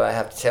 Do I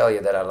have to tell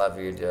you that I love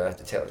you? Do I have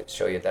to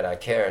show you that I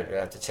care? Do I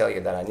have to tell you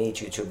that I need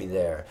you to be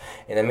there?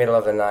 In the middle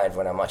of the night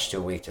when I'm much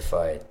too weak to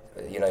fight.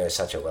 You know, you're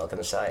such a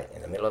welcome sight.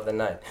 In the middle of the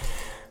night.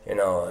 You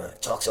know,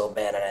 talk so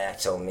bad and I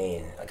act so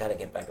mean. I gotta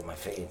get back on my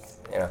feet.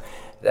 You know,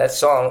 that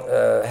song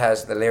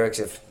has the lyrics.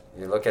 If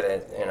you look at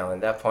it, you know, in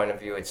that point of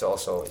view, it's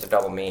a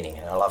double meaning,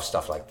 and I love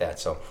stuff like that.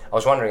 So I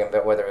was wondering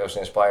about whether it was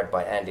inspired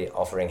by Andy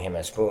offering him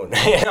a spoon.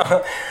 You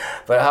know,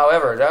 but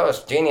however, that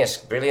was genius,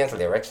 brilliant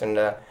lyrics,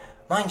 and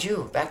mind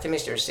you, Back to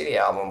Mystery City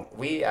album,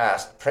 we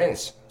asked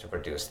Prince to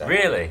produce that.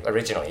 Really?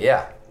 Originally,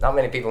 yeah. Not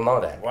many people know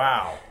that.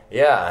 Wow.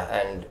 Yeah,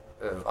 and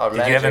our Did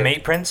manager... you ever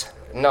meet Prince?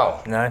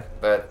 No. No?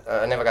 But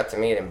I never got to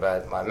meet him,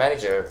 but my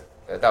manager,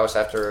 that was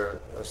after...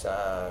 It was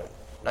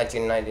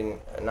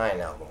 1999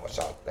 album or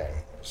something.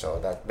 So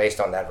that based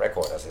on that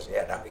record, I said,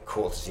 yeah, that'd be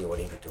cool to see what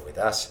he could do with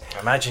us.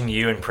 Imagine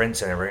you and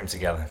Prince in a room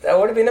together. That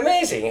would have been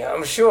amazing,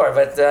 I'm sure.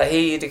 But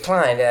he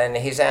declined, and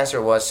his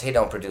answer was, he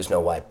don't produce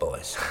no white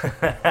boys.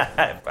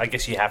 I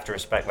guess you have to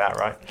respect that,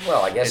 right?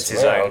 Well, I guess it's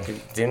his own.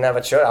 Didn't have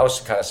a choice. I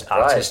was kind of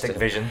surprised. Artistic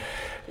vision.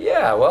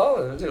 Yeah,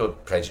 well, a little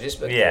prejudice,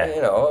 but yeah.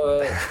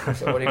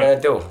 So what are you gonna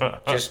do?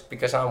 Just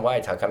because I'm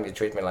white, how come you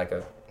treat me like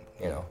a...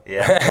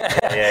 Yeah.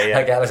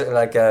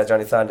 like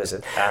Johnny Thunder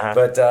said.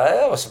 But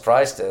I was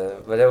surprised.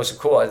 But it was a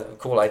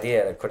cool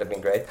idea. It could have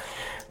been great.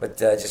 But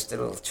just a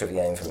little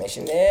trivia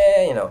information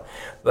there,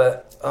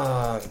 But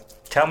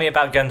tell me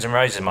about Guns N'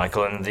 Roses,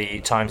 Michael, and the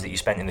times that you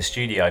spent in the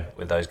studio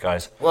with those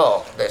guys.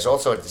 Well, there's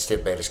also the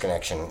Steve Bader's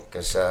connection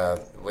because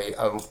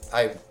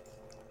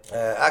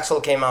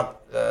Axl came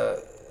up.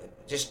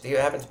 He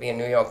happened to be in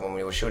New York when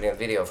we were shooting a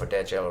video for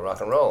Dead Jello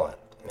Rock and Roll.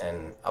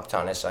 And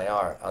Uptown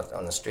SIR out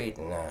on the street,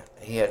 and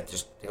he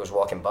was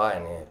walking by,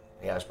 and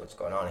he asked what's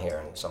going on here,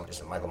 and somebody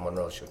said Michael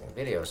Monroe shooting a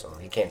video, so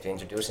he came to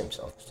introduce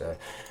himself. So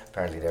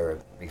apparently they were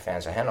big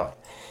fans of Hanoi,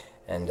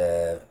 and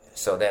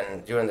so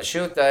then during the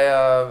shoot,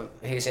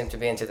 he seemed to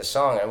be into the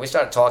song, and we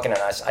started talking,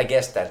 and I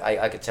guess that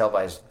I could tell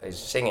by his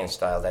singing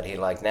style that he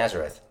liked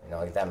Nazareth,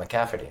 like Dan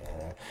McCafferty,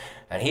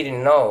 and he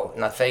didn't know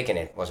Not Faking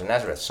It was a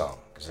Nazareth song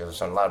because it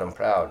was on Loud and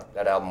Proud.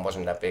 That album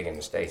wasn't that big in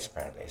the States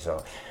apparently,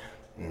 so.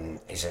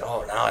 He said,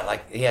 "Oh, now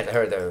he had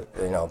heard a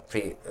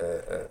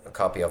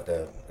copy of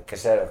the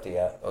cassette of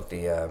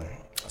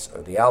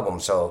the album."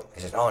 So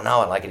he said, "Oh,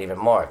 now I like it even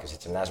more because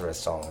it's a Nazareth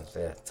song. It's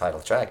the title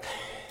track."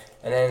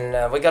 And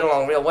then we got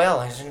along real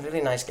well. He's a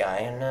really nice guy,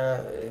 and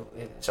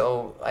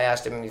so I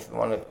asked him if you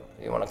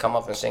want to come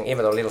up and sing.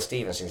 Even though Little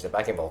Steven sings the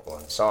backing vocal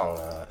on the song,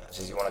 I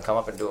says, "You want to come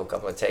up and do a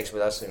couple of takes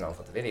with us,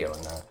 for the video?"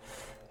 And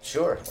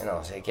sure,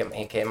 So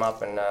he came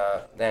up, and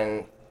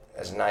then.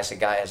 As nice a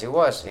guy as he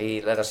was,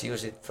 he let us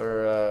use it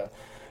for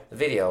the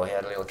video. He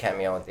had a little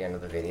cameo at the end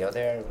of the video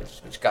there,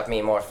 which got me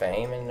more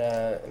fame, and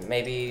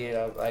maybe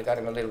I got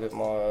him a little bit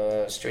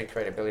more street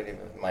credibility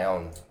with my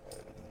own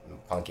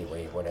punky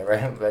way, whatever.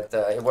 But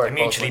it worked.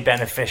 Mutually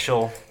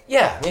beneficial.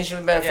 Yeah,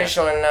 mutually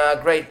beneficial,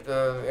 and great,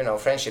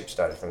 friendship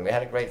started from. We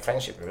had a great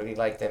friendship. I really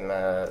liked him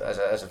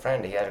as a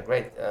friend. He had a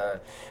great.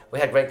 We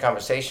had great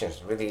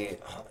conversations. Really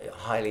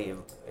highly,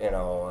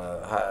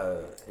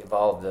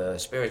 evolved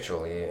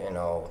spiritually.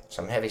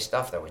 Some heavy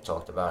stuff that we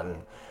talked about,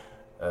 and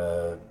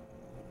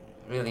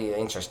really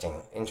interesting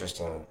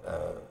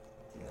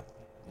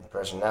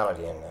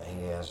personality, and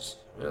he has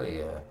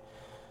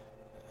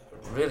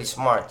really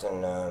smart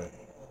and.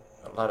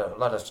 A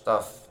lot of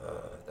stuff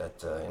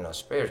that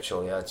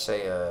spiritually, I'd say.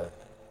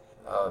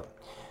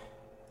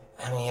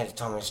 He had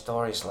told me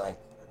stories like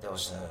there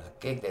was a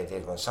gig they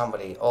did when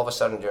somebody all of a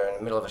sudden during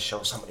the middle of a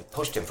show somebody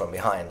pushed him from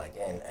behind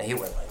and he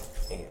went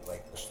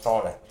was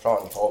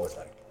thrown forward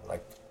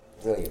like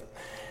really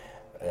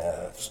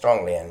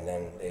strongly, and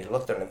then they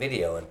looked on the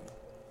video and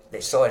they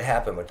saw it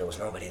happen, but there was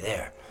nobody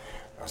there.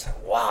 I was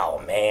like,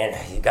 wow, man,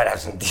 you gotta have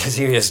some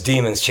serious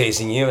demons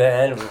chasing you,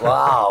 man.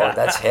 Wow,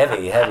 that's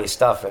heavy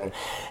stuff. And,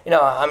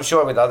 I'm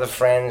sure with other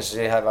friends,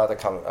 you have other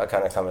kind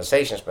of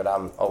conversations, but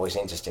I'm always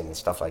interested in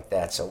stuff like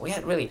that. So we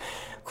had really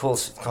cool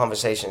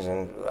conversations.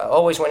 And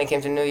always when he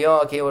came to New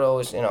York, he would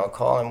always,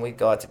 call and we'd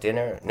go out to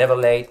dinner. Never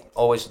late,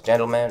 always a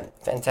gentleman,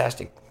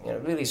 fantastic.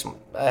 Really,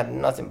 I have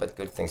nothing but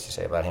good things to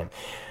say about him.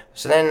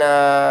 So then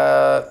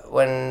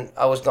when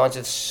I was going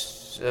to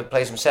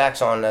play some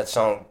sax on that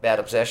song, Bad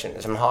Obsession,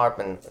 some harp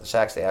and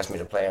sax they asked me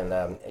to play on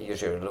the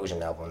Use Your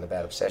Illusion album, the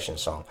Bad Obsession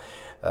song.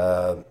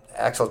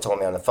 Axl told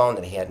me on the phone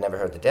that he had never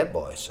heard the Dead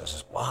Boys. So I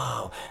said,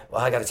 wow, well,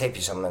 I got to tape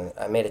you something. And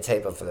I made a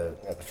tape of the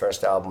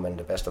first album and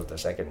the best of the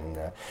second.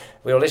 And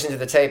we were listening to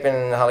the tape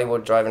in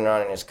Hollywood, driving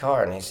around in his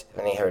car, and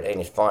he heard Ain't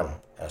It Fun? And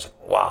I was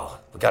like, wow,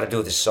 we got to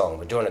do this song.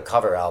 We're doing a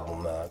cover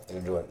album. They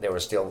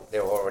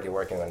were already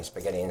working on the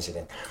Spaghetti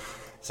Incident.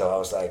 So I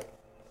was like,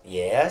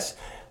 yes.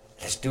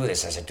 Let's do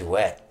this as a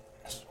duet.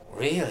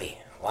 Really?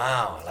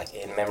 Wow. Like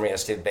In Memory of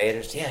Steve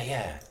Bader's?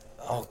 Yeah.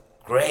 Oh,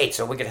 great.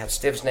 So we could have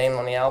Steve's name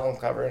on the album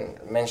cover and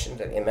mention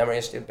that In Memory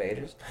of Steve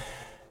Bader's?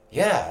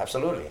 Yeah,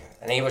 absolutely.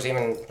 And he was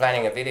even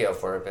planning a video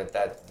for it, but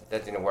that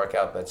didn't work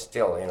out. But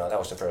still, that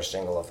was the first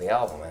single of the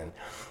album. And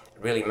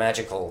really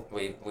magical.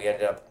 We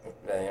ended up,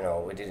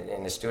 we did it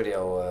in the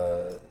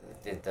studio,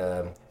 did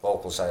the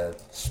vocals,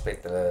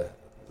 split the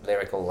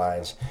lyrical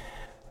lines.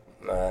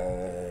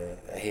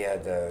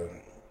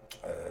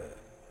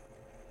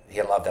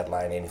 He loved that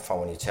line, Ain't It Fun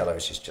When You Tell Her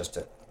She's Just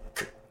a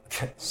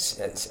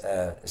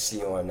see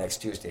you on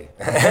next Tuesday.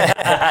 You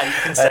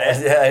can say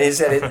it. Yeah, he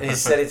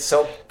said it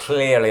so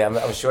clearly.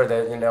 I'm sure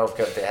that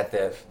they had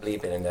to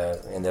bleep it in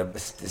the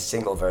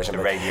single version.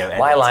 The radio edit.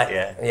 My line,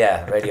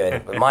 radio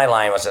edit. But my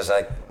line was just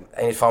like,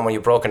 Ain't it fun when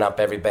you've broken up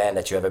every band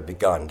that you ever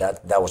begun?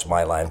 That was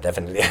my line,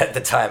 definitely at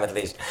the time at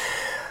least.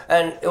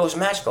 And it was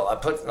magical. I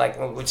put, like,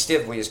 with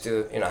Steve, we used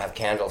to, have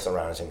candles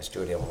around us in the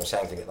studio. We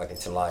sang together, like in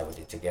July, we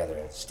did together.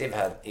 And Steve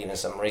had even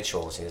some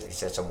rituals. He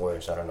said some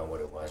words, I don't know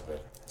what it was,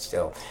 but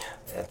still,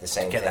 at the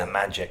same Get that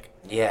magic.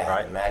 Yeah,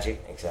 right?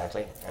 Magic,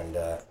 exactly. And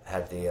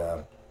had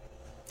the,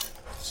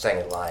 sang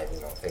it live,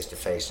 face to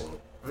face. And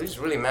it was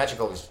really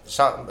magical.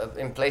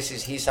 In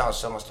places, he sounds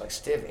so much like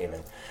Steve,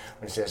 even.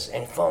 When he says,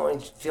 any fun, when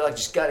you feel like you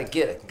just gotta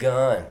get a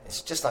gun.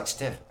 It's just like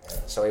Steve.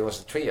 So it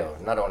was a trio,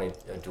 not only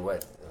a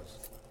duet.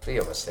 Three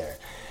of us there,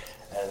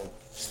 and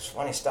it's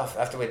funny stuff.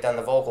 After we'd done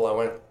the vocal, I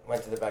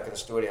went to the back of the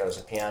studio. There was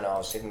a piano. I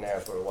was sitting there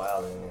for a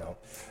while,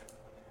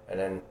 and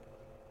then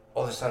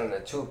all of a sudden, the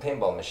two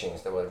pinball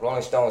machines. There were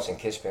Rolling Stones and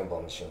Kiss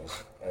pinball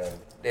machines, and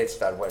they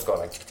started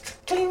going like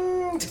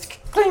cling,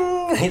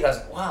 cling. He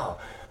does, wow,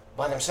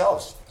 by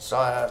themselves. So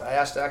I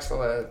asked Axel,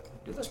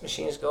 do those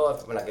machines go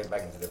off? When I get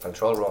back into the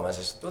control room, I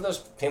said, do those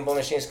pinball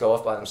machines go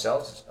off by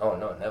themselves? Said, oh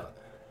no, never.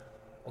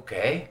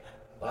 Okay.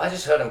 Well, I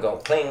just heard him go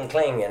cling,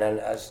 cling, and then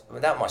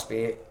that must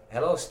be,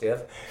 hello,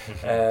 Steve.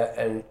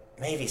 And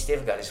maybe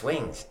Steve got his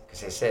wings,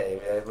 because they say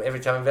every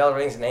time a bell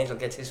rings, an angel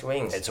gets his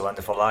wings. It's a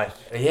Wonderful Life.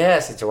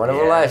 Yes, It's a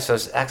Wonderful Life. So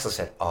Axel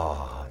said,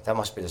 oh, that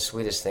must be the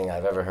sweetest thing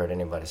I've ever heard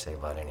anybody say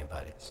about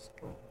anybody.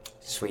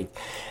 Sweet.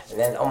 And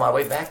then on my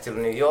way back to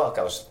New York,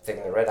 I was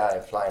taking the red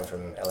eye flying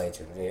from LA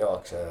to New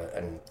York,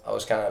 and I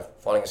was kind of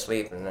falling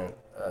asleep, and then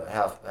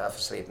half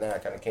asleep, and then I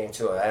kind of came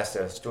to. I asked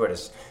the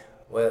stewardess,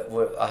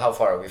 how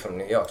far are we from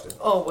New York? Said,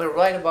 oh, we're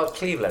right about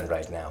Cleveland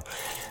right now.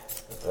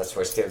 That's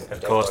where Steve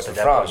of course, was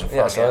from.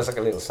 Yeah, so it was like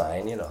a little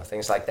sign,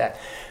 things like that.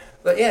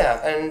 But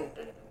yeah, and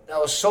I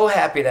was so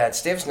happy that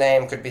Steve's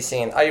name could be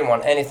seen. I didn't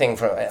want any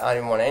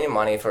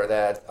money for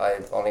that. I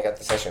only got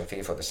the session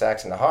fee for the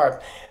sax and the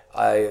harp.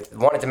 I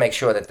wanted to make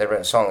sure that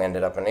the song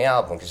ended up on the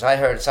album, because I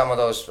heard some of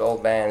those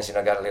old bands,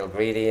 got a little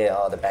greedy.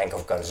 Oh, the Bank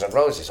of Guns N'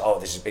 Roses. Oh,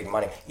 this is big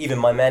money. Even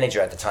my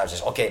manager at the time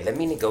says, okay, let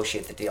me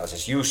negotiate the deal. I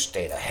says, you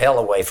stay the hell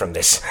away from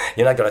this.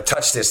 You're not going to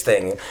touch this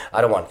thing. I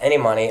don't want any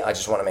money. I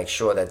just want to make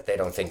sure that they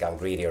don't think I'm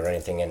greedy or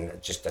anything,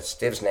 and just that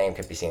Steve's name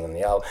could be seen on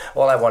the album.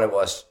 All I wanted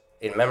was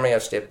in memory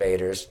of Steve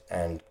Baders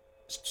and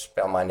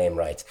spell my name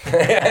right.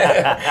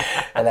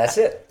 And that's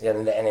it.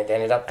 And it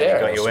ended up there.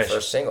 And you got your wish. The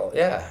first single.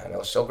 Yeah, and it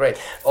was so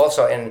great.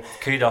 Also,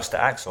 kudos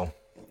to Axel.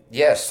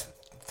 Yes,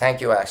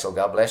 thank you, Axel.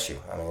 God bless you.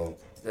 I mean,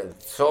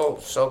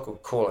 so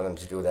cool of them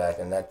to do that.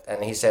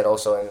 And he said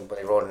also when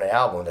he wrote in the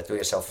album that do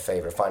yourself a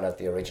favor, find out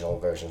the original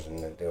versions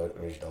and the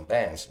original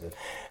bands,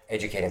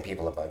 educating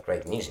people about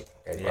great music,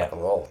 rock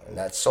and roll, and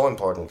that's so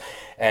important.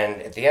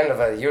 And at the end of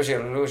a Use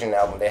Your Illusion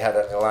album, they had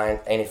a line,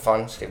 "Ain't it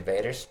fun, Steve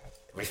Baders?"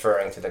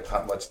 referring to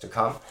what's to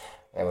come.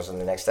 It was on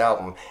the next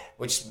album,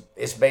 which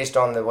is based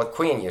on what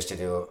Queen used to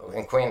do.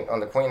 On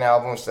the Queen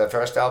albums, the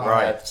first album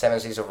had Seven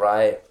Seas of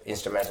Rye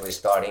instrumentally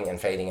starting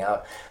and fading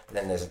out.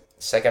 Then the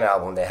second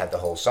album, they had the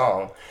whole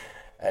song,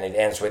 and it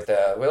ends with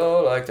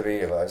 "We'll like to be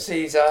by the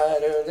seaside,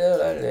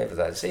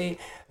 by the sea."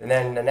 And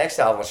then the next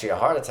album, Sheer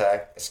Heart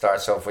Attack,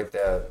 starts off with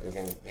you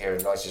can hear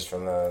noises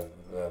from a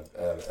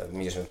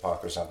amusement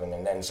park or something,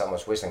 and then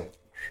someone's whistling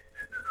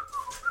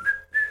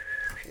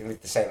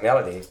with the same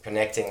melody,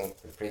 connecting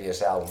the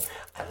previous album.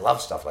 I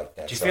love stuff like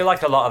that. Do you feel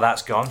like a lot of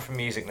that's gone from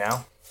music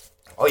now?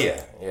 Oh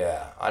yeah.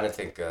 I don't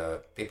think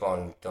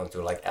people don't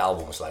do like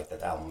albums like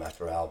that, album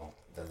after album.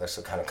 That's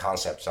the kind of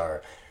concepts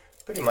are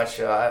pretty much,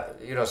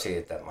 you don't see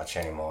it that much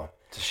anymore.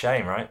 It's a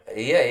shame, right?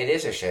 Yeah, it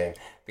is a shame.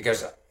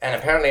 And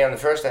apparently on the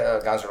first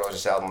Guns N'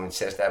 Roses album, it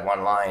says that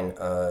one line,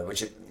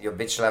 which is your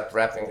bitch slap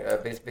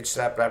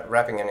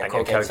rapping and your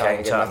cocaine tongue,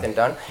 you get nothing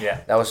done.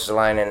 Yeah. That was the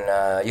line in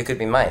You Could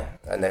Be Mine,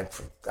 and the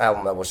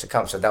album that was to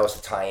come. So that was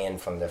the tie-in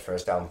from the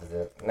first album to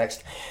the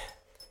next.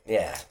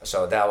 Yeah,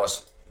 so that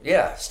was,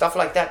 stuff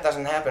like that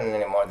doesn't happen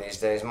anymore these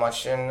days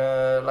much, and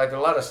like a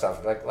lot of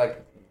stuff,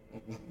 like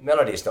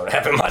melodies don't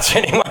happen much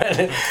anymore.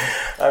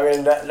 I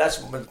mean,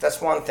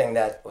 that's one thing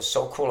that was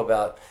so cool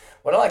about.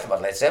 What I liked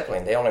about Led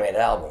Zeppelin, they only made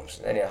albums.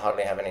 They didn't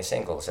hardly have any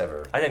singles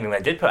ever. I don't think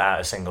they did put out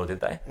a single, did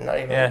they? Not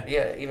even.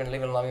 Yeah, even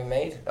Live and Love You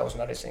Made, that was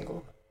not a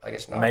single. I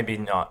guess not. Maybe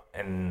not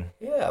in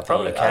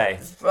probably. the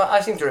UK.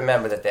 I seem to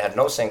remember that they had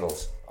no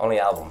singles, only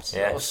albums.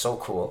 Yeah. That was so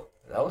cool.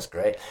 That was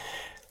great.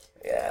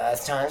 Yeah,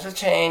 times have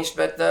changed,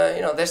 but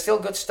there's still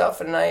good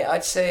stuff, and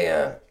I'd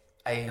say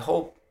I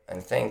hope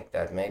and think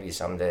that maybe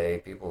someday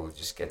people will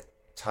just get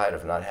tired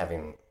of not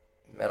having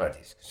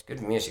melodies, because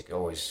good music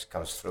always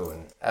comes through,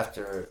 and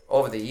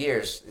over the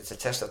years, it's a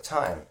test of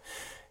time.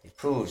 It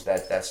proves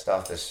that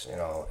stuff is,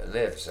 it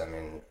lives. I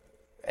mean,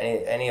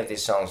 any of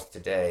these songs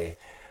today,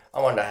 I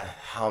wonder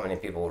how many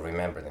people will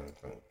remember them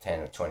from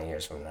 10 or 20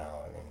 years from now.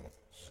 I mean,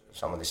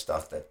 some of the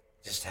stuff that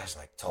just has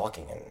like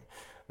talking, and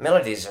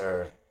melodies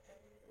are,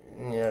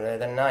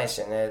 they're nice,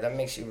 and that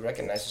makes you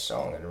recognize the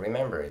song and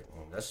remember it.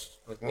 And that's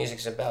what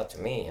music's about to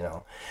me,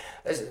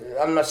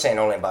 I'm not saying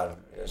only about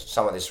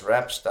some of this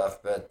rap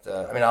stuff, but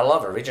I mean, I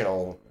love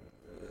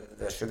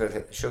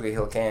the Sugar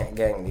Hill Gang,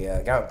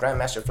 the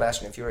Grandmaster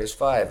Flash and the Furious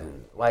 5,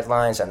 White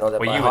Lines, I know that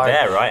by heart. Well, you were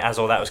there, right, as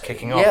all that was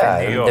kicking off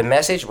in New York. The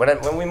message,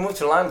 when we moved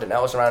to London,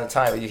 that was around the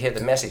time where you hear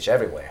the message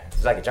everywhere.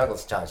 It's like a jungle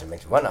sometimes, it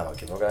makes one hour,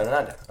 we're going to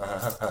London.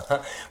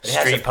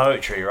 Street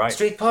poetry, right?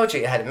 Street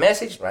poetry, it had a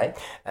message, right?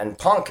 And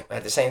punk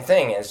had the same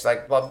thing. It's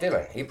like Bob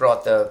Dylan. He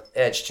brought the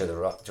edge to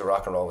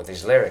rock and roll with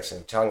his lyrics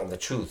and telling the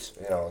truth,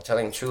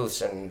 telling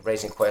truths and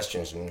raising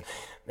questions and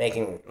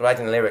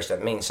writing lyrics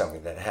that mean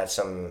something, that had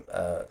some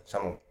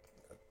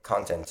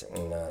content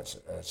and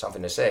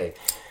something to say.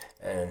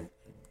 And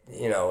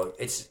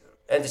it's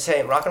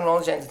entertainment. Rock and roll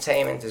is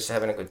entertainment, is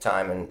having a good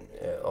time and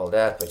all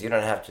that. But you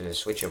don't have to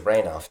switch your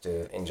brain off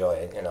to enjoy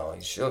it.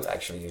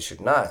 You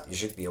should not. You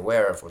should be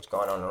aware of what's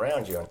going on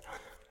around you.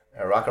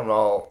 And rock and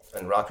roll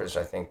and rockers,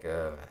 I think,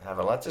 have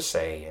a lot to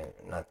say.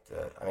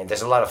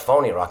 There's a lot of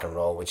phony rock and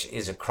roll, which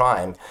is a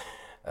crime.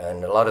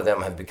 And a lot of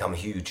them have become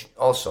huge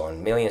also,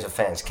 and millions of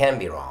fans can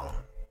be wrong,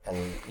 and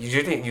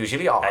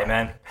usually are.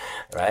 Amen.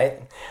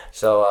 Right?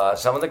 So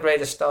some of the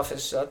greatest stuff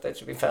is out there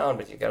to be found,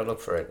 but you got to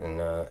look for it,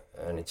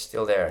 and it's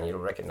still there, and you'll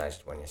recognize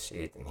it when you see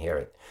it and hear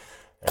it.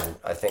 And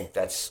I think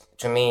that's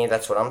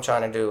what I'm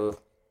trying to do.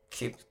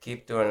 Keep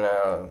trying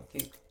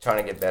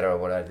to get better at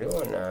what I do,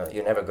 and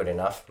you're never good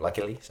enough,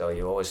 luckily. So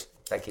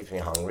that keeps me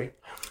hungry,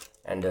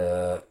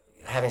 and.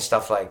 Having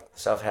stuff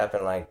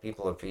happen, like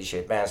people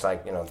appreciate bands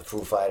like the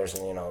Foo Fighters,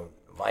 and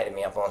inviting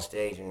me up on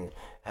stage and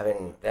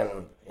having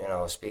them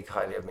speak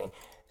highly of me,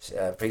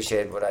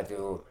 appreciate what I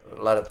do.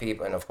 A lot of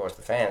people, and of course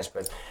the fans,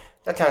 but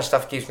that kind of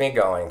stuff keeps me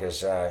going,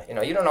 because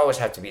you don't always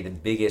have to be the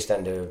biggest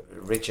and the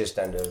richest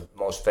and the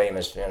most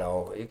famous.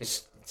 You can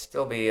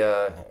still be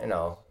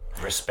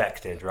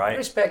respected, right?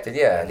 Respected,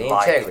 yeah. The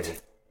integrity.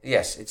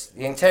 Yes, it's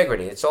the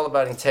integrity. It's all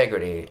about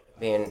integrity,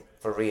 being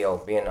for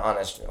real, being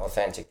honest,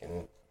 authentic,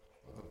 and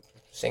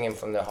singing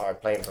from the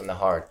heart, playing from the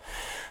heart.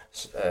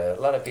 A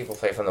lot of people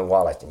play from the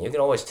wallet, and you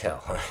can always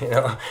tell,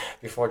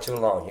 before too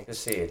long. You can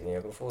see it, and you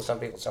can fool some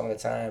people some of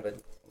the time, but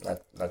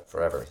not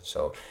forever.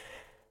 So.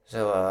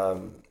 But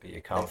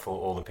you can't fool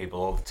all the people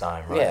all the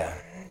time, right? Yeah,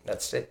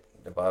 that's it.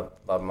 The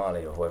Bob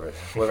Marley or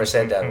whoever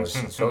said that was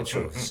so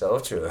true, so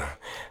true.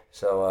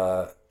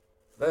 So,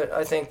 but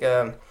I think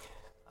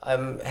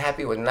I'm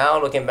happy with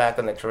now looking back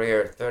on the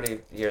career,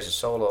 30 years of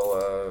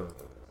solo.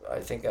 I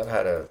think I've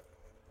had a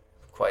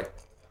quite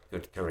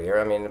good career.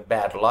 I mean,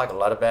 a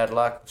lot of bad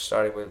luck.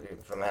 Started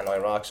from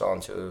Hanoi Rocks on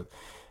to,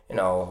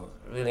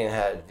 really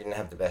didn't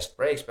have the best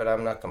breaks, but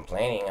I'm not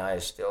complaining. I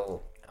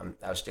still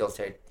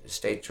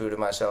stayed true to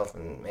myself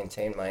and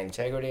maintained my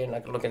integrity, and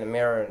I could look in the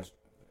mirror and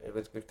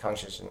with good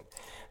conscience and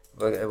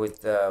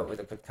with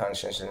a good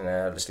conscience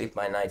and sleep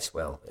my nights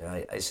well.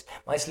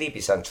 My sleep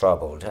is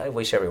untroubled. I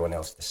wish everyone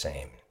else the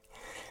same.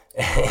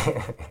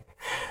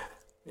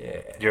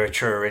 Yeah. You're a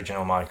true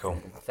original, Michael.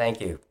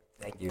 Thank you.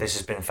 This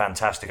has been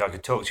fantastic. I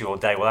could talk to you all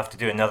day. We'll have to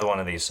do another one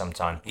of these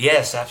sometime.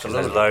 Yes,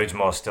 absolutely. There's loads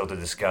more still to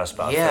discuss,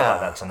 but I feel like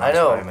that's a nice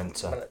moment.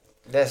 So.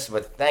 Yes,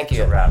 but thank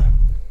you. It's a wrap.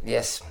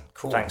 Yes,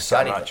 cool. Thanks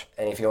so much.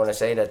 And if you want to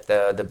say that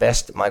the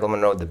best, Michael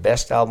Monroe, the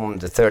best album,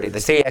 the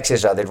 3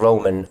 X's are the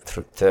Roman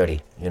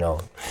 30,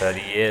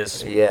 30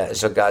 years. Yeah,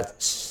 so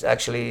got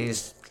actually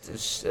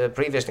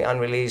previously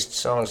unreleased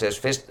songs. There's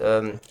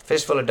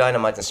Fistful of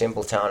Dynamite and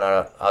Simple Town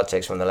are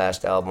outtakes from the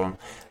last album.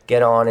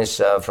 Get On is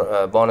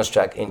a bonus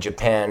track in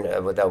Japan,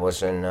 but that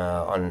was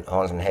on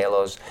Horns and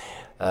Halos.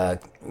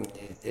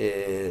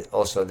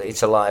 Also, the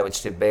It's a Lie with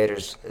Steve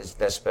Baders is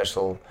that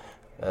special.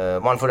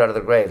 1 Foot Out of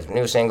the Grave,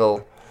 new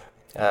single.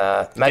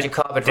 Magic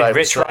Carpet Ride. Did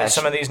Rich write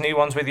some of these new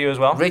ones with you as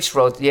well? Rich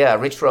wrote the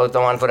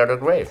 1 Foot Out of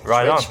the Grave.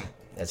 Right Rich. on.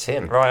 That's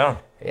him. Right on.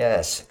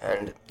 Yes,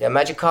 and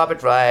Magic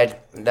Carpet Ride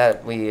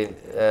that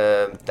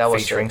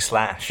was featuring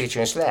Slash.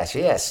 Featuring Slash,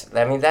 yes.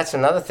 I mean, that's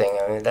another thing.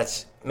 I mean,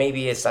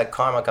 maybe it's like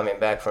karma coming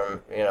back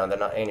from they're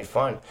not any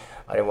fun.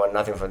 I didn't want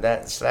nothing for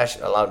that. Slash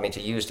allowed me to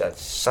use that.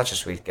 Such a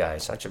sweet guy,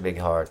 such a big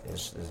heart.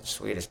 He's the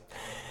sweetest.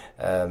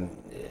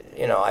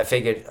 I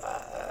figured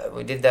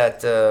we did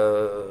that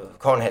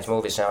Coneheads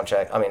movie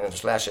soundtrack. I mean, it was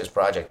Slash's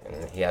project,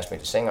 and he asked me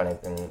to sing on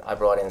it. And I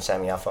brought in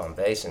Sammy Yaffa on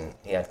bass, and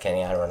he had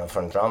Kenny Iron on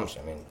front drums.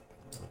 I mean,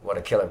 what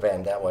a killer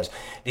band that was.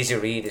 Dizzy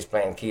Reed is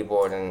playing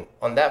keyboard, and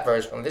on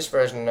this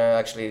version,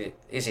 actually,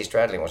 Izzy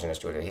Stradlin was in the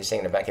studio. He's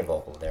singing the backing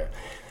vocal there.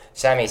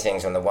 Sammy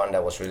sings on the one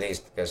that was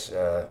released because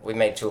we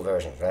made 2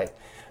 versions, right?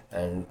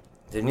 And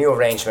the new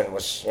arrangement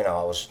was,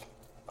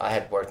 I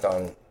had worked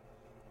on.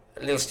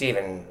 Little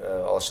Steven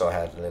also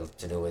had a little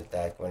to do with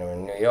that. When we were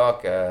in New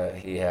York,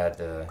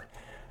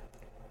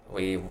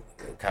 we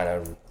kind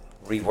of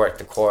reworked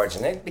the chords,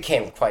 and it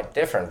became quite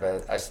different.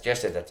 But I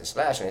suggested that to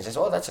Slash, and he says,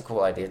 "Oh, that's a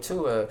cool idea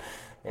too,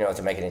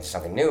 to make it into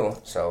something new."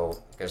 So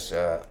because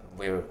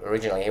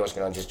he was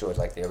going to just do it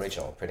like the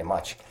original, pretty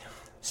much.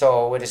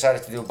 So we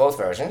decided to do both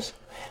versions,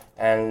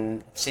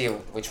 and see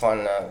which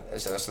one.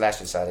 So Slash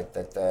decided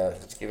that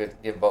let's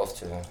give both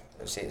to.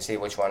 See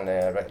which one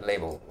the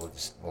label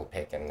will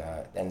pick, and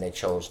then they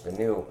chose the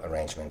new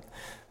arrangement.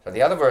 So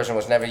the other version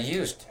was never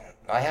used.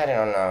 I had it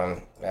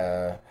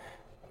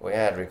we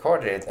had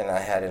recorded it, and I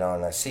had it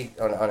on a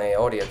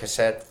audio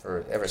cassette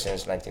ever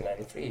since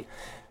 1993.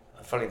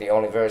 Probably the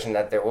only version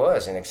that there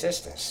was in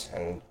existence,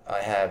 and I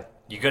have.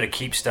 You got to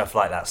keep stuff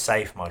like that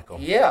safe, Michael.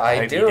 Yeah,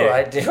 I do.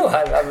 I've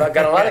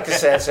got a lot of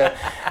cassettes,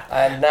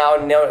 and now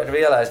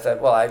realize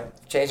that. Well, I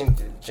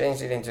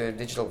changed it into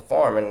digital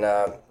form, and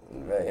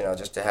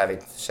just to have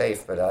it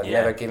safe. But I've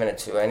never given it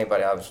to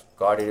anybody. I've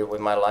guarded it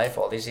with my life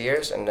all these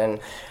years, and then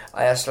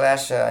I asked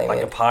Slash.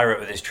 Like a pirate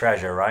with his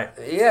treasure, right?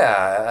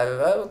 Yeah,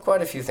 I've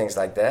quite a few things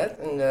like that,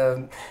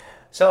 and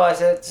so I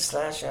said to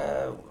Slash.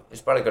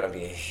 It's probably going to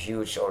be a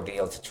huge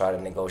ordeal to try to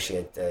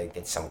negotiate,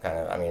 get some kind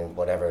of,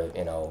 whatever,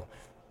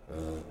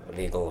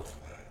 legal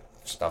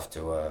stuff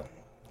to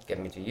get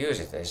me to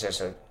use it. He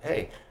says,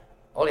 hey,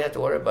 all you have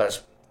to worry about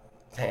is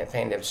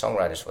paying the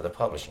songwriters for the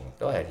publishing.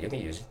 Go ahead, you can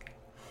use it.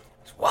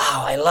 I said,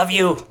 wow, I love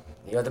you.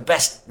 You're the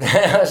best.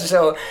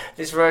 So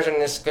this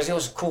version is, because it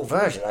was a cool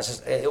version. I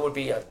said, it would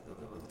be,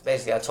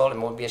 basically I told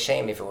him it would be a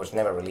shame if it was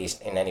never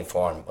released in any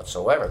form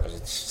whatsoever, because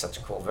it's such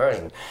a cool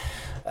version.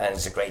 And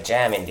it's a great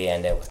jam in the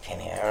end there with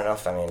Kenny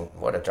Aronoff.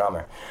 What a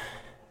drummer.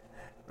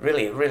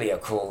 Really, really a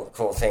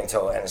cool thing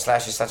too. And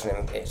Slash is such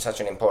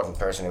an important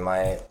person in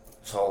my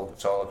whole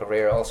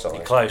career also.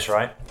 You're close,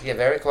 right? Yeah,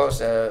 very close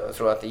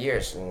throughout the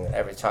years. And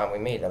every time we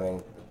meet,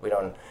 we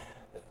don't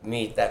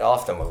meet that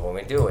often, but when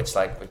we do, it's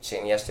like we've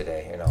seen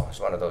yesterday. It's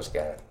one of those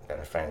kind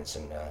of friends.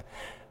 And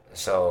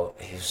so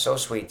he was so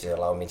sweet to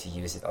allow me to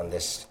use it on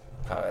this.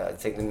 I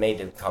think they made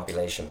the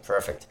compilation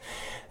perfect.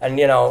 And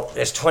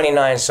there's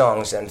 29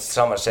 songs, and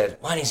someone said,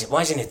 why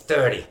isn't it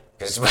 30?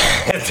 Because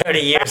 30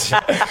 years.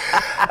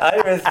 I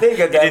didn't even think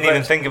of that. You didn't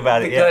even think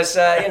about it, because,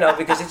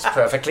 because it's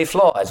perfectly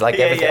flawed. It's like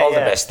all the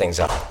best things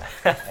are.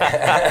 That's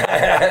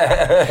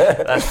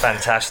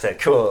fantastic.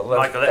 Cool. Well,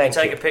 Michael, let me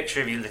take a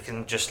picture of you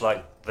looking just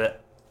like the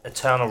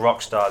eternal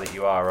rock star that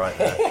you are right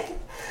there.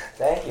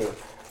 Thank you.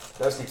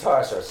 Those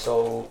guitars are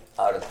so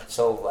I don't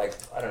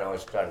know,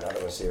 it's got another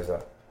one serious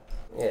one.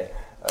 Yeah,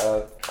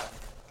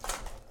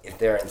 if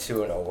they're in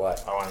tune or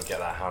what. I want to get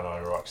that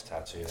Hanoi Rocks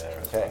tattoo there.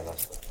 Okay.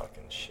 That's the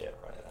fucking shit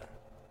right there.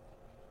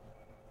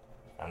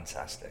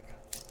 Fantastic.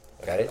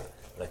 Got it?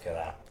 Look at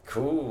that.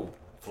 Cool.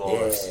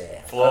 Flawless.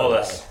 Yeah.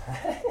 Flawless.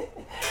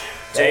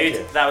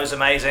 Dude, that was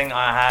amazing.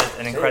 I had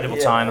an incredible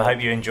time. I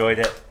hope you enjoyed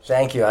it.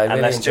 Tk you. I really enjoyed it.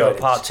 And let's do a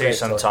part 2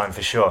 sometime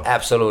for sure.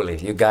 Absolutely.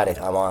 You got it.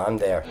 I'm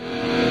there.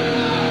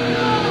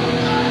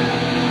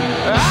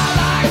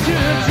 I like to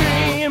dream.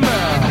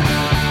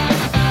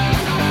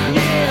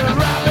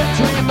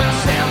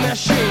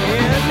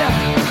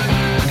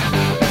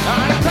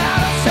 On a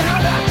cloud of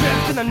sound I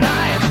drift in the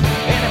night.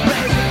 Any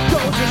place that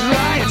goes is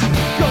right.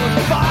 Goes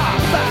far,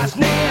 fast,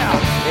 near.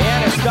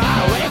 And it's far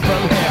away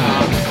from here.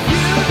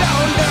 You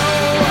don't know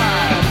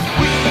what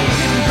we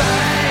can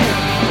find.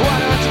 Why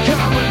don't you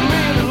come with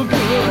me, little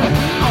girl?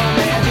 On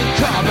magic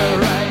carpet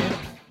ride.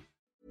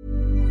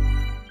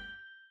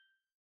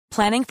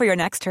 Planning for your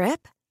next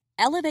trip?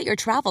 Elevate your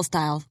travel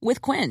style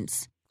with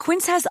Quince.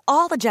 Quince has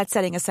all the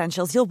jet-setting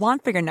essentials you'll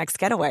want for your next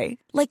getaway,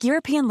 like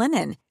European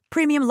linen,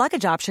 premium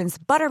luggage options,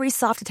 buttery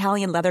soft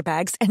Italian leather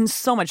bags, and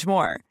so much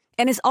more.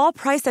 And is all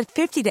priced at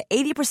 50 to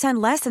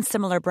 80% less than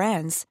similar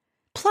brands.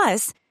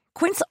 Plus,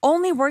 Quince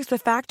only works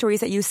with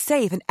factories that use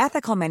safe and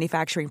ethical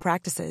manufacturing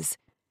practices.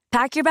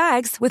 Pack your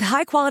bags with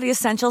high-quality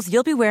essentials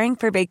you'll be wearing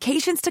for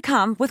vacations to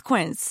come with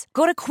Quince.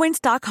 Go to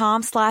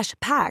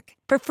quince.com/pack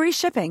for free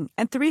shipping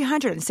and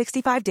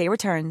 365-day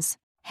returns.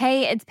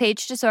 Hey, it's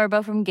Paige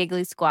DeSorbo from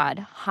Giggly Squad.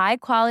 High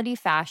quality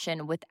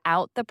fashion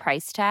without the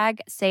price tag.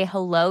 Say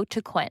hello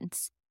to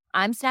Quince.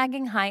 I'm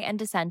snagging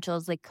high-end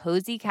essentials like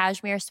cozy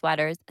cashmere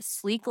sweaters,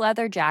 sleek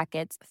leather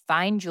jackets,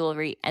 fine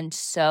jewelry, and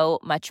so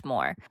much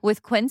more.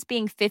 With Quince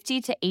being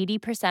 50 to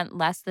 80%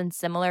 less than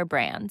similar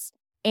brands.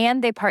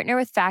 And they partner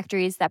with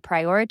factories that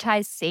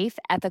prioritize safe,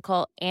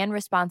 ethical, and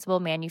responsible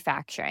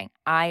manufacturing.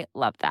 I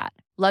love that.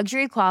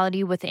 Luxury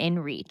quality within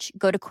reach.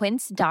 Go to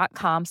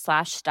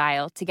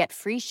quince.com/style to get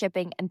free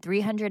shipping and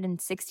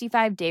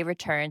 365-day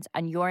returns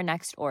on your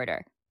next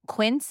order.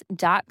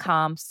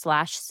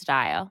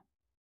 Quince.com/style.